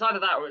recovery. It's either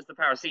that or it's the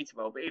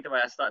paracetamol, but either way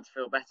I started to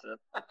feel better.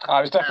 It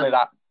was definitely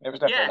that. It was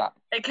definitely that.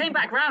 It came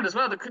back round as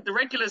well. The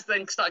regulars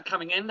then started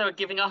coming in. They were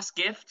giving us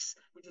gifts,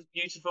 which was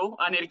beautiful.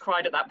 I nearly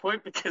cried at that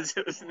point because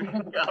it was in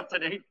the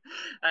afternoon.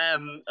 I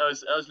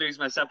was losing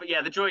myself. But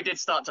yeah, the joy did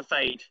start to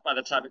fade by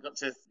the time it got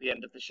to the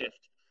end of the shift.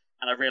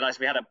 And I realised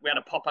we had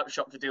a pop-up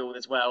shop to deal with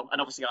as well.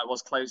 And obviously I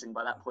was closing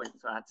by that point,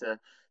 so I had to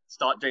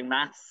start doing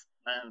maths.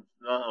 That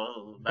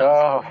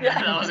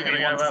wasn't going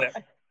to go well.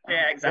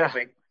 Yeah,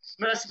 exactly.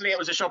 Mercifully, it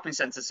was a shopping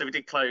centre, so we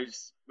did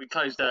close. We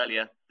closed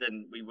earlier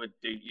than we would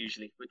do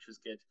usually, which was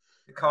good.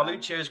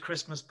 Carluccio's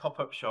Christmas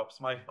pop-up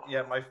shops, my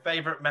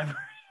favourite memory.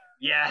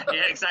 Yeah,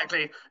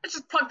 exactly. Let's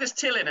just plug this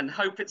till in and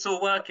hope it's all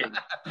working.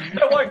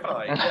 No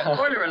Wi-Fi. Yeah.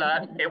 Spoiler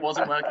alert, it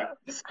wasn't working.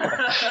 I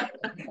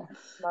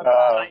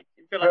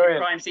feel like a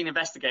crime scene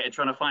investigator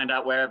trying to find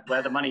out where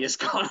the money has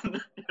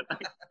gone.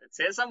 It's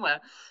here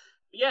somewhere.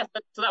 Yeah,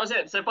 so that was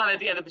it. So by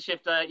the end of the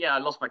shift, I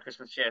lost my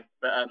Christmas shift,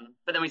 but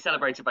then we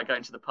celebrated by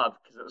going to the pub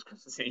because it was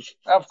Christmas Eve.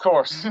 Of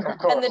course, of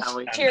course. And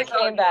the cheer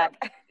came back.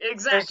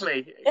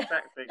 Exactly.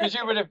 Because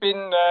you would have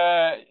been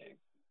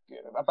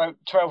about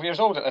 12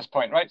 years old at this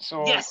point, right?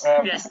 So yes.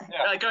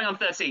 Yeah. Going on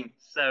 13.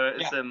 So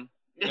it's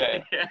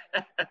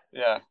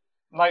yeah.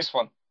 Nice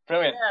one.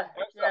 Brilliant.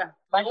 Yeah.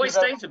 Thank Always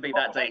you stayed to be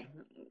that day.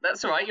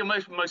 That's all right. You're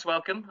most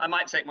welcome. I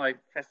might take my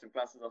festive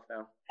glasses off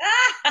now.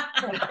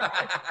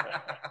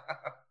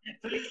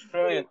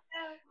 Brilliant.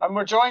 And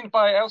we're joined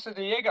by Elsa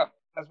de Jager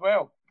as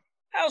well.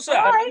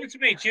 Elsa, good to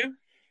meet you.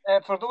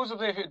 For those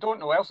of you who don't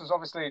know, Elsa's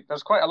obviously,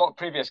 there's quite a lot of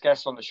previous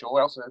guests on the show,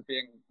 Elsa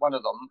being one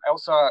of them.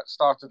 Elsa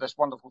started this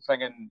wonderful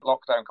thing in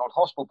lockdown called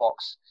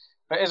Hospitalbox,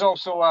 but is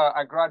also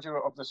a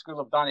graduate of the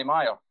School of Danny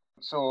Meyer.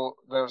 So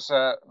there's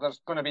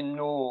going to be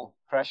no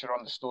pressure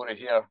on the story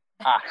here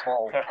at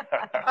all.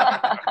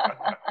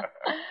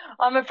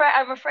 I'm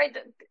afraid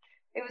that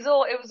it was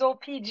all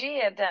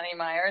PG at Danny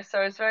Meyer,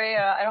 so it's very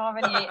I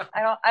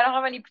don't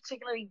have any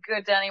particularly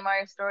good Danny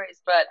Meyer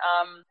stories, but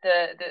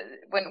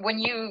when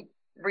you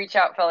reach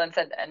out, Phil, and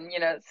said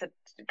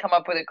come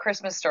up with a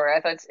Christmas story,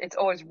 I thought it's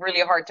always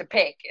really hard to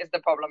pick is the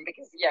problem,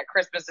 because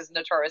Christmas is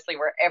notoriously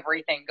where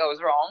everything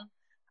goes wrong.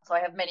 So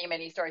I have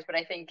many stories, but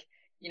I think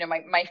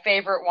my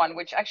favorite one,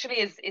 which actually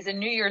is a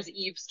New Year's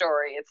Eve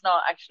story. It's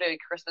not actually a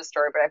Christmas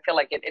story, but I feel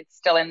like it's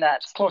still in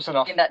that close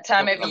enough in that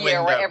time of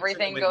year where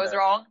everything goes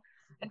wrong.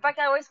 In fact,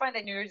 I always find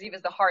that New Year's Eve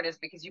is the hardest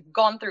because you've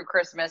gone through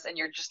Christmas and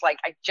you're just like,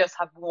 I just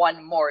have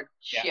one more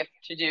shift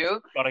to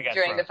do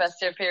during the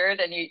festive period,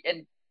 and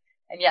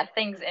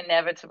things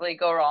inevitably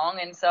go wrong.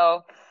 And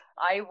so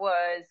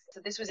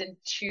this was in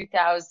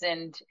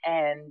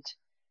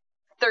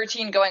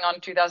 2013 going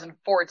on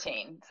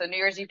 2014. So New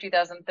Year's Eve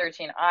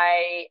 2013,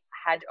 I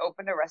had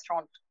opened a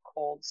restaurant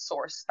called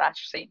Source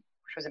Battersea,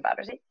 which was in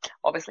Battersea,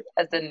 obviously,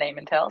 as the name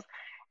entails.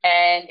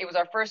 And it was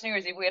our first New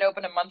Year's Eve. We had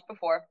opened a month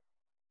before.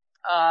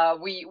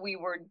 We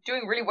were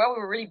doing really well.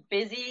 We were really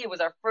busy. It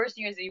was our first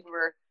New Year's Eve. We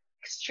were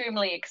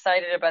extremely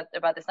excited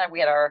about this night. We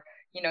had our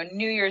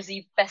New Year's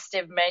Eve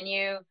festive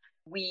menu.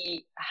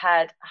 We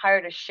had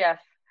hired a chef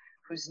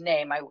whose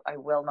name I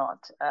will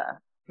not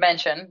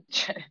mention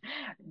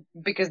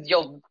because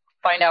you'll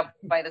find out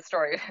by the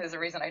story. There's a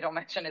reason I don't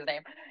mention his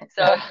name.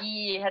 So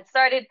he had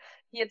started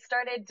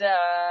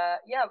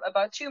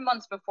about 2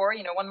 months before,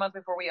 1 month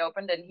before we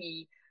opened, and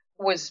he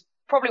was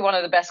probably one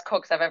of the best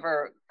cooks I've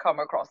ever come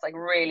across, like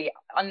really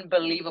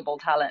unbelievable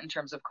talent in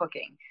terms of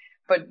cooking.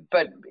 But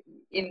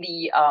in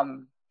the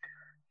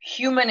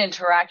human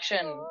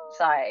interaction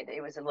side,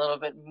 it was a little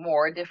bit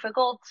more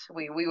difficult.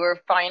 We were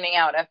finding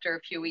out after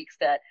a few weeks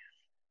that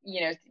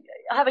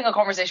having a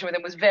conversation with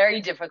him was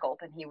very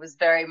difficult, and he was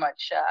very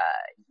much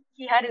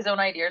he had his own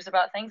ideas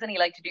about things, and he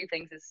liked to do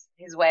things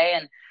his way.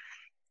 And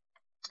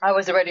I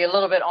was already a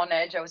little bit on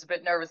edge. I was a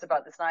bit nervous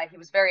about this night. He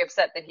was very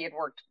upset that he had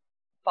worked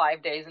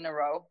 5 days in a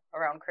row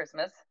around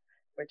Christmas,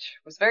 which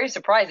was very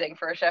surprising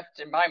for a chef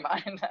in my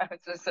mind. I was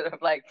just sort of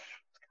like,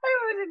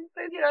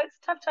 it's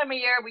a tough time of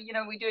year.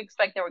 We do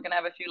expect that we're going to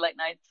have a few late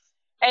nights.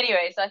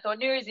 Anyways, I thought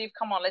New Year's Eve,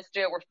 come on, let's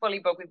do it. We're fully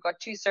booked. We've got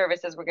 2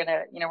 services. We're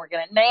gonna nail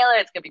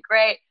it. It's gonna be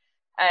great.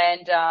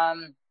 And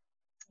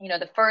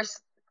the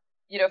first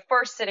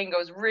sitting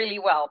goes really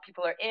well.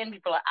 People are in,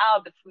 people are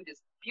out. The food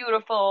is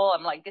beautiful.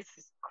 I'm like, this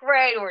is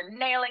great. We're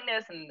nailing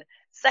this. And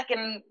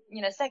second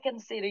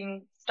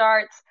seating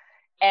starts.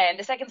 And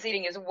the second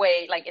seating is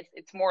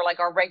it's more like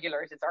our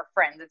regulars. It's our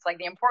friends. It's like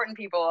the important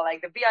people,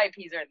 like the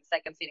VIPs are in the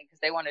second seating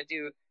because they want to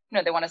do,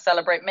 they want to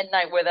celebrate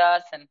midnight with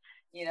us. And,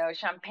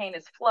 champagne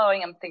is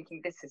flowing. I'm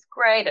thinking this is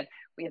great. And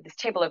we have this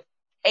table of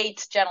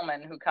 8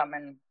 gentlemen who come,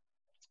 and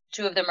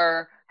 2 of them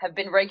have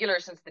been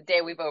regulars since the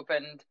day we've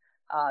opened.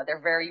 They're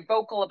very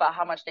vocal about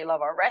how much they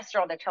love our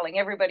restaurant. They're telling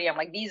everybody, I'm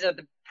like, these are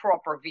the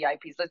proper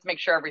VIPs. Let's make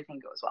sure everything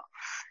goes well.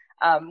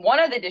 One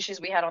of the dishes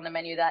we had on the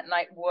menu that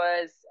night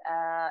was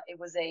it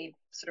was a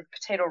sort of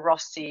potato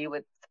rosti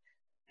with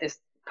this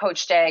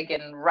poached egg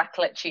and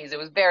raclette cheese. It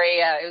was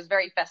very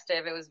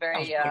festive. It was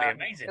very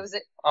amazing. It was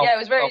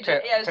very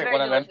delicious.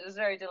 It was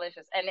very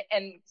delicious.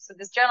 And so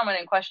this gentleman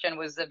in question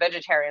was a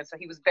vegetarian, so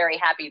he was very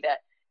happy that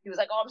he was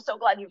like, oh, I'm so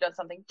glad you've done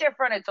something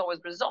different. It's always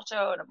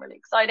risotto, and I'm really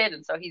excited.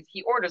 And so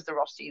he orders the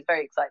rosti. He's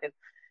very excited,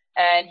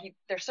 and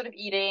they're sort of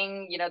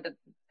eating.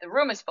 The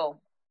room is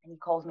full, and he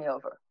calls me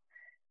over.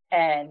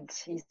 And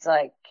he's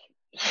like,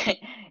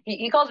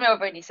 he calls me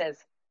over and he says,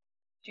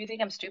 do you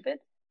think I'm stupid?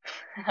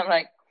 I'm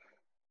like,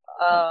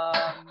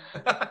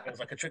 it was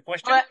like a trick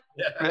question.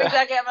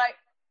 Exactly. I'm like,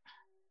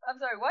 I'm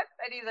sorry, what?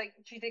 And he's like,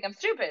 do you think I'm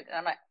stupid? And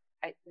I'm like,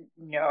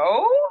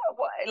 no.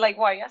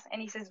 Why? Yes. And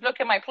he says,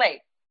 look at my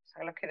plate.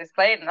 So I look at his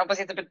plate, and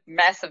obviously it's a bit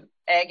mess of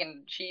egg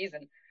and cheese.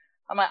 And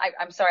I'm like,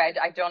 I'm sorry,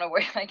 I don't know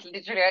what,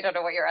 literally, I don't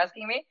know what you're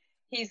asking me.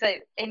 He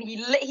said, and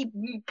he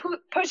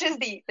pushes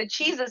the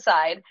cheese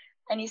aside.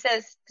 And he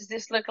says, does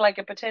this look like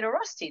a potato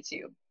rosti to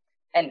you?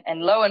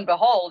 And lo and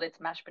behold, it's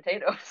mashed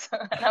potatoes.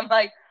 And I'm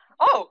like,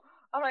 I'm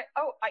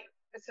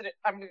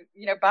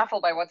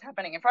baffled by what's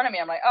happening in front of me.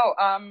 I'm like,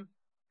 I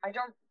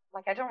don't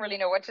like, I don't really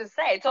know what to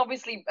say. It's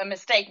obviously a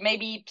mistake.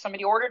 Maybe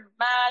somebody ordered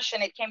mash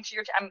and it came to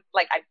your, I'm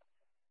like,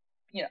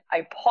 I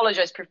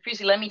apologize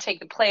profusely. Let me take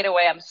the plate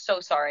away. I'm so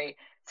sorry.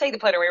 Take the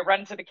plate away,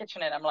 run to the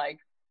kitchen, and I'm like,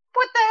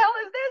 what the hell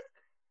is this?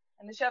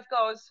 And the chef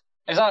goes,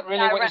 is that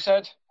really what you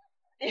said?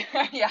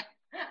 Yeah.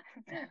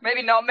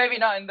 Maybe not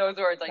in those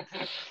words, like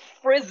sort of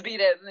frisbeed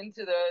it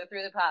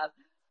through the path.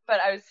 But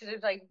I was sort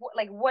of like,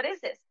 what is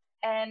this?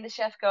 And the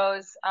chef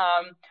goes,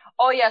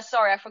 oh yeah,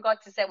 sorry, I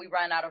forgot to say we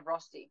ran out of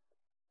Rosti.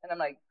 And I'm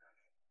like,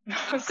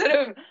 I'm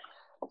sorry.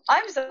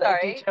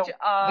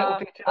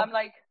 I'm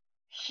like,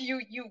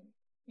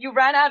 you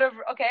ran out of,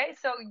 okay,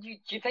 so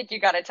you think you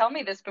got to tell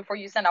me this before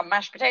you send out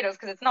mashed potatoes,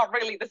 because it's not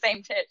really the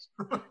same dish.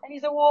 And he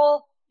said,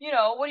 well,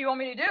 what do you want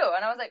me to do?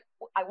 And I was like,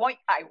 I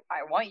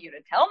want you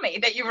to tell me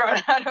that you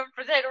run out of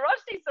potato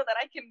rosti so that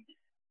I can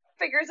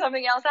figure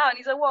something else out. And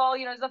he said, well,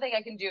 there's nothing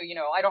I can do.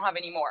 I don't have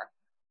any more.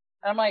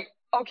 And I'm like,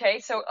 okay,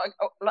 so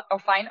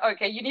fine.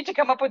 Okay, you need to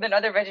come up with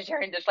another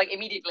vegetarian dish, like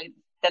immediately.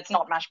 That's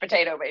not mashed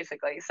potato,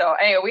 basically. So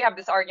anyway, we have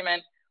this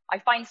argument. I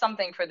find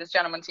something for this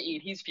gentleman to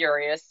eat. He's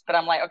furious, but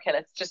I'm like, okay,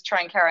 let's just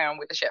try and carry on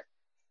with the shift.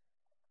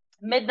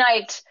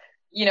 Midnight,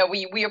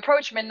 we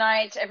approach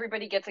midnight.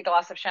 Everybody gets a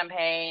glass of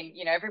champagne.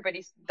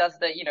 Everybody does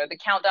the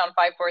countdown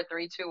 5, 4,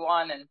 3, 2,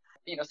 1, and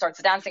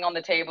starts dancing on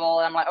the table.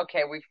 And I'm like,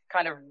 okay, we've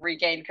kind of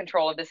regained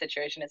control of the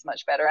situation. It's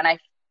much better. And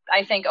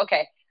I think,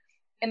 okay,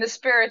 in the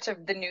spirit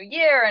of the new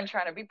year and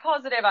trying to be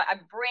positive, I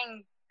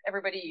bring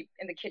everybody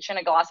in the kitchen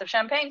a glass of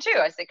champagne too.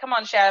 I say, come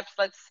on, chefs,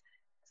 it's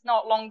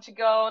not long to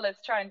go. Let's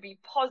try and be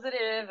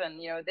positive.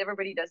 And,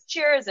 everybody does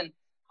cheers. And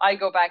I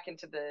go back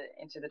into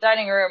the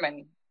dining room,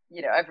 and,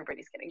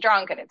 everybody's getting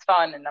drunk and it's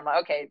fun. And I'm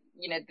like, okay,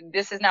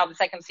 this is now the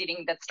second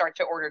seating that start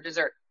to order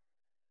dessert.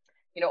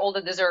 All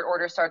the dessert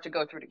orders start to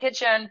go through the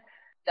kitchen.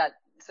 That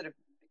sort of,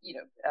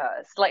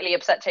 slightly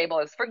upset table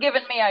has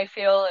forgiven me, I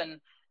feel, and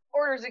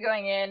orders are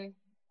going in,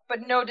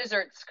 but no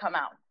desserts come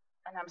out.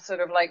 And I'm sort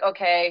of like,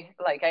 okay,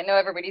 like, I know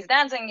everybody's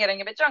dancing,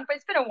 getting a bit drunk, but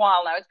it's been a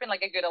while now. It's been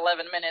like a good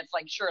 11 minutes.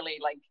 Like, surely,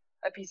 like,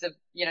 a piece of,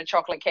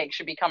 chocolate cake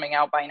should be coming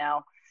out by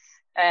now.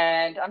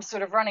 And I'm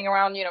sort of running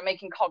around,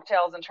 making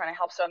cocktails and trying to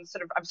help. So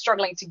I'm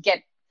struggling to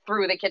get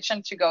through the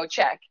kitchen to go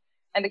check.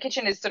 And the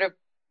kitchen is sort of,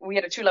 we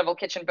had a 2-level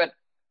kitchen, but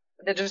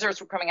the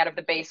desserts were coming out of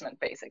the basement,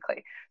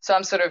 basically. So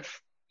I'm sort of,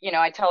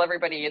 I tell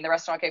everybody in the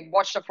restaurant, okay,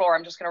 watch the floor.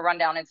 I'm just going to run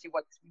down and see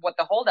what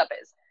the holdup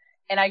is.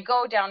 And I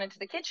go down into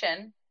the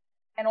kitchen,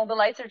 and all the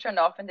lights are turned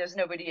off, and there's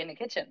nobody in the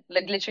kitchen.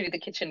 Like, literally, the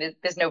kitchen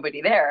there's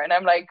nobody there. And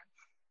I'm like,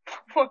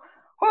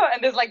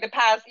 and there's like the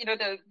pass,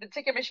 the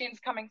ticket machine's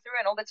coming through,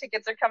 and all the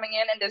tickets are coming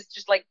in, and there's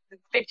just like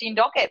 15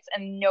 dockets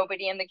and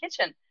nobody in the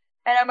kitchen.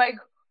 And I'm like,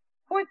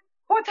 what's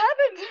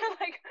happened?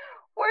 Like,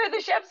 where are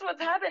the chefs?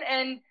 What's happened?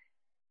 And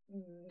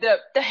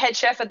the head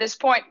chef at this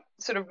point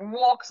sort of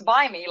walks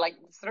by me, like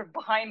sort of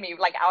behind me,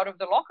 like out of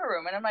the locker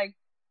room. And I'm like,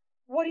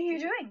 what are you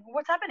doing?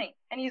 What's happening?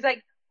 And he's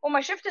like, well,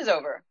 my shift is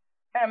over.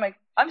 And I'm like,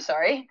 I'm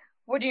sorry,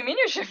 what do you mean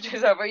your shift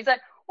is over? He's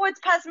like, well, it's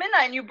past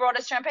midnight and you brought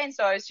us champagne,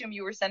 so I assume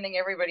you were sending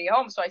everybody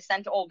home. So I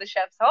sent all the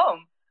chefs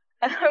home.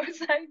 And I was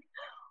like,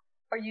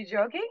 are you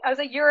joking? I was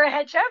like, you're a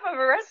head chef of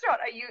a restaurant.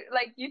 Are you,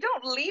 like, you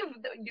don't leave,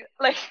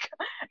 like,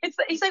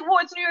 he's like, well,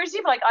 it's New Year's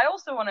Eve. Like, I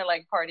also want to,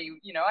 like, party,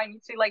 I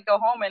need to, like, go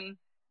home and,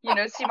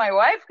 see my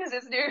wife because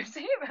it's New Year's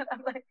Eve. And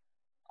I'm like,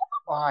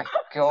 oh my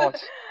God.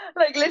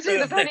 Like, literally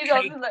the penny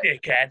drops. Like,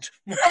 dickhead.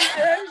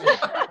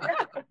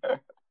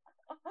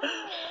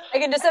 I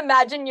can just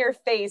imagine your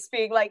face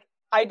being like,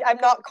 I'm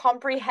not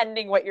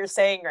comprehending what you're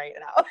saying right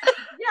now.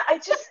 Yeah,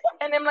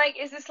 and I'm like,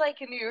 is this like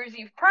a New Year's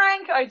Eve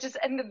prank?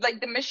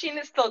 The machine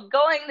is still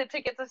going, the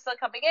tickets are still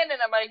coming in, and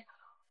I'm like,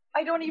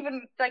 I don't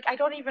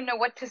even know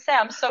what to say.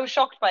 I'm so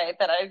shocked by it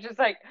that I'm just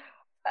like,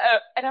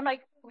 and I'm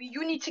like, well,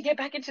 you need to get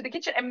back into the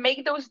kitchen and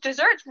make those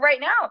desserts right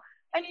now.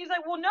 And he's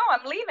like, well, no,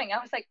 I'm leaving. I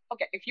was like,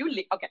 okay, if you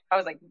leave, okay. I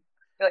was like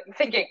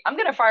thinking, I'm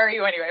going to fire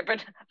you anyway.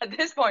 But at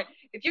this point,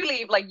 if you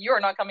leave, like, you're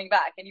not coming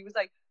back. And he was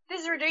like,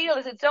 this is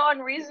ridiculous. It's so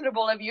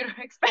unreasonable of you to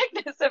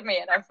expect this of me.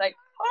 And I was like,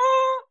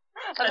 oh.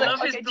 I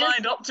love his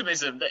blind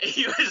optimism that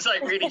he was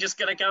like really just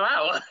going to go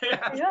out.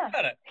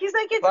 Yeah. He's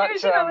like, it's New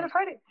Year's Eve, I'm going to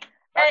party.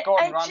 That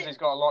Gordon Ramsay's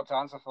got a lot to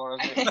answer for,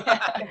 hasn't he?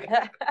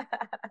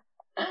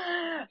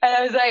 And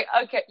I was like,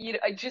 okay,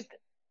 I just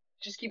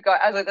keep going.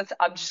 I was like,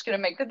 I'm just going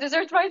to make the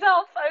desserts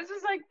myself. I was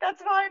just like,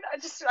 that's fine. I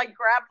just like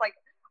grabbed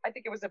I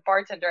think it was a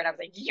bartender, and I was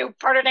like, you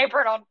put an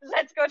apron on,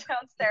 let's go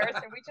downstairs.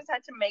 And we just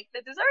had to make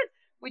the desserts.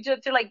 We just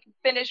had to like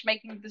finish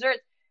making the desserts.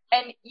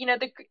 And,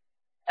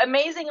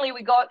 amazingly,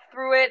 we got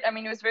through it. I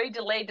mean, it was very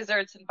delayed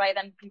desserts, and by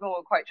then people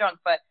were quite drunk.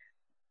 But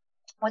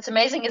what's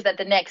amazing is that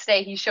the next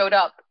day he showed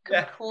up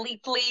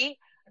completely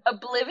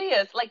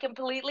oblivious, like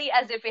completely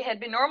as if it had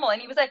been normal.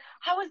 And he was like,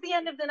 how was the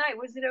end of the night?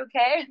 Was it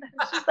okay? And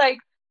I was just like,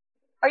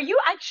 are you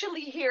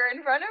actually here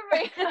in front of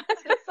me? I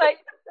was just like,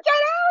 get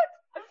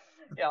out!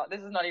 Yeah,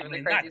 this is not even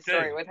the crazy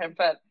story with him,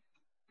 but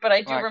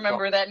I do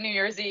remember that New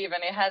Year's Eve,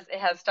 and it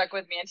has stuck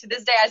with me. And to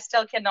this day, I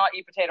still cannot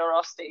eat potato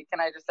rosti.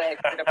 Can I just say, it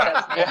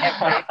upsets me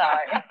every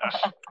time.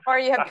 Or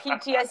you have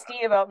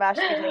PTSD about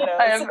mashed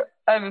potatoes.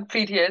 I'm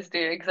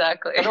PTSD,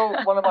 exactly. You know,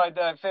 one of my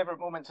favourite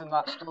moments in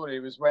that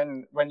story was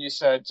when you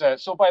said,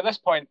 so by this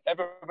point,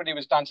 everybody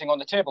was dancing on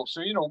the table.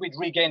 So, we'd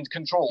regained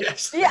control.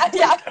 Yes. Yeah.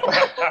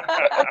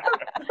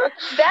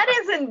 That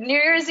isn't New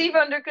Year's Eve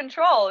under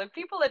control. If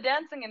people are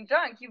dancing and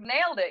drunk, you've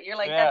nailed it. You're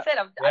like, that's it.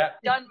 I've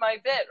done my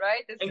bit,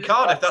 right? In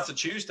Cardiff, that's a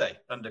Tuesday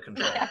under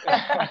control.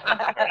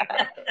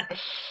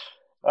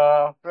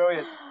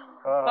 Brilliant.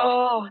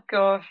 Oh,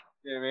 God.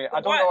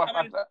 I don't know.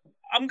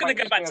 I'm going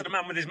to go back to the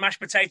man with his mashed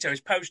potato,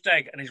 his poached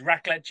egg, and his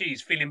raclette cheese,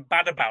 feeling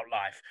bad about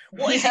life.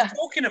 What is he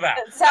talking about?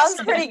 It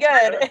sounds pretty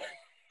good.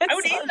 I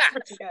would eat that.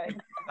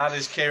 That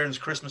is Kieran's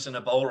Christmas in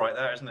a bowl right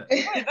there, isn't it?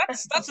 Yeah,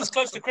 that's as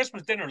close to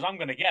Christmas dinner as I'm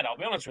going to get, I'll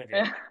be honest with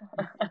you.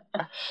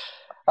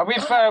 And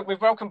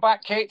we've welcomed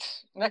back Kate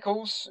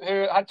Nichols,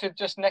 who had to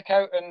just nick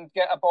out and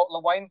get a bottle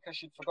of wine because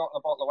she'd forgotten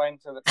a bottle of wine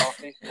to the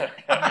party.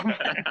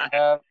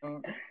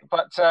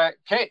 But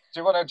Kate, do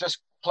you want to just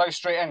plough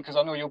straight in, because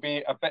I know you'll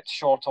be a bit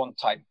short on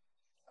time?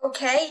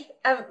 Okay,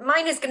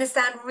 mine is going to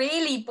sound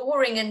really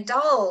boring and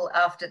dull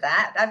after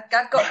that. I've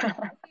got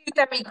two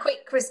very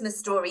quick Christmas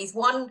stories.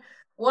 One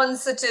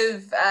sort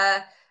of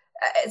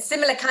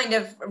similar kind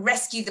of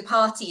rescue the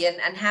party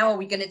and how are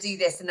we going to do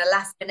this in the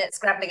last minute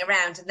scrabbling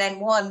around, and then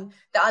one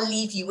that I'll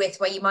leave you with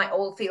where you might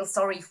all feel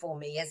sorry for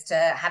me as to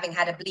having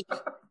had a bleak.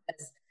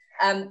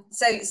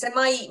 So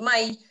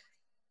my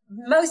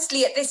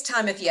mostly at this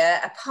time of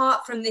year,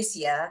 apart from this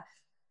year,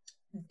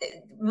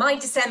 my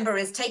December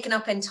is taken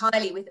up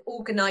entirely with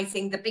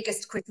organising the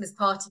biggest Christmas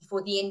party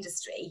for the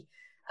industry,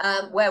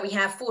 where we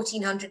have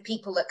 1,400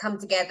 people that come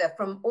together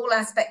from all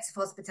aspects of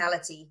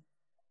hospitality.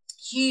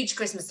 Huge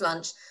Christmas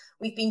lunch.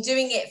 We've been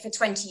doing it for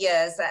 20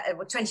 years,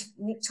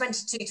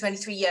 22,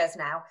 23 years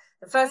now.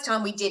 The first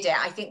time we did it,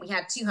 I think we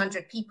had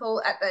 200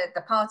 people at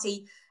the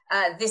party.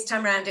 This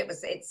time around,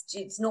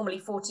 it's normally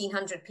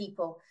 1,400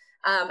 people.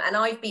 And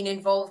I've been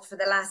involved for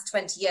the last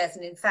 20 years.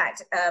 And in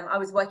fact, I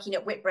was working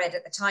at Whitbread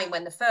at the time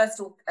when the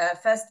first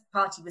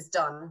party was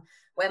done,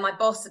 where my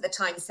boss at the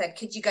time said,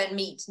 could you go and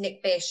meet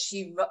Nick Bish,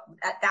 who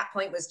at that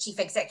point was chief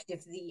executive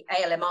of the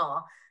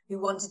ALMR, who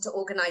wanted to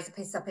organise a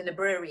piss up in the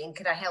brewery, and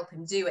could I help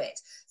him do it?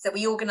 So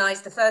we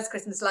organised the first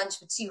Christmas lunch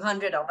for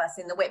 200 of us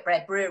in the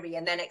Whitbread brewery,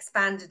 and then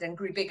expanded and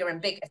grew bigger and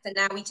bigger. So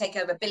now we take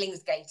over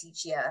Billingsgate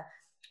each year.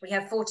 We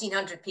have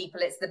 1,400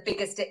 people. It's the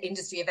biggest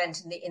industry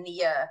event in the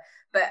year.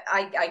 But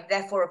I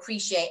therefore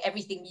appreciate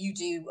everything you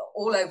do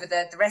all over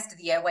the rest of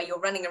the year, where you're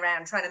running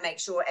around trying to make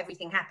sure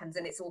everything happens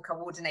and it's all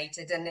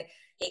coordinated. And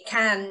it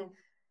can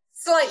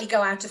slightly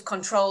go out of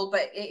control,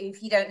 but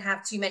if you don't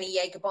have too many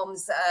Jaeger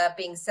bombs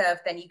being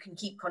served, then you can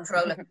keep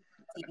control of it,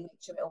 make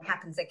sure it all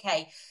happens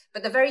okay.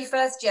 But the very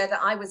first year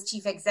that I was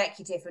chief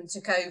executive and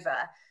took over,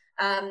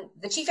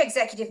 the chief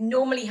executive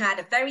normally had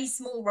a very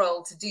small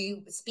role to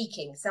do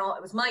speaking. So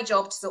it was my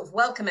job to sort of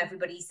welcome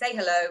everybody, say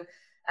hello,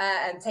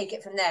 and take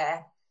it from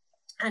there.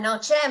 And our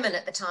chairman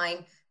at the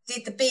time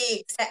did the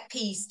big set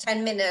piece,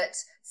 10-minute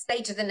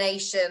State of the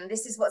Nation.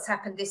 This is what's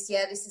happened this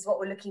year. This is what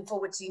we're looking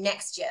forward to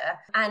next year.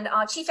 And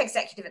our chief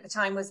executive at the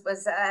time was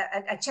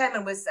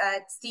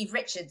Steve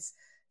Richards,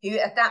 who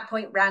at that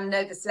point ran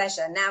Novus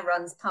Leisure, now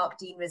runs Park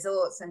Dean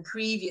Resorts, and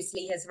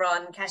previously has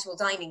run Casual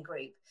Dining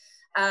Group.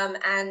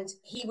 And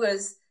he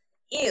was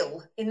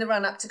ill in the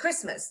run up to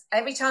Christmas.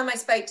 Every time I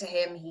spoke to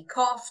him, he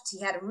coughed. He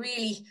had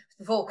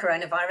before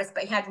coronavirus,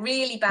 but he had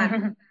really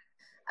bad.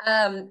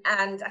 And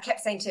I kept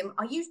saying to him,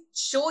 are you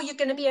sure you're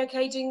going to be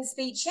okay doing the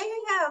speech? Yeah,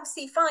 I'm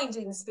fine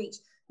doing the speech.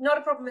 Not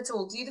a problem at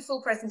all. Do the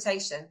full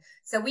presentation.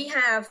 So we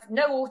have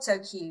no auto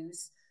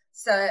cues.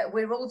 So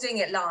we're all doing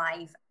it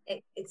live.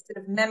 It's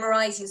sort of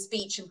memorize your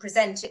speech and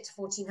present it to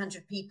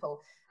 1,400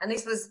 people. And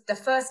this was the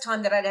first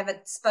time that I'd ever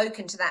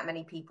spoken to that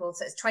many people.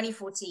 So it's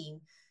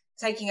 2014,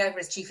 taking over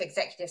as chief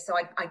executive. So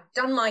I'd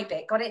done my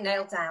bit, got it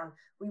nailed down.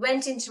 We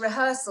went into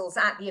rehearsals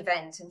at the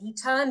event, and he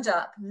turned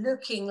up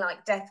looking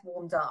like death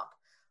warmed up,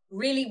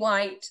 really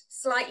white,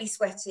 slightly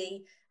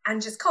sweaty, and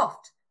just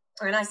coughed.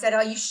 And I said,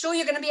 are you sure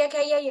you're going to be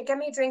okay? Yeah, get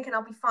me a drink and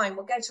I'll be fine.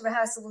 We'll go to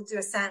rehearsal, we'll do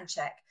a sound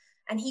check.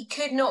 And he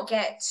could not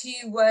get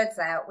 2 words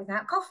out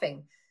without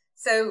coughing.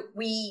 So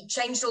we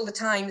changed all the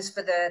times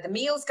for the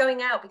meals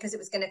going out, because it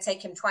was going to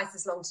take him twice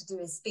as long to do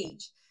his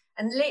speech.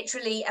 And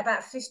literally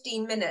about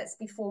 15 minutes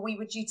before we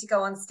were due to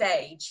go on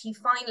stage, he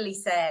finally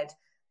said,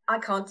 I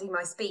can't do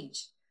my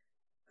speech,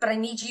 but I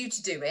need you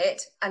to do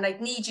it. And I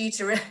need you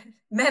to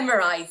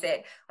memorize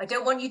it. I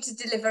don't want you to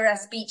deliver a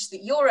speech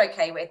that you're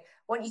okay with. I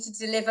want you to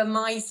deliver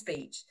my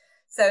speech.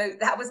 So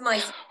that was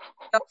my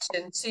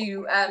introduction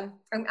to, I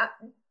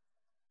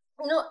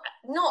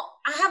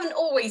haven't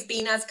always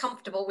been as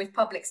comfortable with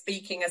public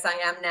speaking as I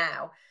am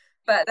now,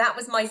 but that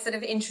was my sort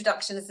of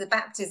introduction as the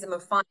baptism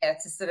of fire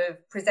to sort of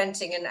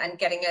presenting and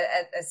getting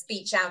a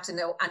speech out and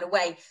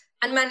away,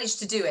 and managed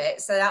to do it.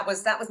 So that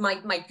was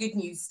my good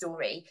news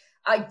story.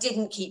 I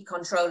didn't keep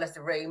control of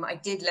the room. I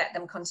did let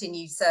them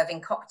continue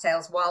serving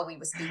cocktails while we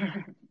were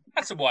speaking.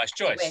 That's a wise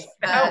choice.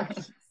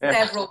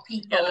 several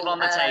people Get them on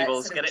the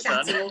tables, sort get of it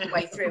done. chatting all the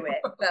way through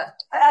it.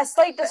 But A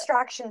slight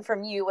distraction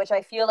from you, which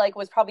I feel like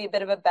was probably a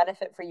bit of a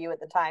benefit for you at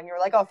the time. You were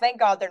like, oh, thank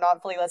God they're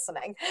not fully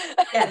listening.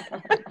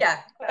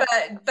 yeah,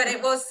 but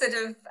it was sort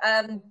of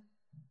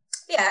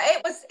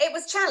it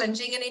was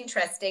challenging and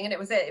interesting, and it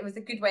was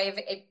a good way of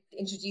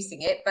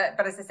introducing it. But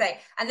as I say,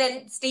 and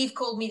then Steve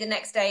called me the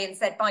next day and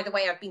said, by the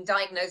way, I've been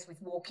diagnosed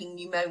with walking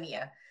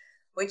pneumonia,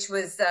 which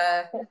was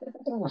that's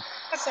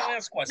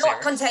quite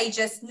not serious.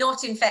 contagious,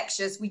 not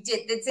infectious.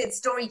 Its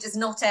story does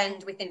not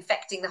end with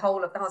infecting the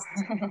whole of the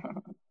hospital.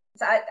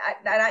 So I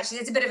actually,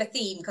 there's a bit of a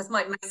theme, because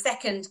my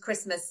second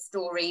Christmas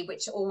story,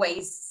 which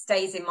always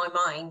stays in my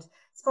mind,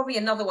 it's probably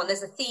another one.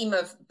 There's a theme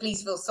of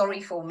please feel sorry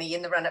for me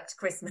in the run up to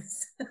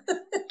Christmas.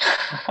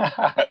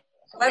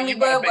 When we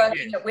were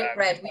working at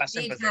Whitbread, we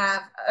did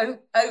have,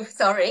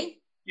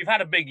 sorry. You've had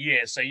a big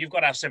year, so you've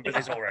got our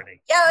sympathies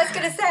already. Yeah, I was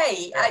going to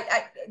say,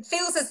 it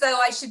feels as though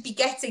I should be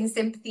getting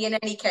sympathy in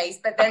any case,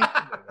 but then...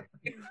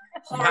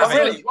 Oh,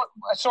 really?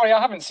 Sorry,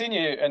 I haven't seen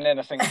you in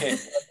anything,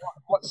 Kate.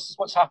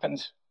 What's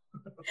happened?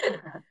 It's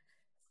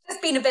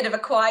just been a bit of a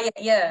quiet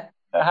year.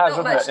 It has,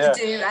 not much to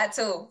do at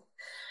all.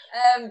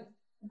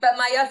 But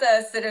my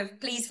other sort of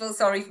please feel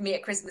sorry for me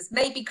at Christmas,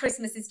 maybe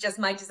Christmas is just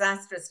my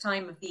disastrous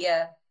time of the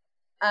year,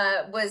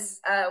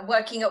 was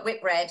working at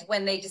Whitbread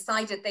when they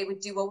decided they would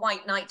do a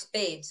white night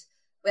bid.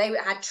 They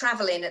had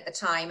Travel In at the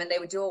time, and they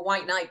would do a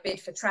white night bid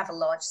for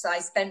Travelodge. So I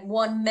spent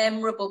one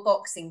memorable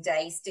Boxing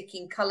Day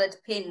sticking coloured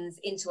pins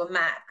into a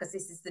map, because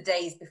this is the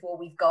days before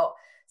we've got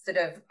sort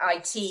of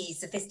IT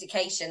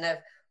sophistication of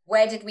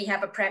where did we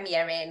have a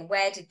premiere in,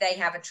 where did they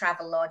have a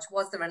Travelodge,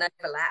 was there an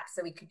overlap,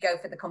 so we could go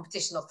for the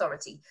competition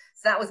authority.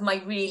 So that was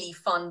my really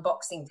fun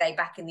Boxing Day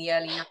back in the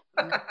early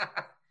 90s.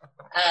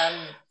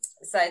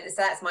 So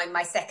that's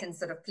my second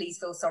sort of please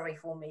feel sorry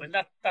for me. I mean,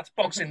 that's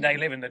Boxing Day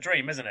living the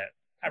dream, isn't it?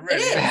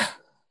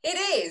 It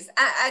is.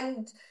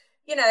 And,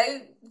 you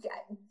know,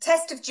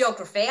 test of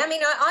geography. I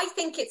mean, I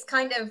think it's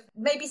kind of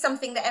maybe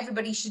something that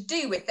everybody should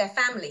do with their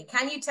family.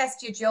 Can you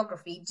test your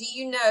geography? Do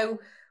you know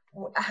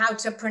how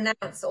to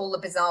pronounce all the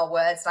bizarre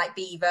words like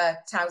beaver,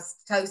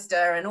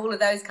 toaster, and all of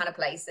those kind of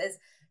places?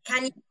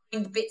 Can you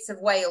find bits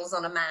of Wales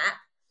on a map?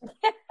 You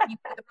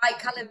put the right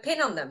coloured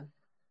pin on them.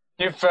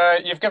 You've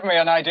given me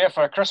an idea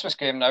for a Christmas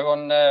game now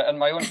on in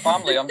my own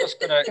family. I'm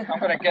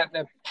gonna get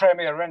the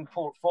Premier Inn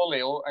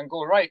portfolio and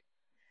go right.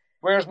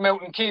 Where's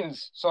Milton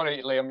Keynes?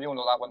 Sorry, Liam, you'll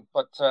know that one.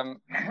 But does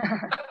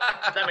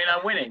that mean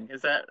I'm winning?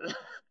 Is that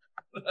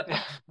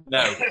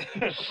no?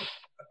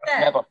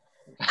 Never.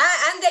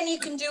 And then you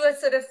can do a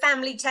sort of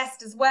family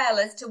test as well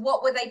as to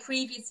what were they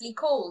previously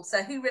called.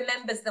 So who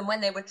remembers them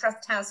when they were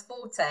Trust House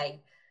Forte?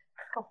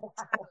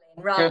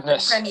 Rather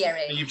Goodness. than Premier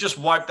Inn. You've just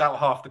wiped out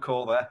half the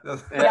call there.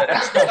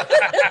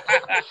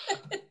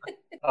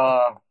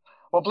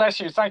 Well, bless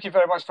you. Thank you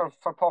very much for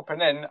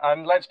popping in.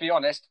 And let's be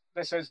honest,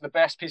 this is the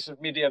best piece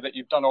of media that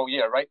you've done all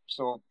year, right?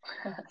 So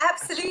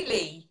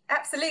Absolutely.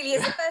 It's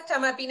the first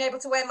time I've been able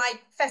to wear my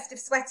festive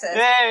sweater.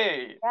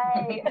 Yay!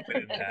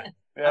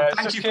 Yeah,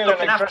 thank you for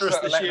looking after us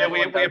this year.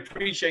 We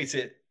appreciate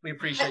it. We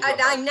appreciate it.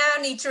 I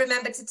now need to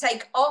remember to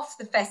take off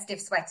the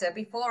festive sweater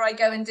before I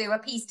go and do a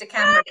piece to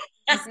camera.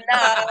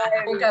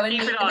 Or go and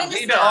meet the minister.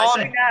 Leave it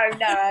on.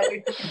 No.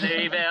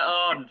 Leave it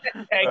on.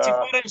 Hey, if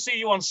I don't see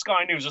you on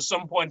Sky News at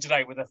some point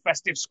today with a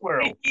festive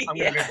squirrel, I'm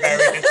going to be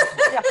very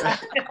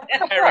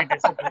disappointed. Very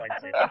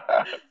disappointed.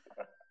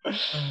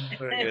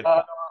 Very good.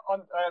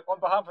 On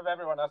behalf of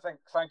everyone, I think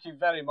thank you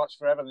very much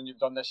for everything you've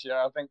done this year.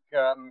 I think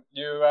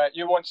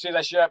you won't see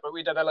this yet, but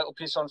we did a little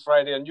piece on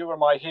Friday, and you were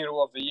my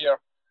hero of the year.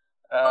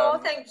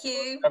 Thank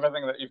you.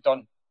 Everything that you've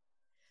done.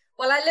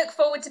 Well, I look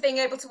forward to being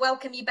able to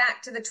welcome you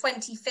back to the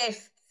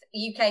 25th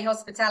UK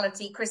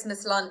Hospitality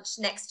Christmas lunch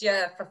next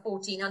year for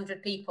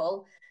 1,400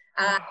 people.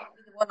 The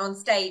one on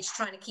stage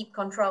trying to keep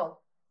control.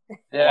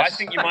 Well, I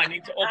think you might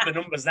need to up the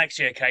numbers next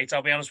year, Kate.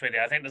 I'll be honest with you.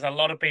 I think there's a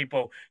lot of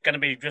people going to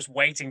be just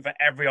waiting for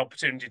every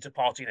opportunity to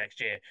party next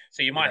year.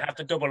 So you might have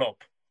to double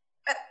up.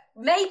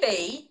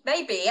 Maybe.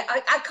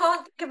 I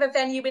can't think of a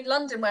venue in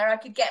London where I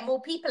could get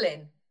more people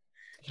in.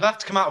 You'll have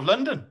to come out of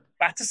London.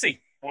 Battersea.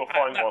 We'll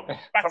find one.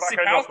 Battersea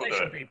Power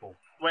Station people.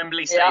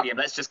 Wembley Stadium.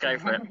 Let's just go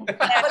for it. Well,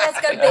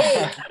 let's go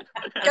big.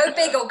 Go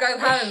big or go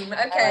home.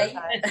 Okay.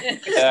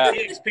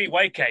 EXP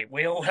way, Kate.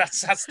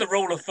 That's the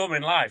rule of thumb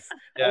in life.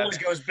 Always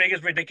go as big,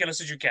 as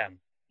ridiculous as you can.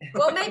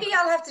 Well, maybe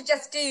I'll have to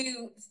just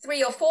do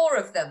 3 or 4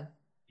 of them.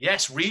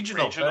 Yes,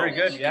 regional. Very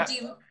good. You could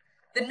do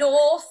the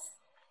north,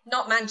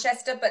 not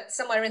Manchester, but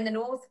somewhere in the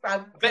north.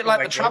 A bit like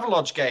the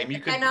Travelodge game.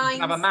 You could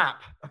have a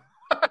map.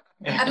 A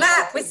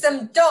map with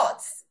some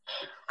dots.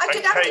 I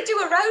could have to do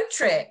a road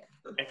trip.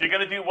 If you're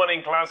going to do one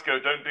in Glasgow,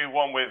 don't do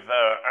one with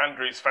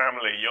Andrew's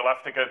family. You'll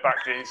have to go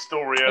back to his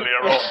story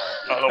earlier on.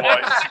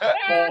 Otherwise,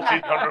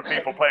 1,400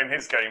 people playing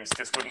his games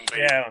just wouldn't be.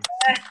 Yeah.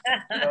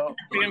 If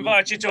we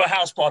invite you to a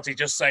house party,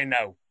 just say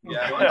no.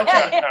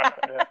 Yeah.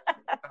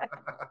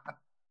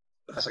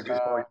 That's a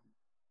good point.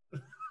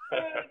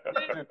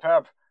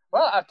 Superb.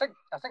 Well, I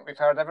think we've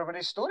heard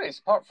everybody's stories,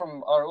 apart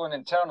from our own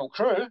internal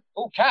crew.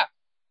 Oh, Kat.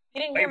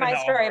 You didn't hear my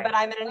story, but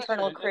I'm an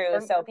internal crew,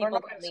 so people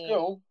not call in me.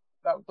 school.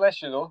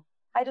 Bless you, though.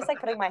 I just like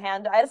putting my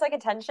hand. I just like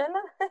attention.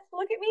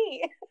 Look at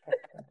me.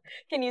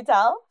 Can you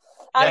tell?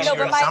 Yeah, No,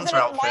 you're but in a Santa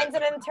outfit. mine's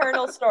an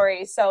internal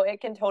story, so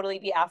it can totally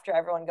be after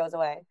everyone goes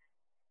away.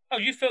 Oh,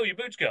 you fill your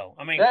boots, girl.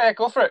 I mean, Yeah,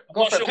 go for it.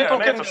 Go for it. People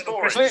can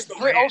please,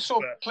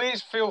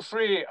 please feel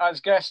free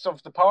as guests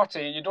of the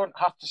party. You don't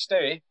have to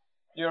stay.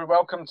 You're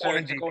welcome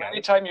to go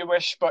anytime you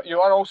wish, but you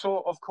are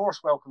also, of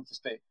course, welcome to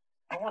stay.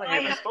 I want to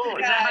hear the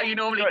story. Is that how you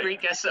normally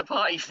greet guests at a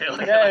party, Phil?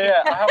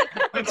 Yeah.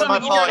 I've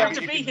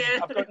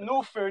got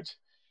no food,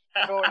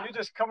 so you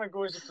just come and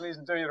go as you please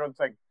and do your own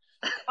thing.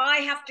 I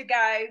have to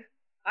go.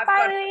 I've Bye,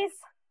 got Louise.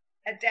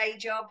 a day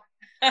job.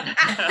 What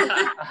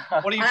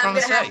are you I'm trying to going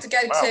to say? have to go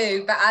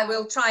too, but I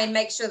will try and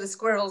make sure the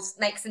Squirrels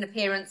makes an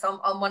appearance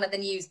on one of the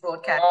news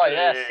broadcasts. Oh,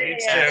 yes.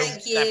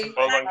 Thank you.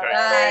 Well done,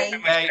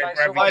 Kate.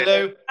 Bye. Bye,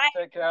 Lou.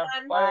 Take care.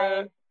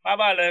 Bye.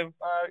 Bye, Lou.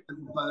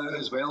 Bye.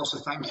 As well, so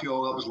thank you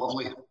all. That was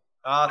lovely.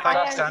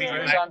 Thanks, Andrew.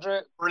 Thanks,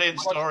 Andrew. Brilliant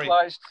Much story.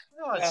 obliged.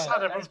 Oh, it's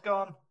sad everyone's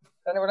gone.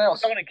 Anyone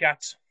else? Go on,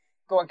 Kat.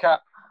 Go on, Kat.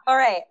 All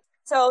right.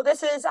 So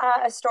this is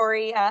a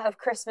story of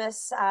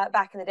Christmas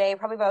back in the day,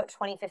 probably about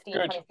 2015,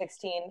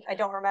 2016. I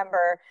don't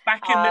remember.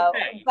 Back in the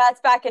day? That's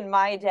back in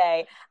my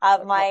day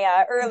of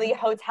my early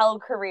hotel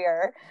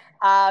career.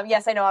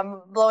 Yes, I know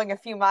I'm blowing a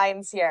few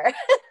minds here.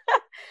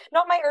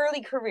 Not my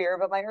early career,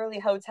 but my early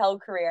hotel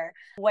career,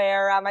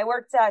 where I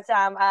worked at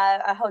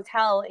a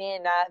hotel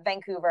in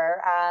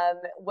Vancouver,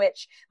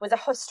 which was a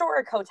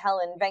historic hotel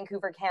in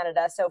Vancouver,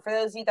 Canada. So for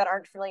those of you that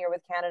aren't familiar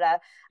with Canada,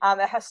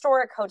 a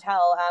historic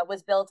hotel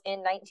was built in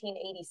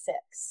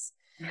 1986.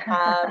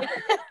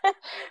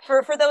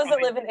 For those that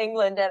live in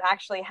England and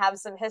actually have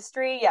some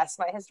history, yes,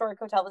 my historic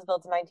hotel was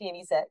built in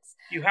 1986.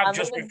 You have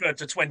just referred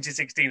to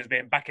 2016 as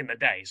being back in the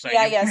day. So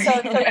yeah.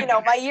 So you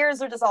know, my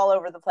years are just all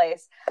over the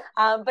place.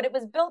 But it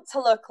was built to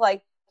look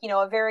like, you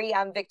know, a very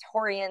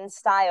Victorian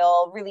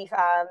style, really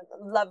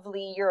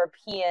lovely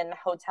European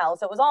hotel.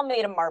 So it was all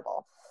made of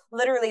marble.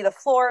 Literally the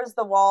floors,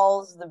 the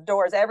walls, the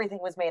doors, everything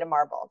was made of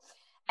marble.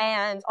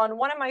 And on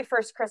one of my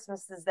first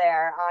Christmases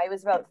there, I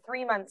was about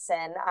 3 months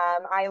in.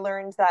 I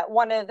learned that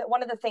one of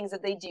the things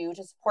that they do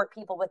to support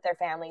people with their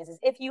families is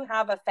if you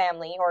have a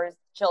family or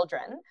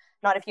children,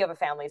 not if you have a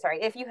family,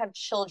 sorry, if you have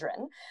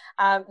children,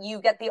 you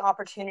get the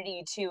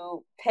opportunity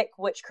to pick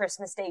which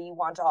Christmas day you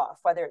want off,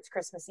 whether it's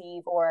Christmas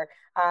Eve or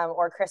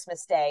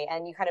Christmas Day,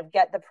 and you kind of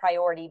get the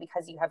priority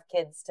because you have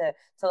kids to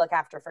look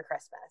after for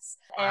Christmas.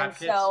 And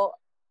so.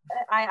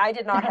 I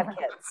did not have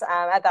kids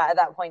at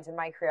that point in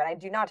my career. And I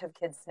do not have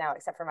kids now,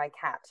 except for my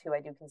cat, who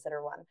I do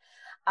consider one.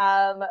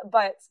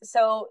 But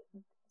so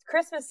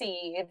Christmas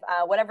Eve,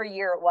 whatever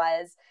year it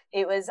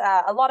was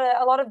a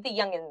lot of the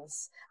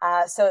youngins.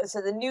 So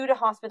the new to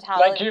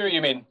hospitality, like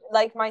you mean?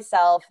 Like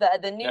myself,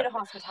 the new to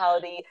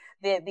hospitality,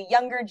 the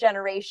younger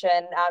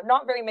generation.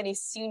 Not very many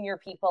senior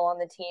people on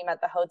the team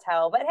at the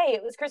hotel, but hey,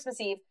 it was Christmas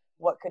Eve.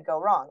 What could go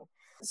wrong?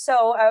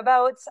 So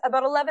about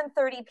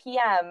 11:30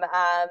 p.m.,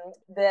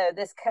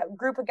 this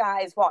group of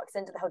guys walks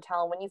into the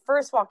hotel. And when you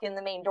first walk in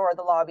the main door of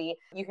the lobby,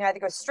 you can either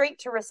go straight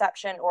to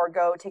reception or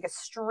go take a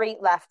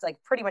straight left,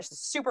 like pretty much the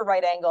super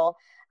right angle,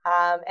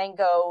 and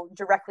go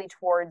directly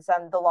towards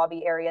the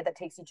lobby area that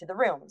takes you to the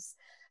rooms.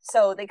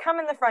 So they come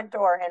in the front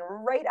door,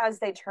 and right as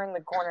they turn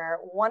the corner,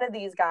 one of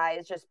these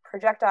guys just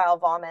projectile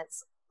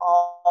vomits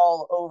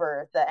all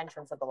over the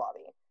entrance of the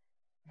lobby.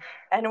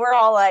 And we're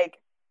all like,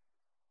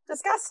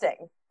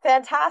 disgusting.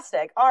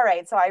 Fantastic. All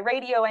right. So I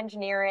radio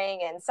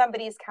engineering and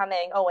somebody's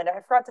coming. Oh, and I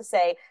forgot to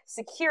say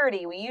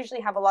security. We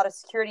usually have a lot of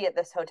security at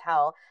this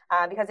hotel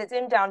because it's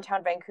in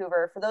downtown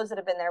Vancouver. For those that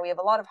have been there, we have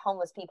a lot of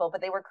homeless people, but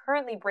they were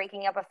currently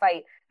breaking up a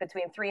fight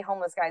between 3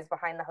 homeless guys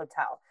behind the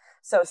hotel.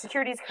 So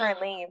security is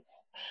currently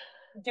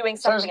doing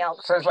something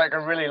else. Sounds like a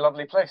really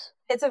lovely place.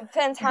 It's a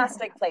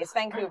fantastic place,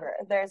 Vancouver.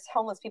 There's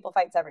homeless people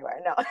fights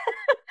everywhere. No.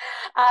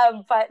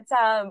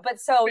 But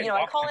so, you know,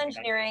 I call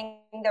engineering,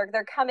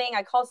 they're coming,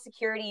 I call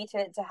security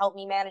to help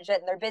me manage it,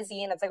 and they're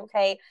busy, and it's like,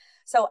 okay.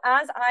 So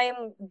as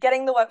I'm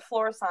getting the wet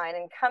floor sign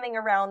and coming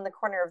around the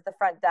corner of the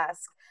front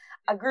desk,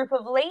 a group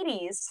of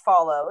ladies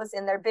follows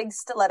in their big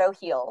stiletto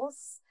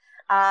heels,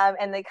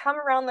 and they come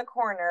around the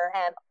corner,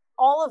 and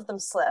all of them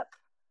slip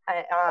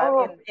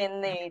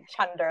in the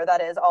chunder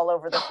that is all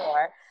over the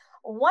floor.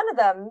 One of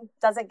them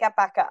doesn't get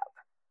back up,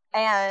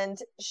 and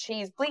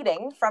she's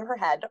bleeding from her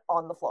head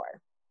on the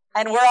floor.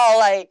 And we're all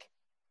like,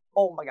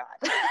 oh my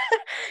God.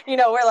 You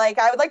know, we're like,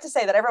 I would like to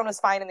say that everyone was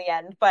fine in the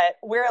end, but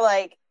we're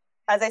like,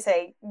 as I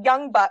say,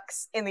 young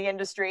bucks in the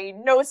industry,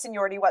 no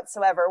seniority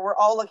whatsoever. We're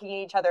all looking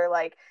at each other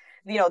like,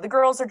 you know, the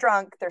girls are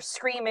drunk, they're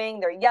screaming,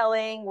 they're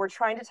yelling. We're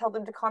trying to tell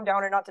them to calm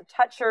down and not to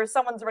touch her.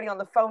 Someone's already on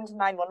the phone to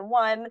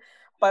 911,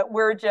 but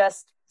we're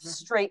just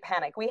straight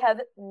panic. We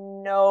have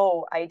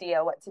no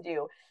idea what to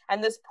do.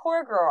 And this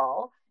poor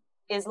girl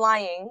is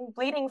lying,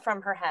 bleeding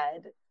from her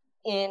head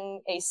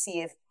in a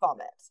sea of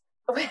vomit,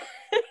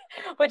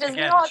 which is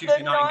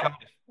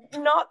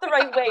not the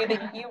right way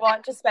that you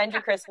want to spend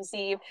your Christmas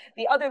Eve.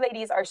 The other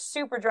ladies are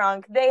super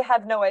drunk. They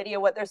have no idea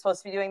what they're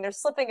supposed to be doing. They're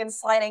slipping and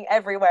sliding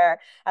everywhere.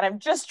 And I'm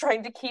just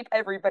trying to keep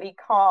everybody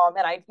calm.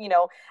 And I,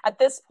 at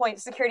this point,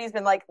 security's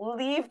been like,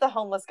 leave the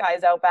homeless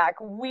guys out back.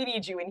 We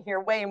need you in here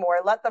way more.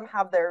 Let them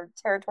have their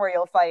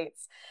territorial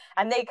fights.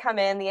 And they come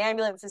in. The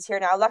ambulance is here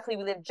now. Luckily,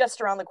 we live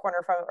just around the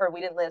corner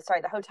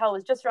the hotel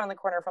was just around the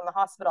corner from the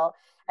hospital.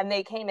 And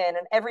they came in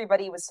and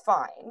everybody was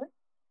fine.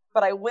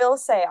 But I will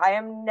say, I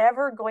am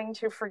never going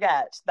to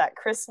forget that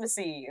Christmas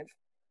Eve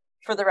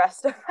for the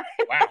rest of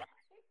my life.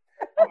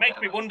 It makes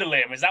me wonder,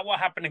 Liam, is that what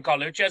happened in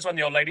Colucci's when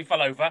the old lady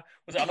fell over?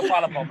 Was it on a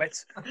pile of vomit?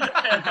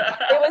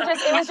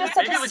 It was just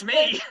such Maybe it was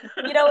me.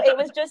 It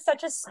was just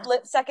such a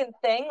split-second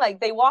thing. Like,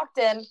 they walked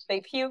in,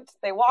 they puked,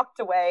 they walked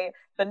away.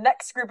 The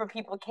next group of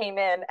people came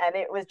in, and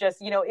it was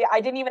just, I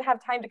didn't even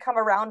have time to come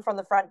around from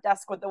the front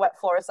desk with the wet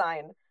floor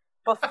sign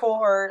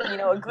before,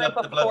 a group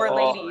of poor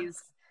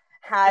ladies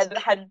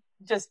had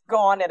just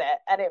gone in it.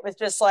 And it was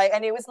just like,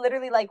 and it was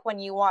literally like when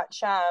you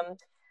watch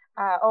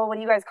what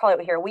do you guys call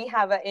it here? We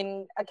have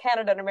in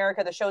Canada and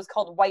America, the show's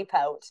called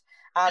Wipeout,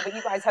 but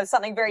you guys have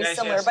something very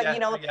similar. But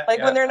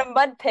when they're in a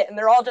mud pit and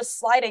they're all just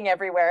sliding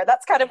everywhere,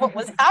 that's kind of what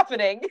was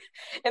happening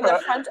in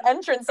the front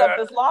entrance of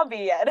this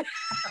lobby. And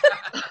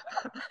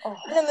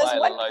then this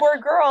one poor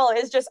girl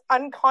is just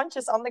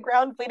unconscious on the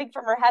ground, bleeding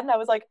from her head. And I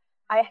was like,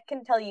 I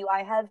can tell you,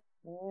 I have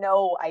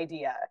no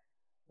idea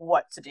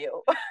what to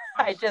do.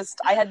 I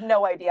had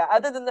no idea,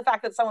 other than the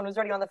fact that someone was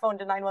already on the phone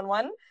to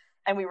 911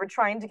 and we were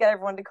trying to get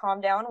everyone to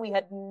calm down. We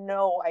had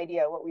no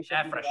idea what we should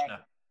be doing.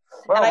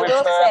 Well,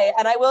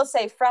 and I will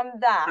say from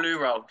that, blue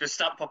roll, just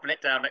start popping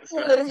it down next to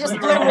it. Just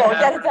blue roll,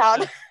 get it down.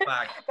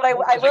 But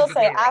I will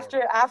say,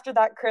 after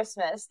that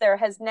Christmas, there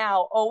has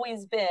now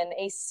always been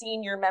a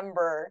senior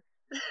member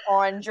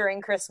on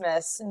during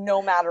Christmas,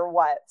 no matter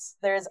what.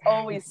 There's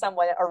always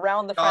someone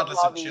around the front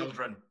lobby.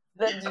 Children.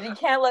 You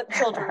can't let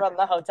children run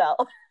the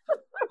hotel.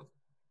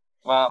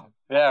 Wow.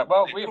 Yeah.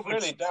 Well, we've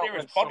really dealt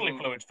with bodily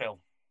fluids, Phil.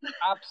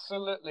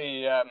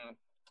 Absolutely.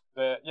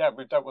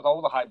 We've dealt with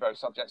all the highbrow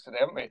subjects today,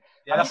 haven't we?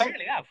 Yeah, and I think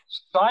really have.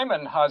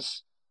 Simon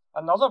has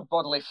another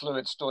bodily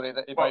fluid story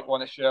that he might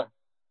want to share.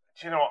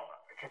 Do you know what,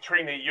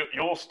 Katrina?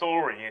 Your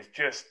story is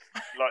just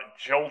like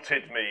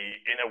jolted me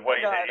in a way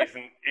that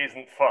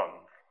isn't fun.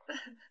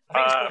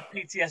 I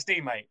think it's called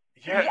PTSD, mate.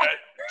 Yeah,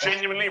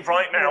 genuinely,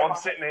 right now I'm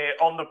sitting here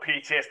on the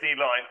PTSD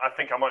line. I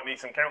think I might need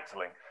some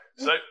counselling.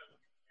 So,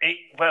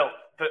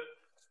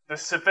 the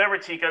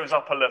severity goes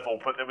up a level,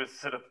 but there was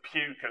sort of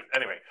puke.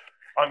 Anyway,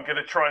 I'm going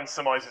to try and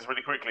surmise this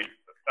really quickly.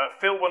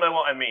 Phil will know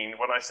what I mean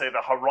when I say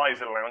the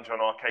Horizon Lounge on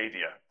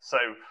Arcadia. So,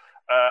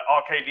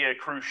 Arcadia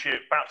cruise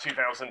ship, about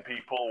 2,000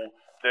 people.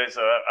 There's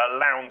a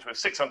lounge with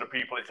 600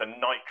 people. It's a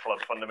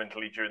nightclub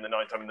fundamentally during the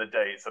nighttime. In the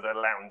day, it's at a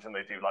lounge and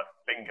they do like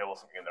bingo or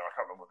something in there. I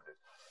can't remember what it is.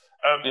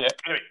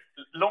 Anyway,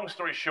 long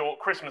story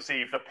short, Christmas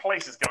Eve, the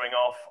place is going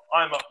off.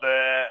 I'm up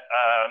there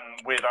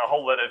with a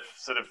whole lot of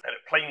sort of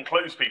plain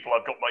clothes people.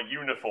 I've got my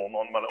uniform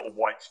on, my little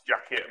white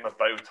jacket and my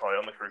bow tie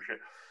on the cruise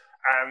ship.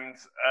 And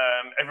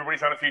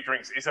everybody's had a few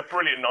drinks. It's a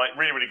brilliant night,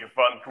 really, really good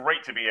fun.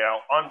 Great to be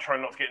out. I'm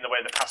trying not to get in the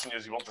way of the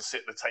passengers who want to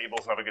sit at the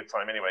tables and have a good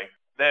time anyway.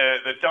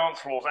 The dance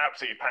floor's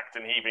absolutely packed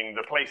and heaving.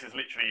 The place is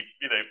literally,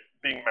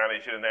 being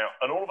managed in and out.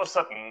 And all of a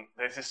sudden,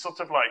 there's this sort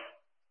of like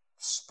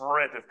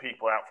spread of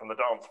people out from the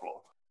dance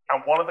floor.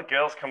 And one of the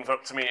girls comes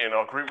up to me in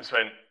our group and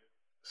went,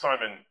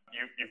 Simon,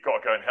 you've got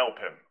to go and help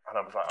him. And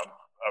I was like,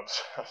 I'm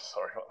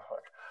sorry, what the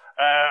fuck?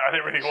 And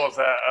it really was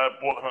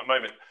what the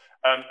moment.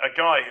 A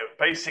guy who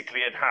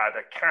basically had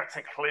a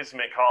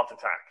cataclysmic heart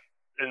attack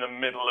in the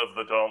middle of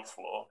the dance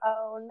floor.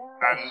 Oh, no.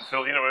 And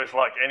Phil, you know what it's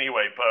like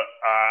anyway, but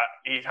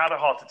he'd had a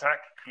heart attack,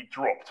 he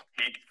dropped,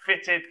 he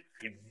fitted,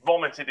 he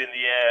vomited in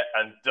the air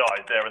and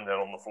died there and then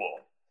on the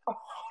floor.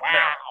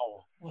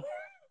 Wow. Now,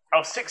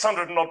 of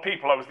 600 and odd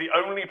people, I was the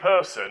only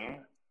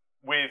person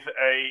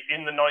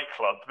in the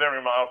nightclub. Bearing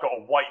in mind, I've got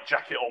a white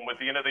jacket on with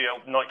the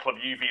old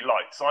nightclub UV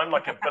light. So I'm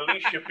like a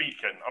Belisha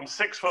beacon. I'm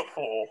 6'4".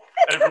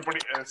 Everybody,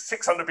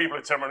 600 people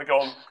have turned around and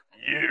gone,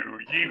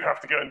 you have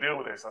to go and deal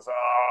with this. I said,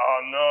 oh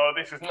no,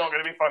 this is not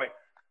going to be funny.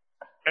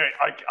 Anyway,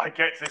 I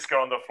get to this guy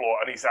on the floor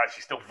and he's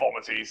actually still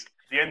vomiting.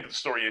 The end of the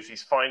story is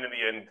he's fine in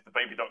the end. The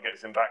baby doc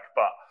gets him back,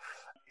 but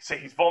so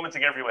he's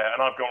vomiting everywhere.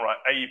 And I've gone, right,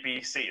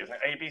 ABC, isn't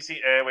it?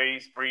 ABC,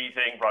 airways,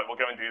 breathing. Right, we'll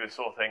go and do this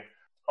sort of thing.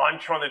 I'm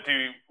trying to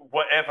do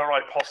whatever I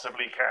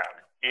possibly can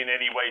in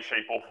any way,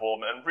 shape or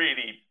form. And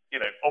really,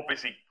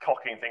 obviously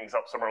cocking things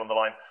up somewhere on the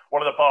line. One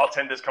of the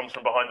bartenders comes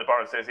from behind the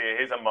bar and says,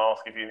 here's a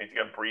mask if you need to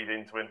go and breathe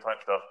into it type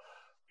stuff.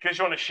 Because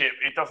you're on a ship,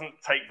 it doesn't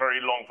take very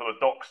long for the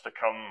docs to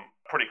come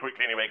pretty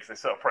quickly anyway, because they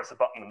sort of press a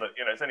button that,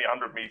 it's only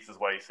 100 meters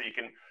away. So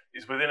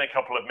it's within a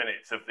couple of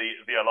minutes of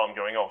the alarm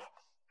going off.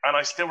 And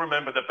I still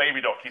remember the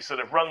baby doc, he sort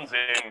of runs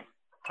in,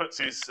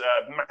 puts his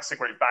massive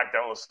great bag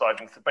down on the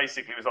side and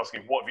basically was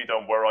asking, what have you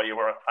done? Where are you?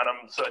 And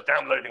I'm sort of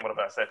downloading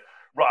whatever I said.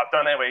 Right, I've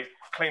done airways,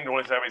 cleaned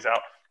all his airways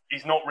out.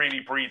 he's not really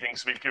breathing,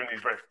 so we've given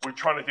these breath. We're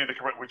trying to do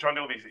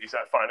all these. He's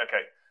like, fine,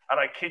 okay. And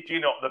I kid you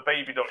not, the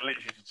baby doc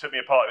literally took me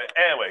apart of the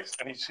airways,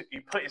 and he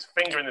put his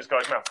finger in this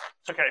guy's mouth,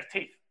 took out his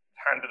teeth,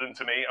 handed them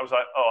to me. I was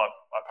like, oh, I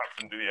perhaps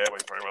didn't do the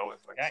airways very well.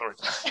 Like, sorry.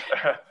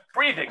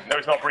 Breathing. No,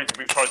 it's not breathing.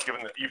 We've tried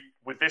giving you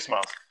with this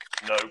mask.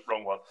 No,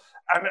 wrong one.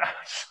 And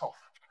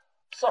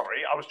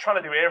sorry, I was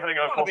trying to do everything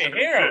I possibly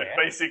could,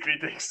 basically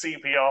doing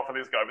CPR for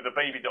this guy, but the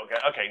baby doc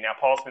going, okay, now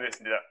pass me this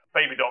and do that.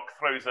 Baby doc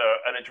throws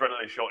an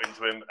adrenaline shot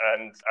into him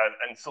and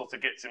sort of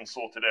gets him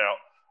sorted out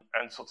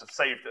and sort of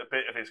saved a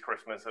bit of his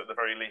Christmas at the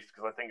very least,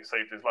 because I think it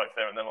saved his life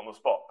there and then on the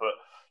spot. But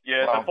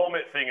yeah, the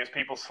vomit thing is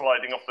people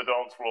sliding off the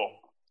dance floor.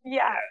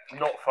 Yeah.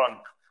 Not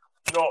fun.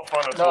 Not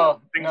fun at all.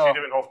 Things you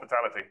do in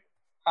hospitality.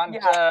 And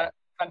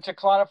to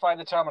clarify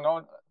the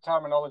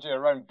terminology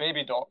around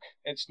baby doc,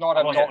 it's not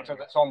a doctor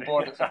that's on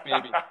board, it's a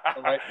baby.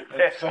 Right?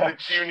 It's a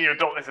junior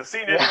doc, there's a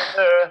senior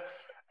doctor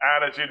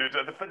and a junior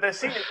doctor. But the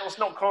senior doc's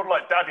not called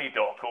like daddy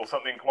doc or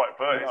something quite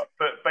burst.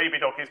 But baby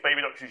doc is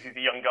usually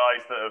the young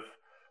guys that have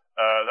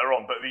they're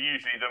on, but they're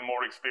usually the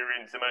more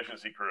experienced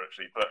emergency crew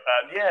actually. But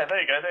yeah,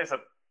 there you go. There's a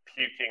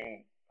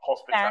puking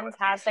hospitality.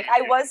 Fantastic.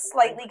 I was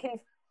slightly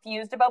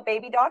confused about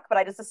baby doc, but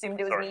I just assumed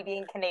it was me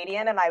being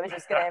Canadian, and I was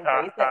just going to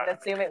embrace it and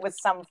assume it was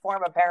some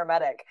form of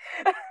paramedic.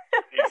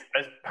 It's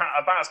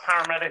about as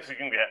paramedic as you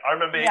can get. I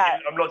remember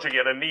I'm not joking,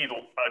 a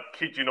needle, I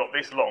kid you not,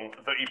 this long,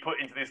 that he put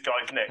into this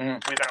guy's neck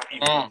without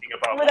even thinking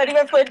about it. Without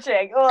even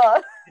flinching.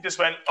 He just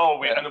went,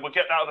 and then we'll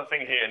get that other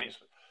thing here, and he's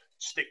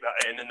stick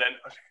that in, and then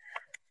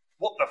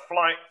what the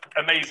flight,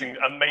 amazing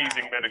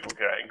medical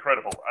care,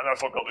 incredible. And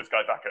that's what got this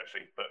guy back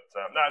actually, but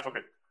no, it's all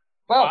good.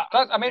 Well,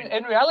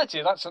 in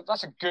reality, that's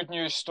a good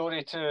news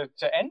story to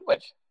end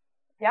with.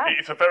 Yeah,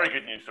 it's a very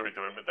good news story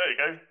to end, but there you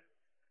go.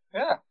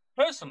 Yeah.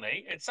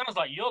 Personally, it sounds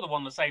like you're the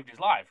one that saved his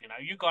life. You know,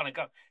 you kind of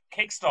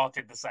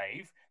kick-started the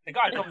save. The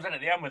guy comes in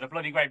at the end with a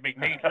bloody great big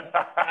needle.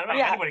 I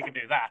mean, anybody can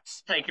do that.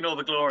 Taking all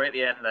the glory at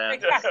the end there.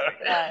 Exactly.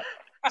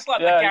 That's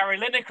like the Gary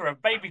Lineker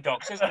of baby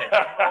docs, isn't it? He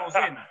rolls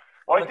in.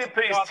 Well, he did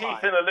put his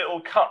teeth in a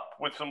little cup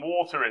with some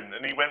water in,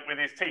 and he went with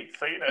his teeth.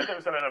 So, there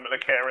was an element of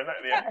care in that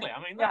in the end. Exactly. I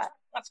mean,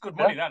 that's good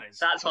money, that is.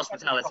 That's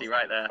hospitality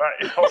right there.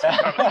 That is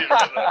hospitality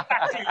right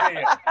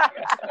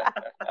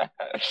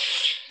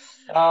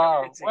there.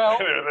 Well,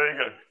 there you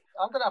go.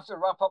 I'm going to have to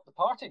wrap up the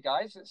party,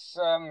 guys. It's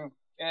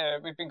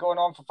we've been going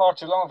on for far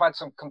too long. I've had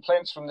some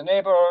complaints from the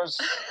neighbours.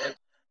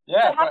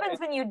 What happens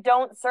when you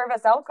don't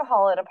service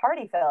alcohol at a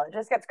party, Phil? It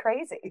just gets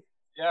crazy.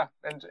 Yeah,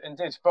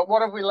 indeed. But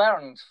what have we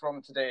learned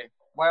from today?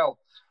 Well,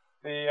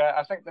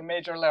 I think the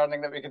major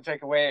learning that we can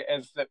take away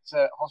is that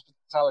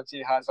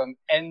hospitality has an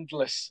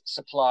endless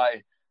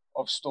supply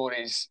of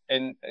stories.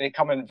 They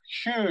come in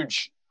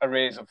huge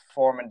arrays of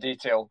form and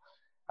detail.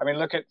 I mean,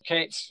 look at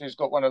Kate, who's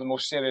got one of the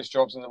most serious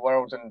jobs in the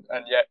world, and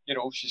yet,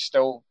 she's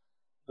still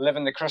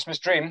living the Christmas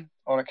dream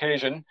on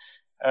occasion.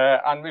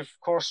 And we've, of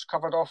course,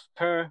 covered off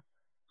poo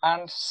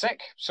and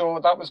sick. So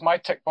that was my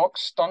tick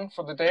box done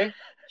for the day.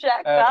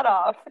 Check that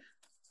off.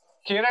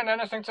 Kieran,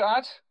 anything to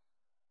add?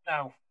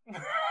 No.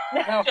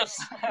 No.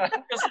 just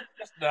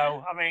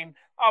no. I mean,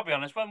 I'll be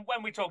honest, when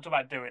we talked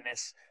about doing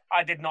this,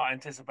 I did not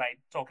anticipate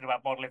talking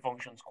about bodily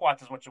functions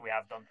quite as much as we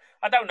have done.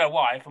 I don't know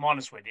why, if I'm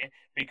honest with you,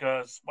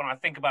 because when I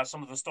think about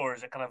some of the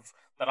stories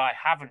that I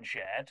haven't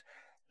shared,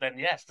 then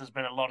yes, there's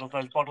been a lot of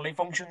those bodily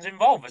functions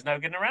involved. There's no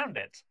getting around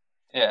it.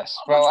 Yes.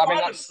 Well, I mean,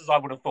 that's as I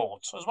would have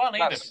thought as well.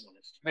 That's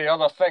the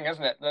other thing,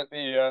 isn't it? That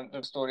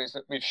the stories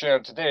that we've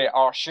shared today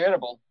are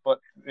shareable, but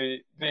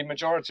the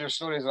majority of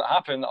stories that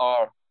happen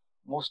are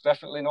most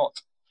definitely not.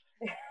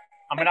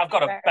 I mean, I've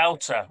got a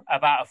belter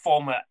about a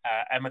former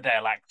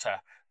Emmerdale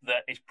actor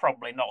that is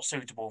probably not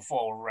suitable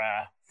for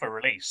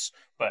release.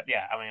 But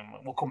yeah, I mean,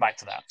 we'll come back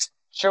to that.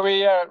 Shall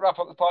we wrap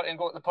up the party and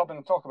go to the pub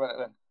and talk about it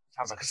then?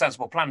 Sounds like a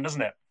sensible plan,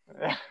 doesn't it?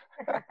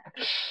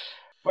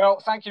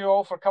 Well, thank you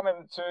all for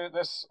coming to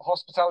this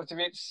Hospitality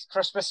Meets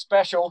Christmas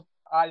special.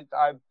 I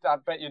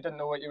bet you didn't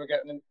know what you were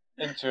getting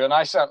into, and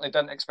I certainly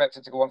didn't expect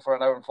it to go on for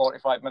an hour and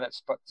 45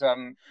 minutes, but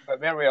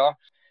there we are.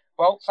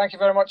 Well, thank you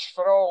very much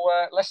for all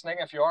listening,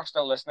 if you are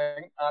still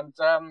listening, and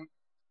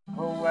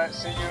we'll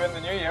see you in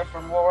the new year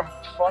for more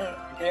fun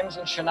games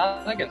and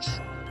shenanigans.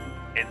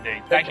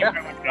 Indeed. Thank you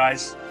very much,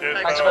 guys.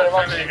 Thanks very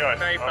much. Thank you, guys.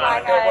 Very fun.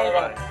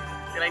 Bye.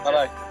 See you later.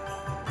 Bye-bye.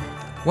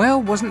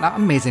 Well, wasn't that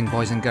amazing,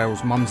 boys and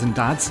girls, mums and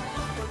dads?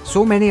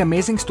 So many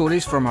amazing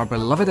stories from our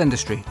beloved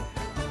industry.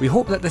 We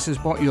hope that this has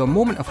brought you a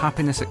moment of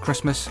happiness at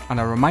Christmas and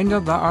a reminder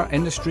that our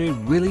industry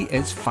really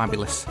is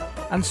fabulous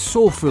and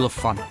so full of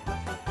fun.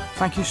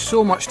 Thank you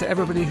so much to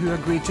everybody who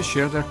agreed to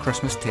share their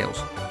Christmas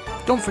tales.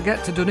 Don't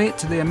forget to donate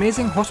to the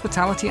amazing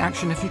hospitality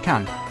action if you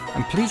can,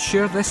 and please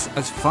share this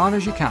as far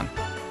as you can.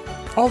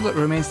 All that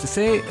remains to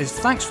say is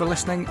thanks for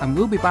listening, and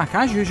we'll be back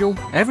as usual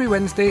every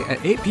Wednesday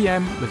at 8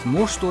 PM with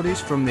more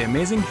stories from the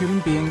amazing human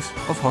beings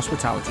of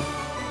hospitality.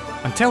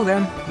 Until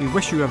then, we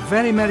wish you a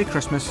very Merry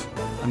Christmas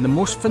and the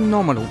most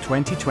phenomenal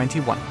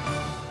 2021.